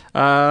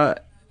 I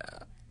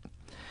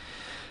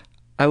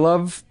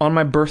love, on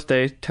my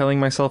birthday, telling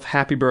myself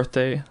happy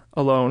birthday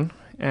alone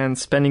and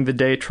spending the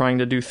day trying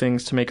to do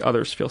things to make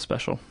others feel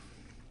special.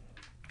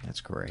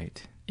 That's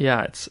great.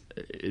 Yeah, it's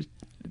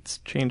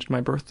changed my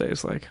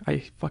birthdays. Like,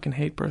 I fucking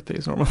hate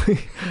birthdays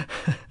normally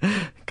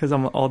because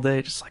I'm all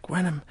day just like,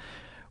 when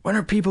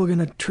are people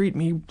gonna treat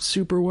me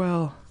super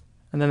well?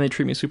 And then they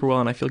treat me super well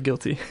and I feel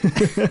guilty.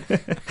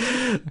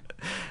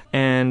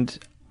 And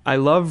I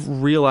love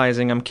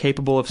realizing I'm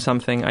capable of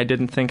something I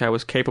didn't think I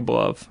was capable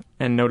of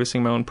and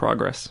noticing my own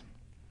progress.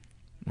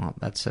 Well,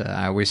 that's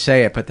I always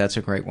say it, but that's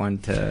a great one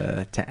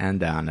to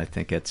end on. I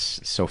think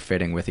it's so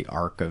fitting with the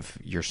arc of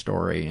your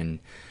story and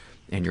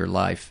in your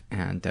life,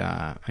 and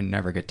I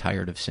never get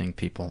tired of seeing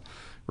people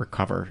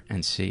recover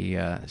and see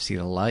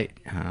the light,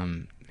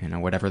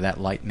 whatever that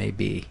light may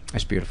be.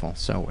 It's beautiful.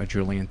 So,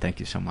 Julian, thank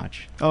you so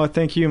much. Oh,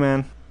 thank you,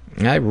 man.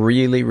 I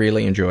really,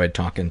 really enjoyed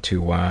talking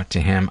to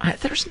him.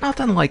 There's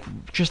nothing like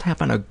just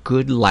having a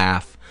good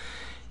laugh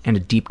and a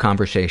deep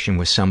conversation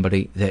with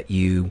somebody that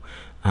you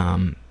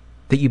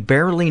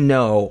barely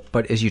know,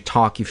 but as you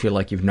talk, you feel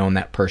like you've known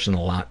that person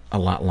a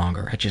lot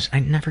longer. I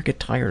never get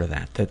tired of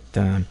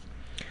that.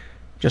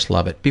 Just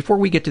love it. Before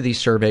we get to these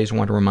surveys, I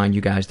want to remind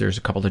you guys there's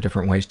a couple of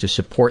different ways to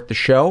support the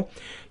show.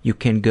 You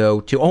can go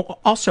to...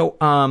 Also,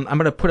 I'm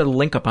going to put a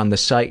link up on the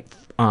site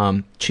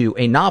to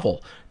a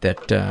novel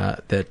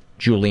that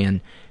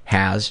Julian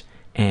has,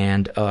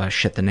 and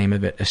the name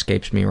of it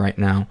escapes me right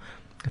now.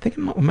 I think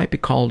it might be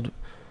called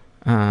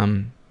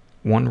One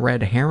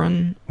Red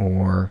Heron,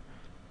 or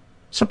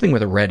something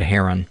with a red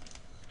heron.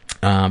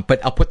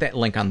 But I'll put that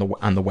link on the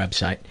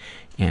website.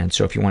 And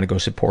so if you want to go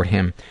support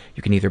him,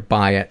 you can either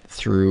buy it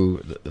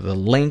through the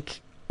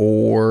link,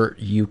 or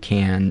you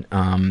can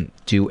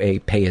do a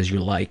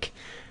pay-as-you-like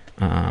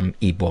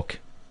ebook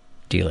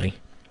dealie.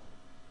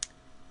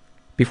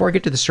 Before I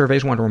get to the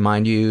surveys, I want to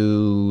remind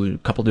you a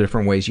couple of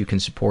different ways you can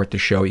support the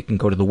show. You can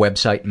go to the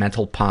website,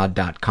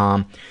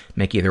 mentalpod.com,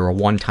 make either a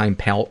one-time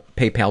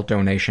PayPal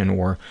donation,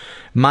 or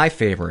my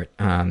favorite,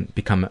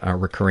 become a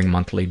recurring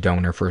monthly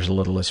donor for as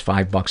little as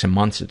 $5 a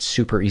month. It's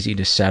super easy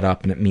to set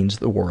up, and it means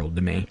the world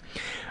to me.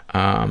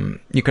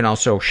 You can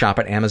also shop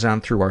at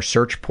Amazon through our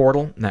search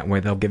portal. That way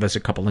they'll give us a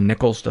couple of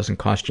nickels. Doesn't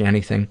cost you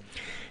anything.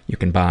 You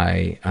can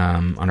buy,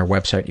 on our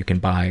website, you can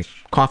buy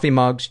coffee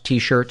mugs,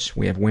 t-shirts.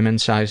 We have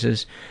women's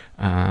sizes.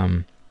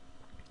 And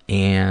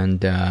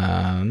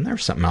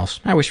there's something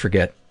else. I always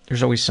forget.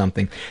 There's always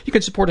something. You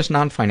can support us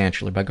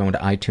non-financially by going to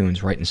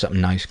iTunes, writing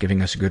something nice,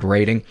 giving us a good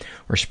rating,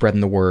 or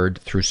spreading the word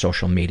through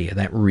social media.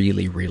 That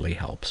really, really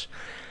helps.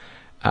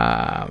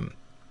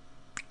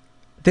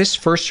 This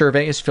first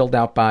survey is filled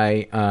out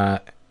by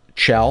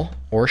Chell,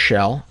 or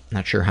Shell.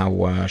 Not sure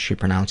how she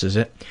pronounces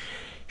it.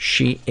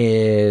 She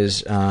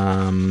is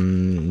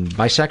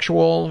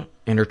bisexual,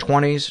 in her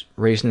 20s,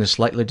 raised in a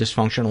slightly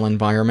dysfunctional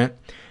environment.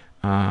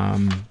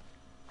 Never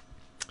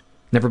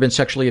been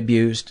sexually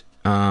abused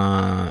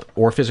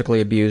or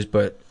physically abused,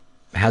 but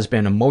has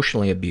been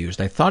emotionally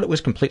abused. I thought it was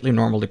completely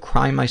normal to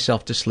cry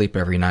myself to sleep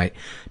every night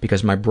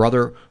because my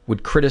brother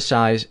would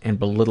criticize and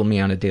belittle me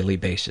on a daily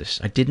basis.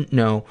 I didn't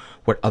know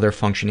that other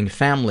functioning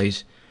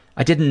families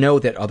did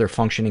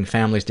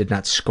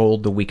not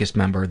scold the weakest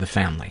member of the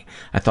family.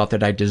 I thought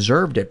that I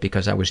deserved it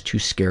because I was too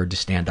scared to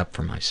stand up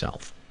for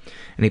myself.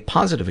 Any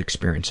positive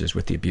experiences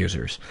with the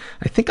abusers?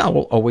 I think I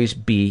will always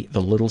be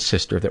the little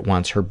sister that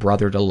wants her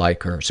brother to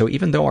like her, so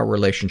even though our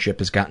relationship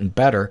has gotten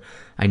better,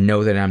 I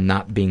know that I'm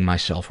not being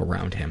myself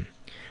around him.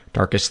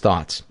 Darkest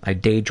thoughts. I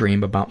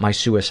daydream about my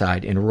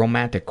suicide in a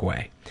romantic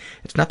way.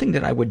 It's nothing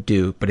that I would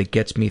do, but it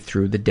gets me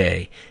through the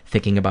day,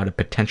 thinking about a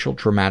potential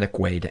dramatic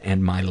way to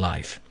end my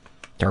life.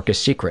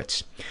 Darkest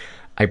secrets.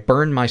 I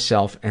burn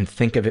myself and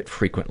think of it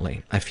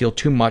frequently. I feel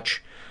too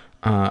much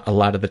a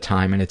lot of the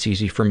time, and it's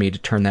easy for me to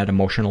turn that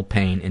emotional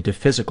pain into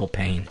physical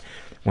pain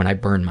when I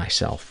burn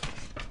myself.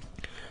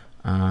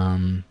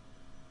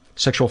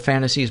 Sexual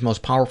fantasies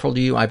most powerful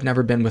to you? I've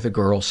never been with a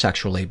girl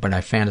sexually, but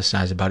I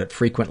fantasize about it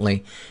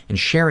frequently, and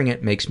sharing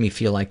it makes me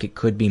feel like it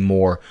could be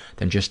more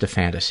than just a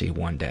fantasy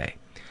one day.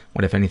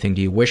 What, if anything,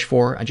 do you wish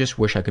for? I just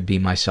wish I could be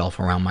myself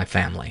around my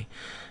family.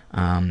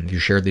 You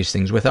shared these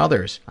things with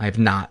others. I have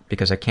not,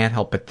 because I can't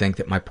help but think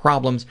that my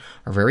problems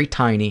are very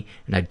tiny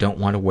and I don't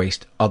want to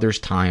waste others'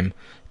 time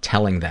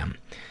telling them.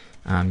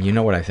 You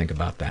know what I think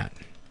about that.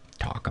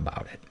 Talk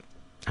about it.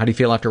 How do you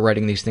feel after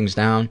writing these things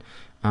down?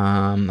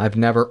 I've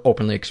never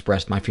openly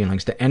expressed my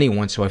feelings to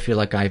anyone, so I feel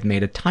like I've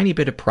made a tiny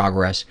bit of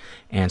progress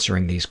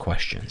answering these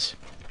questions.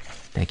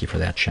 Thank you for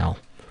that, Shell.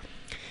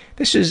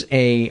 This is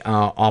a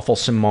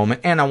awfulsome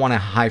moment, and I want to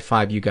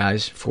high-five you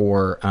guys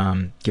for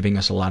giving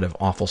us a lot of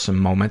awfulsome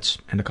moments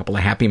and a couple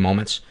of happy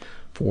moments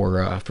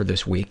for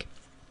this week.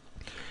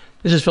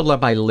 This is filled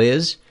out by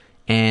Liz,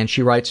 and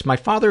she writes, my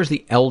father is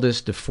the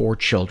eldest of 4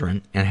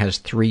 children and has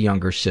 3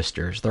 younger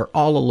sisters. They're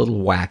all a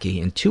little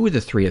wacky, and 2 of the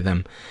 3 of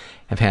them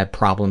have had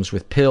problems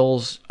with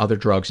pills, other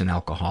drugs, and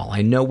alcohol.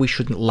 I know we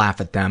shouldn't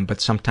laugh at them,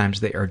 but sometimes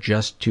they are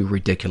just too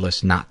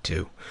ridiculous not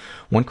to.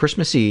 One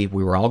Christmas Eve,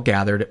 we were all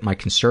gathered at my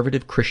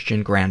conservative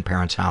Christian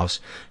grandparents' house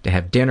to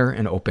have dinner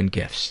and open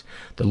gifts.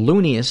 The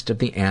looniest of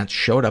the aunts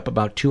showed up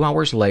about 2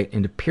 hours late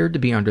and appeared to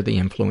be under the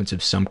influence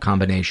of some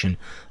combination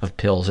of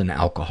pills and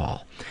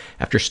alcohol.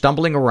 After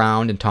stumbling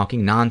around and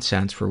talking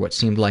nonsense for what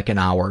seemed like an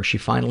hour, she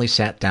finally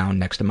sat down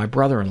next to my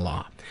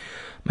brother-in-law.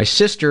 My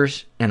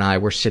sisters and I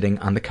were sitting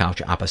on the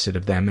couch opposite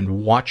of them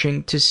and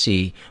watching to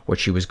see what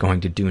she was going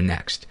to do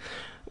next.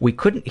 We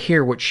couldn't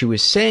hear what she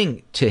was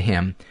saying to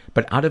him,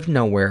 but out of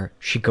nowhere,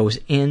 she goes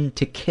in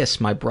to kiss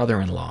my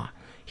brother-in-law.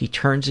 He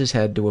turns his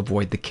head to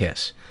avoid the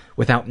kiss.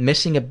 Without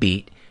missing a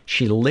beat,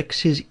 she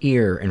licks his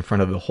ear in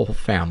front of the whole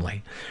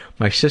family.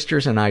 My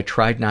sisters and I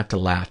tried not to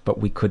laugh, but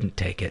we couldn't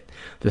take it.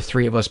 The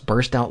 3 of us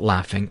burst out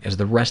laughing as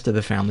the rest of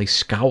the family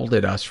scowled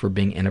at us for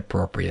being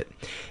inappropriate.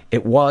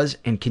 It was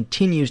and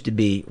continues to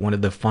be one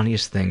of the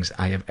funniest things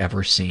I have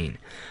ever seen.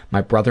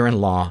 My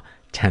brother-in-law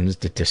tends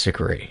to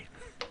disagree.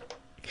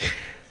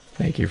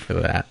 Thank you for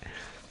that.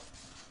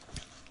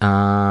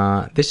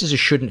 This is a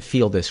Shouldn't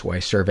Feel This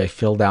Way survey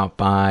filled out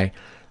by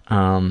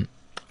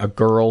a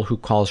girl who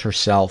calls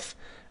herself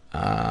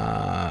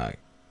Katla,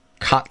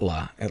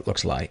 it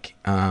looks like.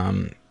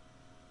 And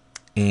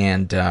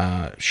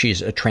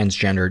she's a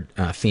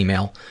transgendered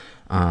female.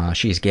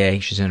 She's gay.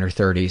 She's in her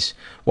 30s.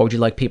 What would you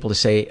like people to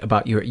say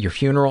about your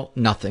funeral?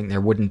 Nothing. There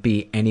wouldn't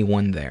be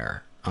anyone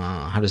there.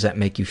 How does that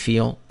make you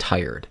feel?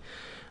 Tired.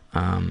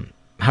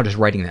 How does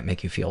writing that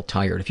make you feel?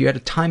 Tired. If you had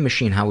a time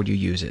machine, how would you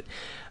use it?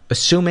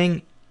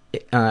 Assuming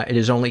it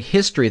is only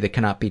history that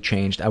cannot be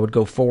changed, I would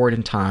go forward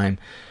in time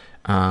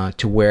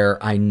to where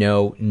I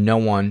know no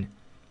one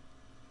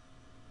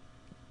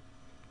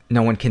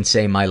can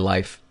say my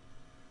life,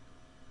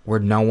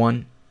 where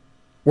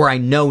I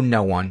know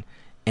no one,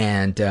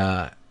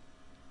 and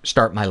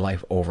start my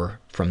life over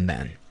from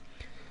then.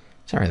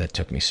 Sorry that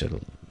took me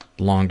so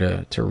long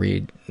to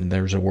read.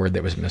 There's a word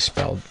that was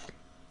misspelled,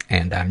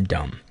 and I'm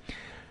dumb.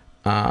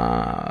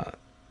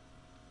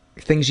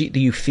 Things do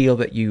you feel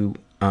that you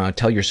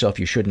tell yourself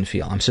you shouldn't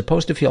feel? I'm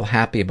supposed to feel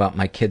happy about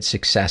my kids'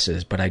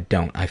 successes, but I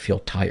don't. I feel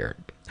tired.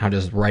 How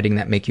does writing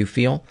that make you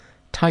feel?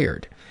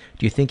 Tired.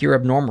 Do you think you're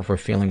abnormal for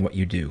feeling what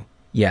you do?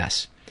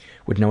 Yes.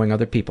 Would knowing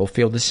other people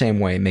feel the same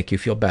way make you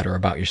feel better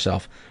about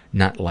yourself?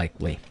 Not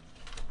likely.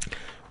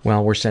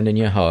 Well, we're sending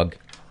you a hug.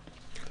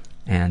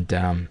 And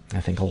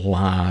I think a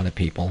lot of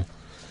people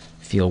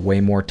feel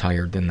way more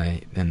tired than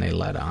they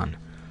let on.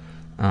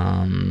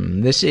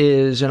 This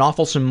is an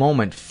awfulsome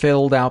moment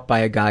filled out by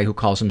a guy who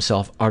calls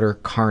himself Utter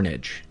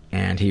Carnage.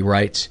 And he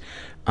writes,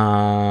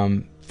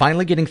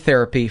 finally getting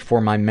therapy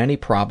for my many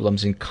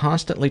problems and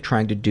constantly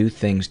trying to do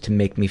things to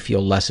make me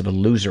feel less of a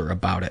loser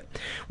about it.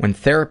 When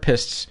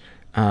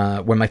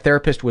my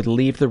therapist would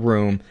leave the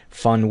room,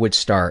 fun would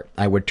start.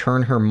 I would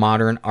turn her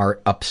modern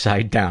art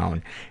upside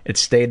down. It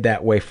stayed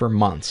that way for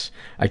months.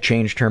 I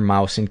changed her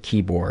mouse and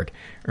keyboard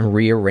and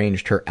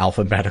rearranged her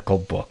alphabetical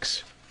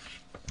books.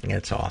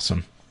 It's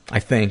awesome. I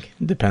think.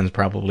 Depends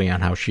probably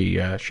on how she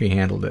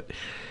handled it.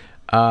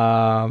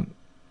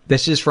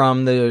 This is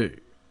from the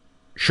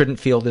Shouldn't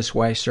Feel This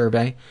Way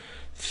survey,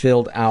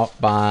 filled out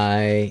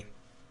by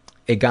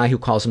a guy who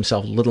calls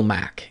himself Little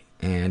Mac.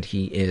 And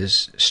he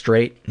is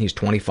straight, he's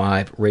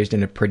 25, raised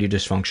in a pretty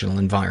dysfunctional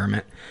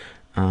environment.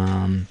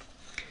 What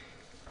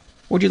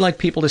would you like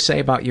people to say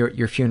about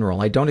your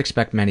funeral? I don't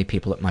expect many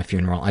people at my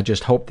funeral. I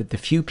just hope that the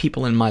few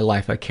people in my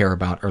life I care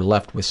about are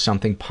left with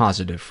something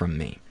positive from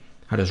me.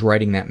 How does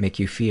writing that make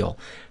you feel?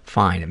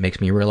 Fine. It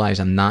makes me realize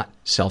I'm not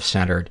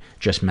self-centered,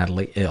 just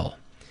mentally ill.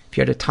 If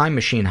you had a time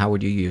machine, how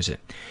would you use it?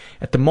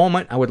 At the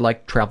moment, I would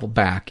like to travel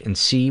back and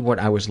see what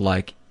I was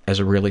like as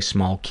a really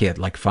small kid,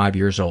 like 5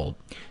 years old.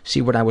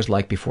 See what I was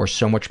like before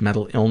so much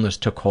mental illness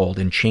took hold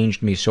and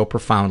changed me so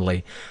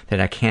profoundly that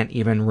I can't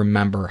even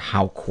remember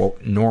how,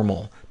 quote,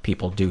 normal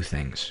people do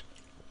things.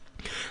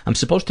 I'm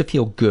supposed to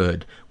feel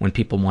good when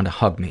people want to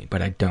hug me,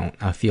 but I don't.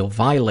 I feel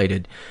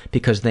violated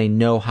because they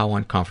know how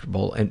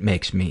uncomfortable it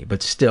makes me,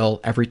 but still,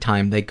 every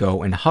time they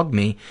go and hug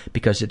me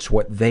because it's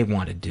what they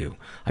want to do.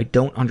 I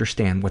don't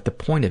understand what the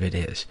point of it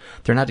is.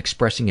 They're not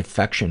expressing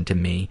affection to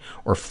me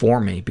or for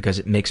me because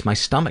it makes my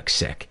stomach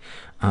sick.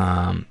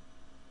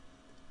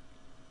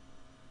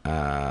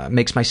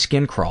 Makes my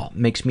skin crawl,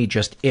 makes me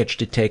just itch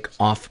to take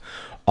off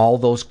all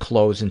those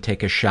clothes and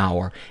take a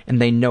shower,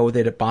 and they know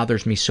that it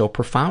bothers me so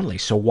profoundly,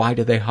 so why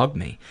do they hug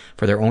me?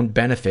 For their own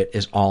benefit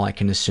is all I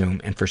can assume,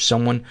 and for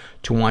someone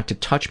to want to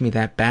touch me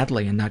that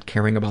badly and not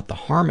caring about the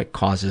harm it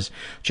causes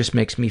just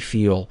makes me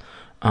feel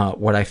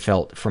what I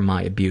felt from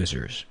my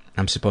abusers.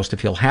 I'm supposed to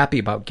feel happy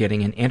about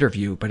getting an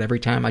interview, but every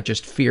time I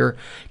just fear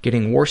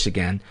getting worse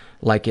again,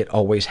 like it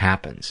always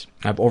happens.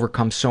 I've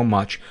overcome so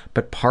much,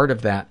 but part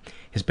of that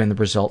has been the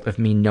result of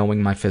me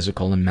knowing my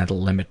physical and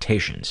mental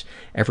limitations.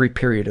 Every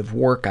period of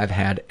work I've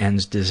had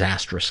ends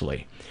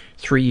disastrously.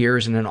 3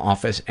 years in an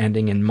office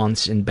ending in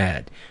months in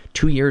bed.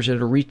 2 years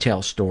at a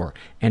retail store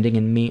ending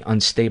in me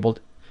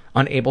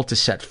unable to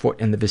set foot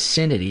in the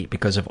vicinity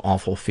because of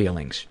awful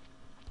feelings.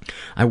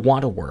 I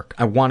want to work.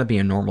 I want to be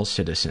a normal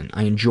citizen.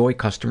 I enjoy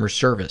customer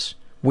service.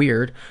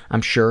 Weird,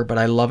 I'm sure, but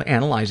I love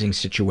analyzing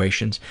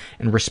situations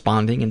and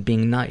responding and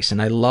being nice,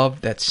 and I love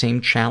that same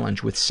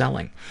challenge with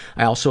selling.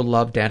 I also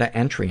love data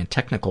entry and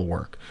technical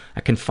work.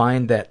 I can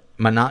find that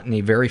monotony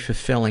very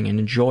fulfilling and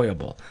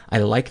enjoyable. I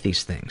like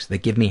these things. They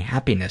give me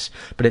happiness,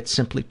 but it's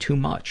simply too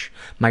much.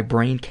 My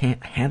brain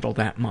can't handle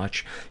that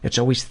much. It's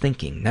always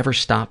thinking, never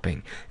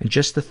stopping, and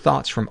just the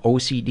thoughts from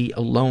OCD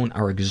alone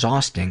are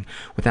exhausting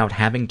without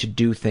having to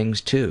do things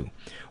too.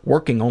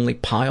 Working only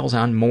piles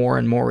on more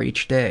and more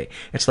each day.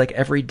 It's like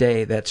every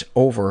day that's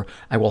over,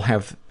 I will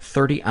have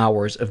 30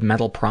 hours of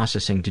mental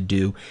processing to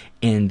do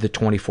in the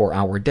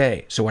 24-hour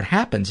day. So what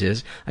happens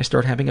is I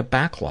start having a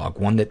backlog,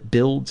 one that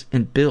builds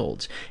and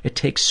builds. It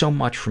takes so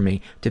much for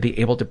me to be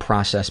able to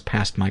process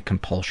past my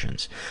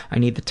compulsions. I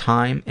need the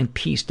time and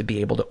peace to be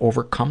able to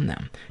overcome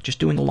them. Just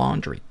doing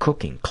laundry,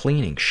 cooking,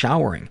 cleaning,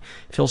 showering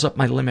fills up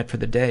my limit for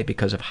the day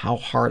because of how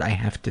hard I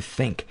have to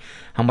think,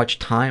 how much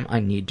time I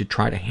need to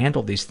try to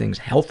handle these things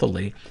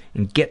healthily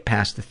and get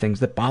past the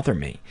things that bother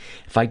me.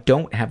 If I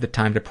don't have the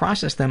time to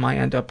process them, I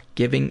end up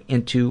giving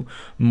into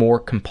more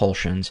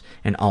compulsions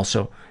and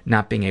also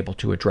not being able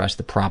to address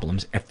the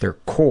problems at their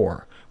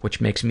core,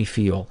 which makes me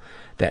feel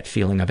that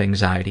feeling of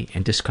anxiety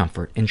and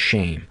discomfort and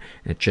shame,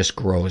 and it just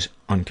grows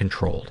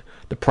uncontrolled.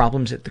 The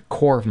problems at the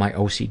core of my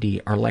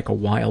OCD are like a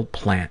wild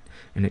plant,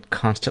 and it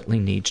constantly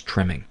needs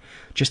trimming.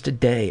 Just a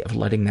day of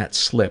letting that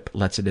slip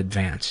lets it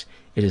advance.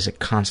 It is a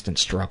constant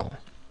struggle.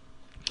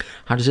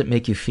 How does it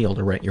make you feel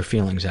to write your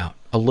feelings out?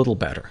 A little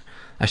better.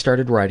 I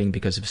started writing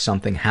because of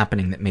something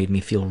happening that made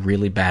me feel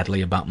really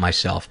badly about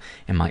myself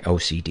and my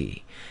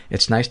OCD.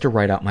 It's nice to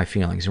write out my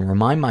feelings and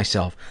remind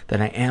myself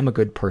that I am a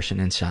good person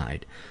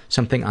inside,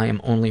 something I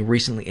am only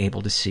recently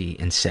able to see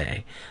and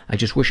say. I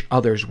just wish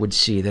others would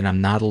see that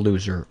I'm not a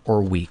loser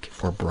or weak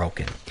or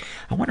broken.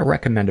 I want to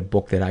recommend a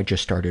book that I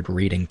just started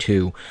reading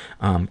too,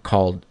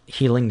 called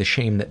Healing the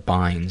Shame That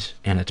Binds,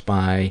 and it's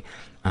by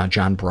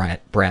John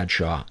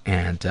Bradshaw,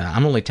 and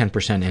I'm only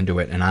 10% into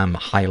it, and I'm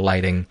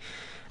highlighting.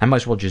 I might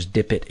as well just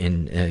dip it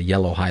in a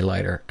yellow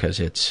highlighter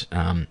because it's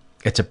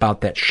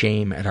about that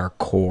shame at our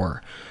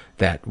core,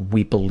 that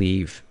we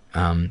believe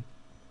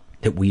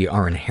that we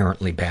are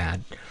inherently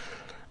bad.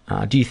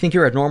 Do you think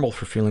you're abnormal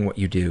for feeling what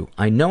you do?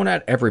 I know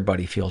not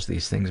everybody feels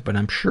these things, but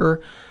I'm sure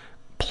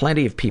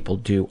plenty of people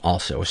do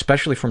also,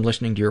 especially from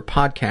listening to your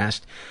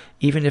podcast.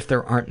 Even if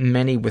there aren't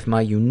many with my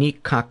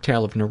unique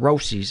cocktail of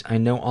neuroses, I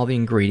know all the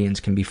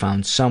ingredients can be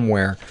found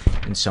somewhere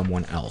in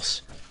someone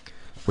else.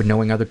 Would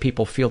knowing other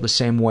people feel the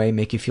same way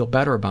make you feel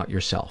better about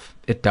yourself?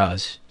 It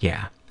does,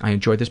 yeah. I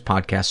enjoy this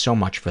podcast so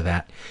much for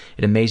that.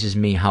 It amazes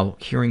me how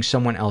hearing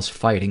someone else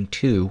fighting,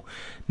 too,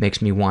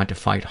 makes me want to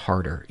fight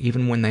harder,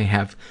 even when they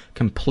have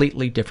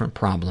completely different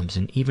problems,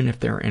 and even if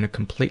they're in a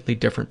completely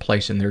different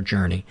place in their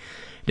journey.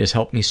 It has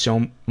helped me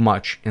so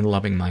much in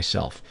loving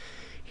myself.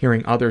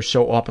 Hearing others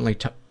so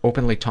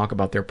openly talk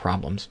about their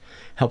problems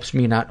helps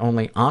me not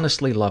only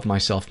honestly love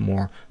myself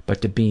more,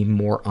 but to be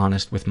more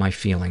honest with my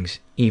feelings,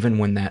 even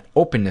when that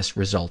openness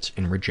results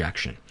in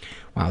rejection.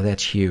 Wow,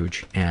 that's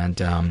huge.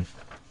 And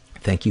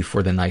thank you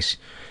for the nice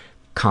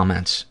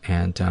comments.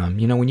 And,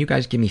 when you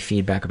guys give me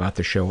feedback about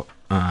the show,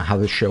 how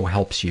the show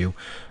helps you,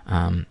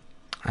 I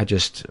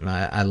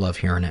love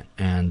hearing it.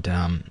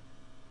 And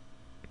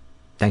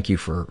thank you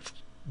for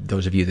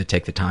those of you that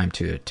take the time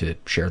to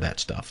share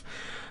that stuff.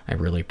 I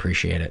really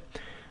appreciate it.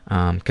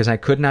 Because I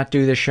could not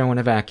do this show in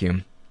a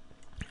vacuum.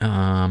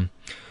 Oh,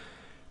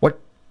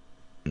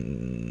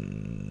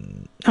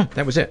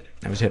 that was it.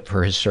 That was it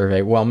for his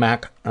survey. Well,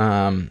 Mac,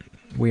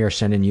 we are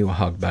sending you a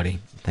hug, buddy.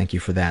 Thank you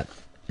for that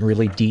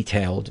really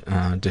detailed,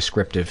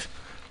 descriptive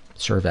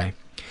survey.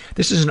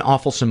 This is an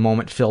awfulsome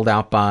moment filled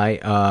out by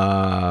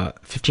a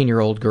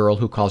 15-year-old girl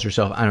who calls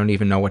herself, I don't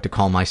even know what to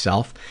call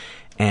myself.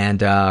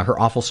 And her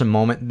awfulsome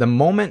moment, the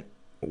moment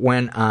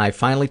when I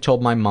finally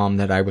told my mom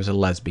that I was a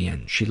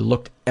lesbian. She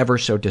looked ever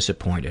so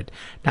disappointed.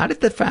 Not at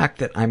the fact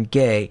that I'm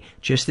gay,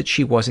 just that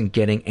she wasn't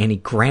getting any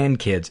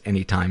grandkids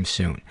anytime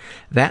soon.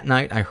 That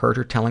night, I heard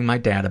her telling my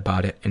dad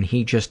about it, and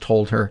he just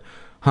told her,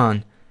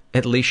 "Hon,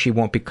 at least she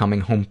won't be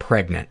coming home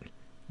pregnant.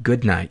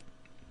 Good night."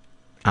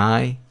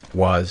 I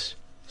was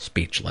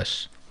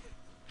speechless.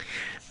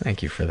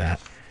 Thank you for that.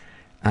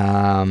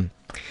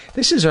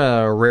 This is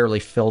a rarely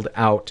filled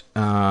out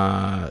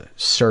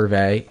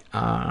survey.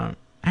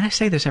 And I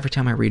say this every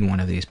time I read one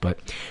of these, but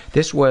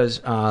this was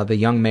the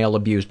young male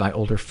abused by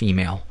older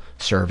female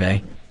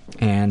survey.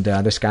 And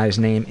this guy's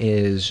name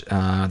is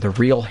The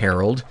Real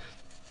Harold.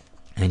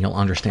 And you'll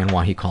understand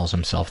why he calls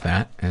himself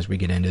that as we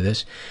get into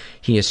this.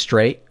 He is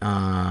straight.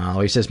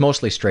 He says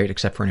mostly straight,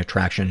 except for an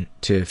attraction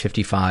to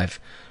 55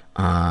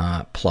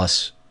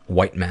 plus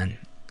white men.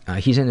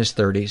 He's in his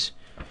 30s.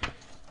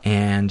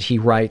 And he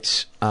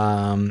writes,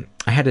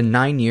 I had a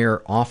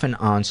 9-year off and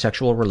on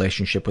sexual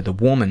relationship with a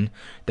woman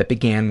that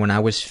began when I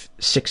was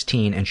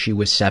 16 and she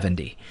was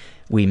 70.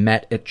 We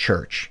met at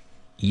church.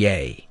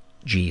 Yay,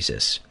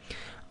 Jesus.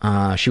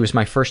 She was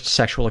my first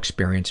sexual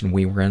experience and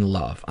we were in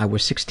love. I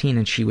was 16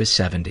 and she was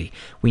 70.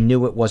 We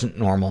knew it wasn't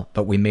normal,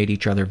 but we made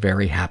each other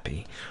very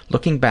happy.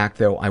 Looking back,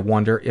 though, I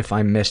wonder if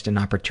I missed an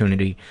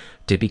opportunity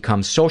to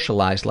become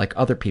socialized like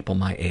other people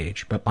my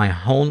age. But my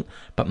home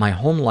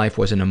life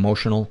was an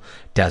emotional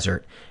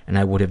desert, and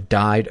I would have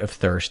died of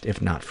thirst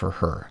if not for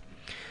her.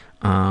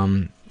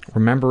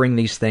 Remembering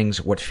these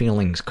things, what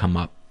feelings come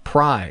up?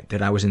 Pride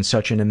that I was in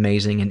such an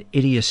amazing and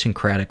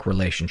idiosyncratic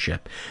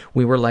relationship.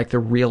 We were like the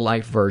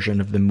real-life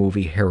version of the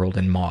movie Harold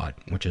and Maude,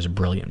 which is a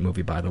brilliant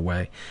movie, by the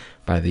way,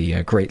 by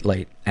the great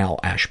late Al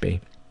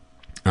Ashby.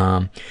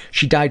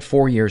 She died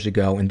 4 years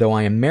ago, and though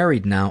I am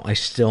married now, I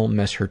still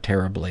miss her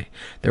terribly.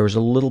 There was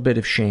a little bit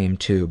of shame,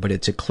 too, but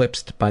it's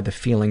eclipsed by the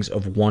feelings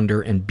of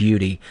wonder and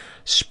beauty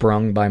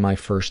sprung by my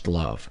first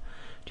love.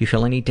 Do you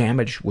feel any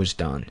damage was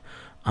done?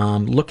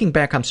 Looking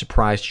back, I'm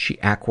surprised she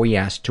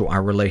acquiesced to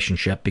our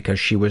relationship because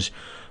she was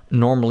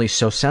normally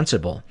so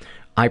sensible.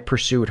 I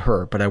pursued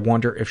her, but I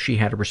wonder if she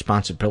had a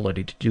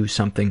responsibility to do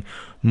something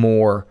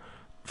more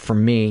for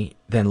me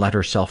than let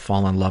herself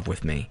fall in love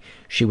with me.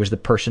 She was the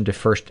person to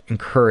first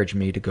encourage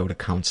me to go to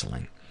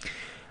counseling.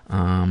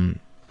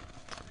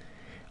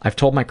 I've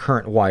told my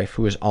current wife,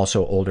 who is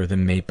also older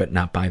than me, but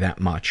not by that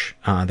much,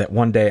 that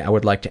one day I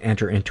would like to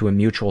enter into a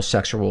mutual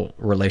sexual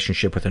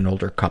relationship with an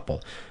older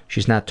couple.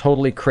 She's not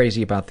totally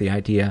crazy about the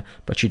idea,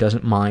 but she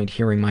doesn't mind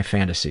hearing my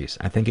fantasies.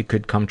 I think it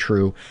could come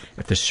true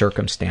if the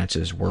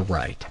circumstances were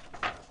right.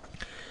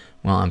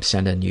 Well, I'm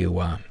sending you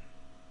a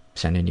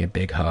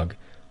big hug.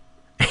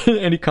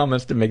 Any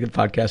comments to make the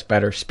podcast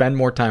better? Spend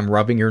more time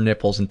rubbing your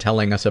nipples and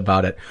telling us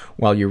about it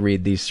while you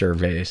read these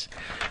surveys.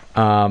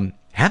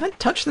 Haven't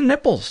touched the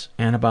nipples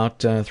in about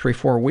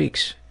 3-4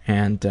 weeks,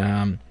 and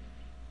I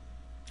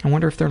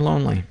wonder if they're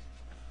lonely.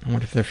 I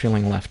wonder if they're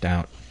feeling left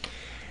out.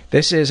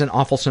 This is an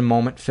awfulsome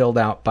moment filled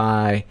out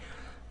by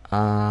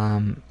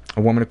a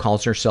woman who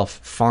calls herself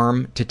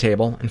Farm to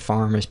Table, and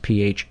Farm is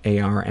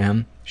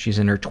P-H-A-R-M. She's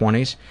in her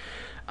 20s.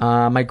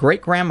 My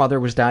grandmother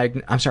was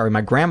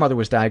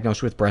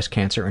diagnosed with breast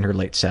cancer in her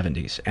late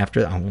 70s.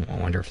 I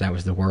wonder if that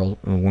was a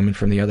woman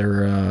from the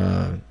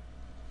other.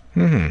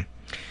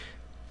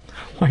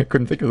 I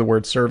couldn't think of the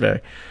word survey.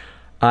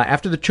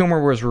 After the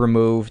tumor was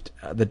removed,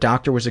 the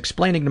doctor was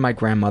explaining to my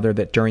grandmother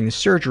that during the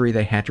surgery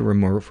they had to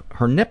remove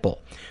her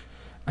nipple.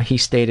 He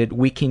stated,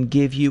 "We can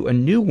give you a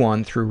new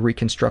one through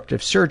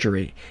reconstructive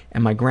surgery."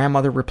 And my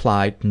grandmother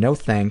replied, "No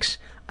thanks.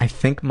 I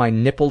think my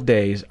nipple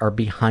days are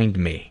behind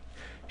me."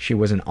 She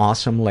was an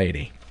awesome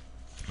lady.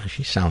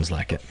 She sounds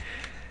like it.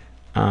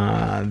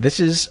 This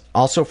is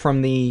also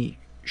from the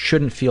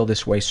Shouldn't Feel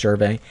This Way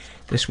survey.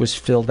 This was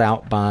filled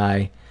out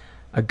by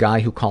a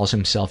guy who calls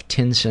himself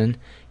Tinson.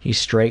 He's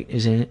straight,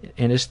 is in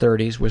his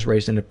 30s, was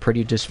raised in a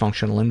pretty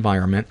dysfunctional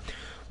environment.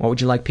 What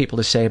would you like people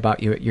to say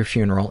about you at your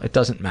funeral? It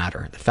doesn't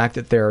matter. The fact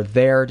that they're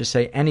there to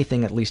say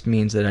anything at least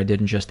means that I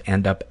didn't just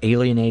end up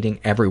alienating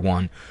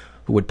everyone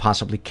who would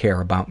possibly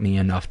care about me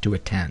enough to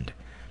attend.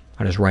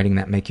 How does writing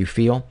that make you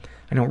feel?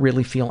 I don't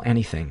really feel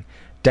anything.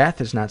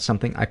 Death is not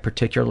something I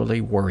particularly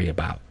worry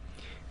about.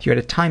 If you had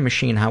a time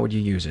machine, how would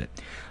you use it?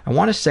 I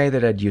want to say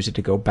that I'd use it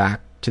to go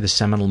back to the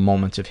seminal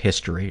moments of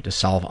history, to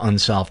solve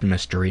unsolved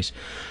mysteries,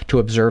 to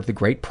observe the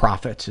great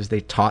prophets as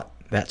they taught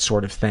that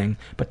sort of thing.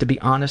 But to be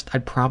honest,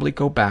 I'd probably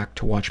go back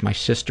to watch my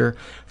sister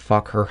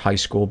fuck her high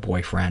school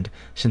boyfriend,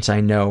 since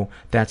I know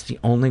that's the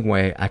only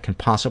way I can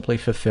possibly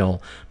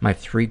fulfill my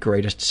 3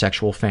 greatest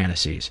sexual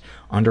fantasies: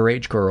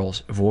 underage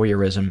girls,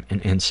 voyeurism,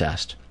 and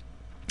incest.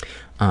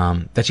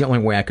 That's the only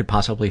way I could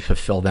possibly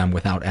fulfill them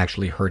without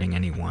actually hurting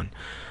anyone.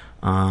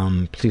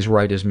 Please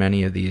write as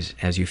many of these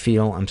as you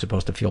feel. I'm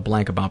supposed to feel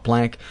blank about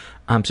blank.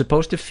 I'm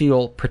supposed to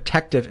feel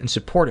protective and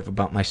supportive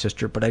about my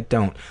sister, but I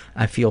don't.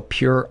 I feel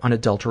pure,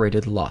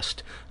 unadulterated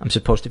lust. I'm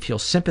supposed to feel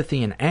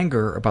sympathy and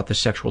anger about the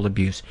sexual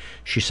abuse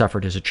she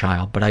suffered as a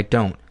child, but I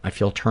don't. I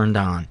feel turned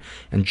on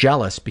and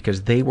jealous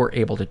because they were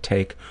able to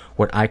take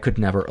what I could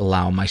never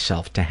allow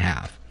myself to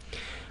have.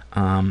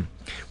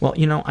 Well,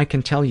 you know, I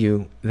can tell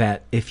you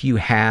that if you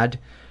had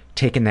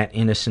taken that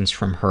innocence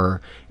from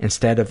her,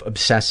 instead of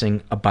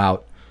obsessing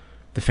about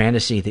the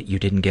fantasy that you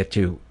didn't get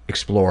to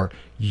explore,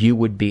 you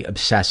would be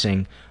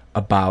obsessing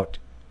about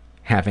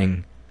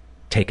having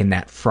taken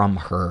that from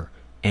her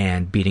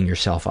and beating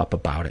yourself up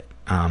about it.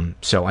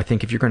 So I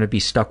think if you're going to be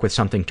stuck with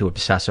something to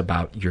obsess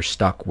about, you're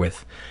stuck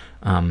with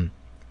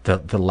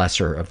the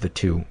lesser of the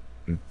two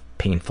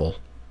painful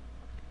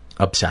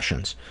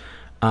obsessions.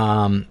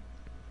 How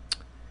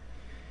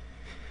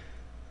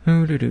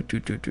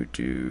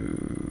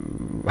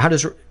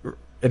does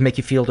it make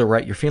you feel to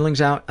write your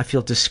feelings out? I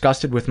feel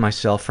disgusted with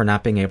myself for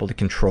not being able to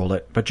control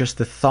it, but just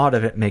the thought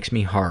of it makes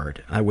me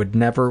hard. I would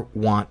never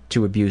want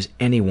to abuse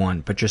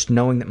anyone, but just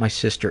knowing that my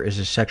sister is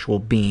a sexual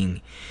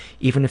being,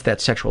 even if that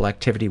sexual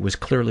activity was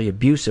clearly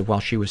abusive while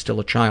she was still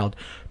a child,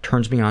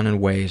 turns me on in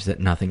ways that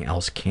nothing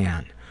else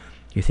can.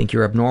 You think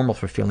you're abnormal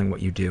for feeling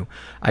what you do.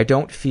 I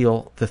don't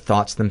feel the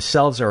thoughts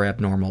themselves are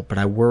abnormal, but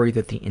I worry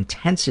that the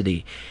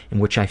intensity in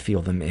which I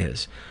feel them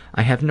is.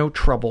 I have no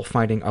trouble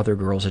finding other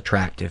girls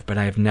attractive, but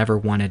I have never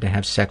wanted to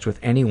have sex with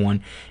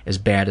anyone as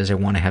bad as I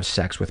want to have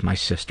sex with my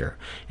sister.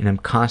 And I'm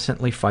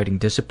constantly fighting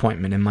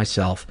disappointment in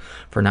myself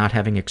for not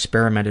having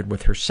experimented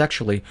with her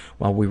sexually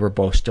while we were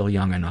both still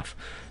young enough.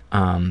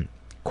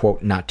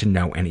 Quote, not to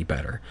know any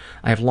better.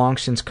 I have long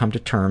since come to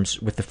terms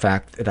with the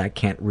fact that I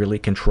can't really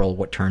control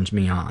what turns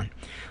me on.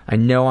 I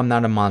know I'm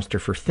not a monster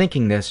for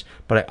thinking this,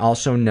 but I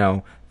also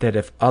know that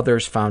if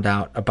others found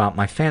out about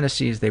my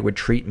fantasies, they would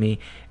treat me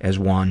as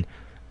one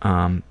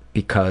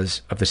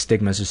because of the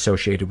stigmas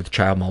associated with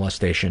child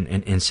molestation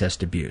and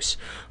incest abuse.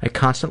 I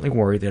constantly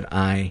worry that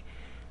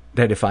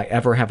if I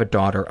ever have a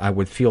daughter, I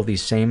would feel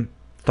these same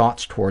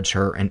thoughts towards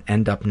her and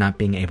end up not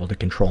being able to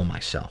control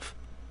myself.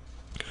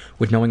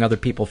 Would knowing other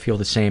people feel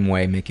the same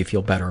way make you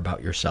feel better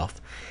about yourself?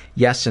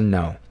 Yes and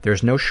no.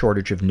 There's no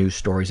shortage of news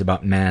stories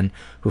about men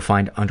who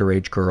find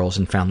underage girls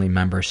and family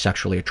members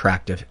sexually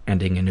attractive,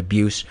 ending in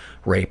abuse,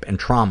 rape, and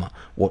trauma.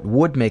 What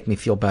would make me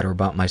feel better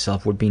about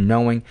myself would be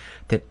knowing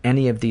that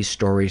any of these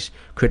stories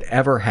could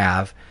ever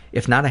have,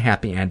 if not a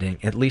happy ending,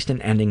 at least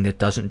an ending that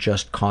doesn't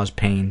just cause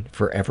pain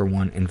for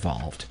everyone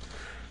involved.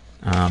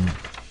 That's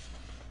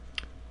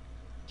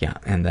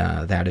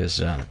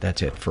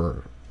it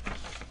for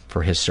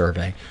his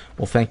survey.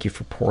 Well, thank you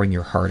for pouring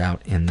your heart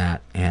out in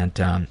that. And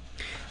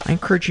I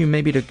encourage you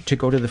maybe to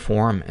go to the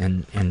forum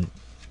and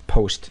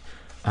post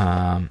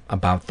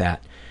about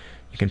that.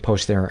 You can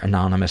post there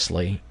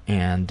anonymously,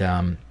 and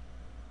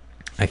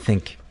I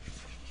think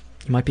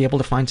you might be able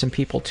to find some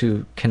people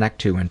to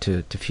connect to and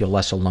to feel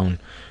less alone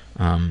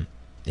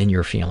in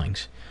your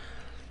feelings.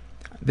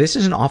 This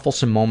is an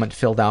awfulsome moment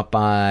filled out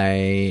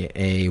by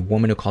a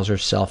woman who calls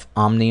herself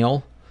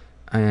Omniel,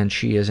 and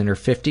she is in her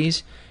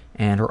 50s.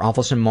 And her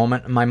awfulsome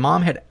moment: my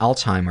mom had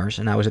Alzheimer's,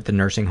 and I was at the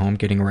nursing home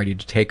getting ready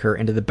to take her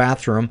into the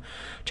bathroom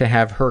to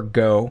have her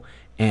go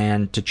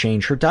and to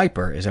change her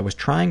diaper. As I was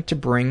trying to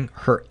bring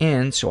her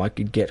in so I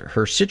could get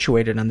her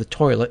situated on the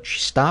toilet, she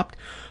stopped,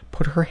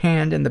 put her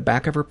hand in the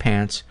back of her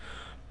pants,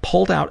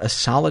 pulled out a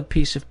solid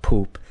piece of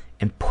poop,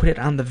 and put it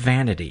on the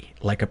vanity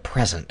like a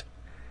present.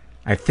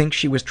 I think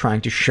she was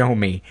trying to show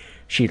me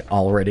she'd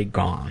already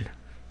gone.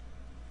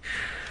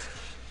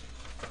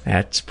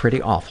 That's pretty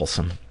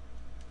awfulsome.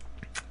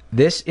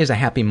 This is a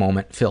happy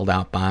moment filled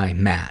out by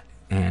Matt,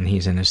 and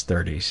he's in his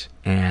 30s.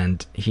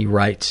 And he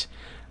writes,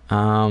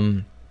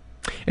 and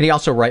he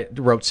also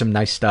wrote some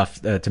nice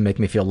stuff to make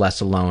me feel less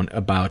alone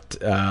about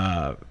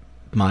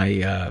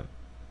my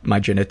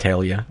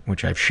genitalia,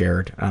 which I've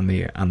shared on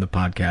the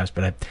podcast.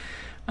 But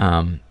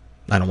I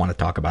don't want to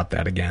talk about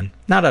that again.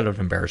 Not out of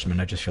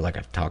embarrassment. I just feel like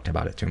I've talked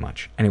about it too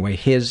much. Anyway,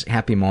 his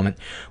happy moment: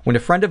 when a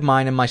friend of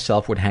mine and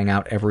myself would hang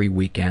out every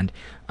weekend,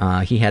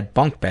 he had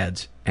bunk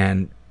beds,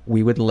 and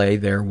we would lay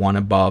there one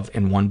above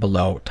and one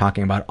below,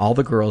 talking about all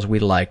the girls we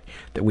liked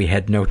that we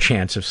had no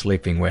chance of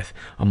sleeping with,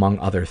 among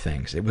other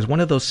things. It was one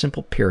of those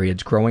simple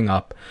periods growing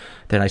up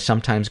that I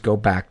sometimes go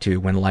back to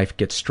when life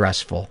gets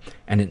stressful,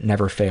 and it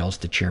never fails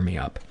to cheer me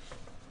up.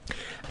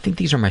 I think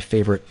these are my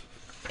favorite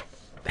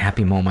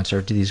happy moments,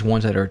 are these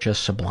ones that are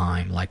just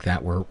sublime, like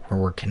that, where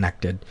we're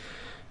connected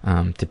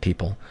to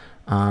people.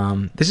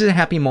 This is a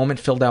happy moment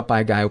filled out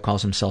by a guy who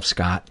calls himself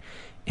Scott.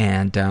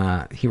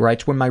 And he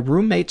writes, when my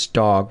roommate's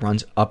dog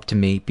runs up to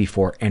me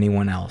before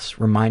anyone else,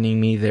 reminding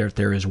me that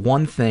there is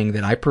one thing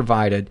that I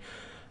provided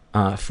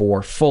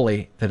for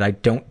fully, that I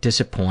don't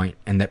disappoint,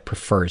 and that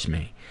prefers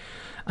me.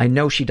 I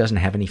know she doesn't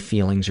have any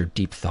feelings or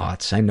deep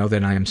thoughts. I know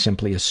that I am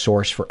simply a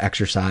source for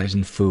exercise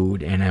and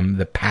food, and am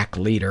the pack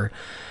leader.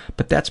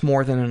 But that's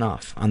more than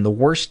enough. On the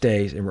worst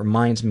days, it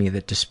reminds me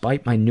that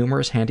despite my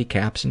numerous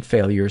handicaps and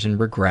failures and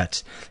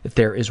regrets, that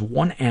there is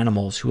one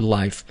animal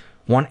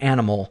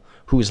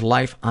whose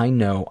life I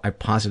know I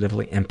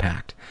positively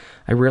impact.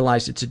 I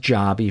realize it's a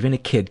job even a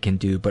kid can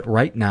do, but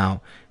right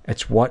now,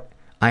 it's what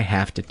I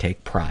have to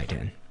take pride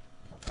in.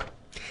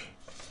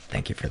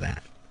 Thank you for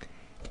that.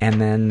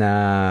 And then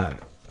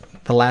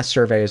the last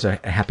survey is a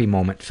happy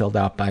moment filled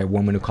out by a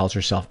woman who calls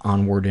herself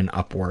Onward and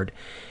Upward.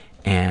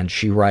 And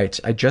she writes,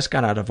 I just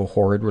got out of a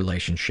horrid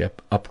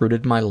relationship,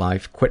 uprooted my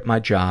life, quit my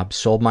job,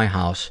 sold my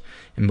house,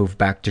 and moved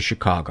back to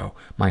Chicago,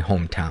 my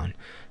hometown,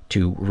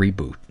 to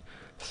reboot.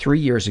 3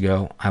 years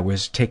ago, I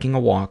was taking a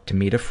walk to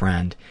meet a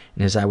friend,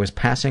 and as I was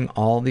passing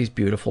all these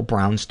beautiful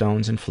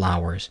brownstones and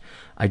flowers,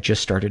 I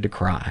just started to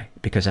cry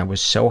because I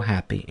was so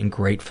happy and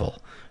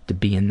grateful to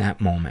be in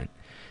that moment.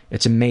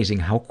 It's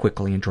amazing how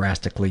quickly and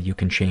drastically you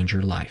can change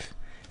your life.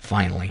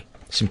 Finally,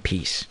 some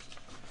peace.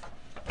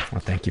 Well,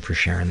 thank you for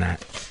sharing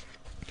that.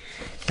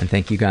 And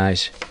thank you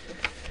guys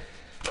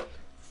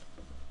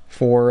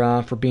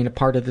for being a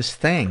part of this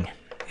thing.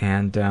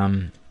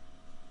 And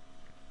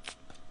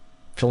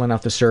filling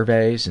out the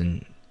surveys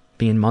and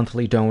being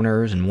monthly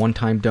donors and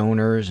one-time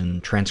donors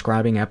and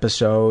transcribing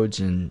episodes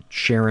and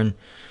sharing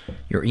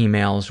your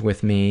emails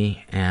with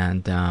me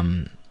and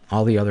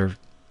all the other,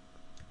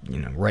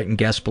 writing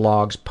guest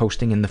blogs,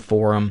 posting in the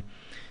forum,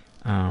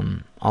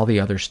 all the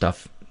other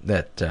stuff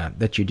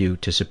that you do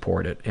to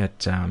support it.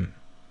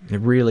 It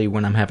really,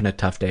 when I'm having a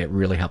tough day, it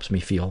really helps me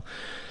feel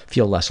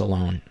less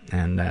alone,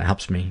 and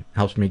helps me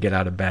get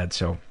out of bed.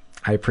 So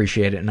I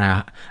appreciate it, and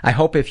I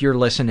hope if you're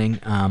listening,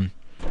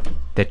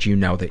 that you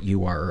know that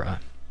you are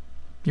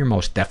you're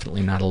most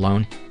definitely not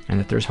alone, and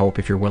that there's hope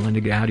if you're willing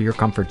to get out of your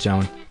comfort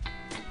zone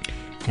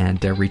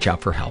and reach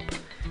out for help.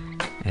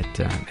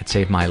 It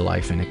saved my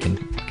life, and it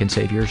can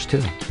save yours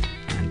too.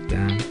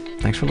 And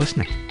thanks for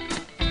listening.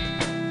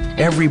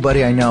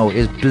 Everybody I know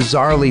is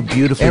bizarrely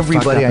beautifully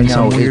Everybody fucked up I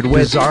know in some weird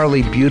way.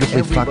 bizarrely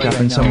beautifully fucked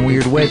up in some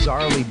weird way.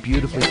 Bizarrely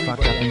beautifully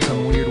fucked up in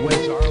some weird way.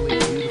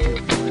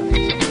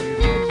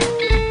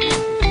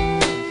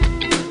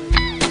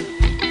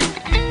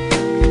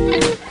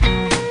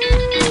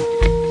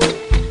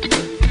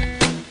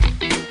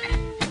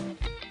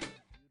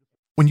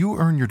 When you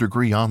earn your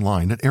degree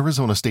online at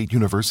Arizona State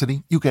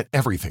University, you get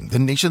everything the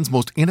nation's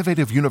most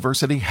innovative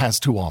university has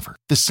to offer.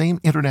 The same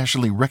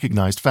internationally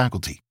recognized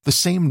faculty, the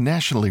same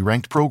nationally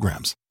ranked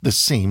programs, the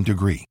same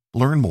degree.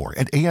 Learn more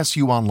at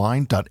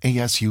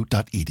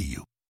asuonline.asu.edu.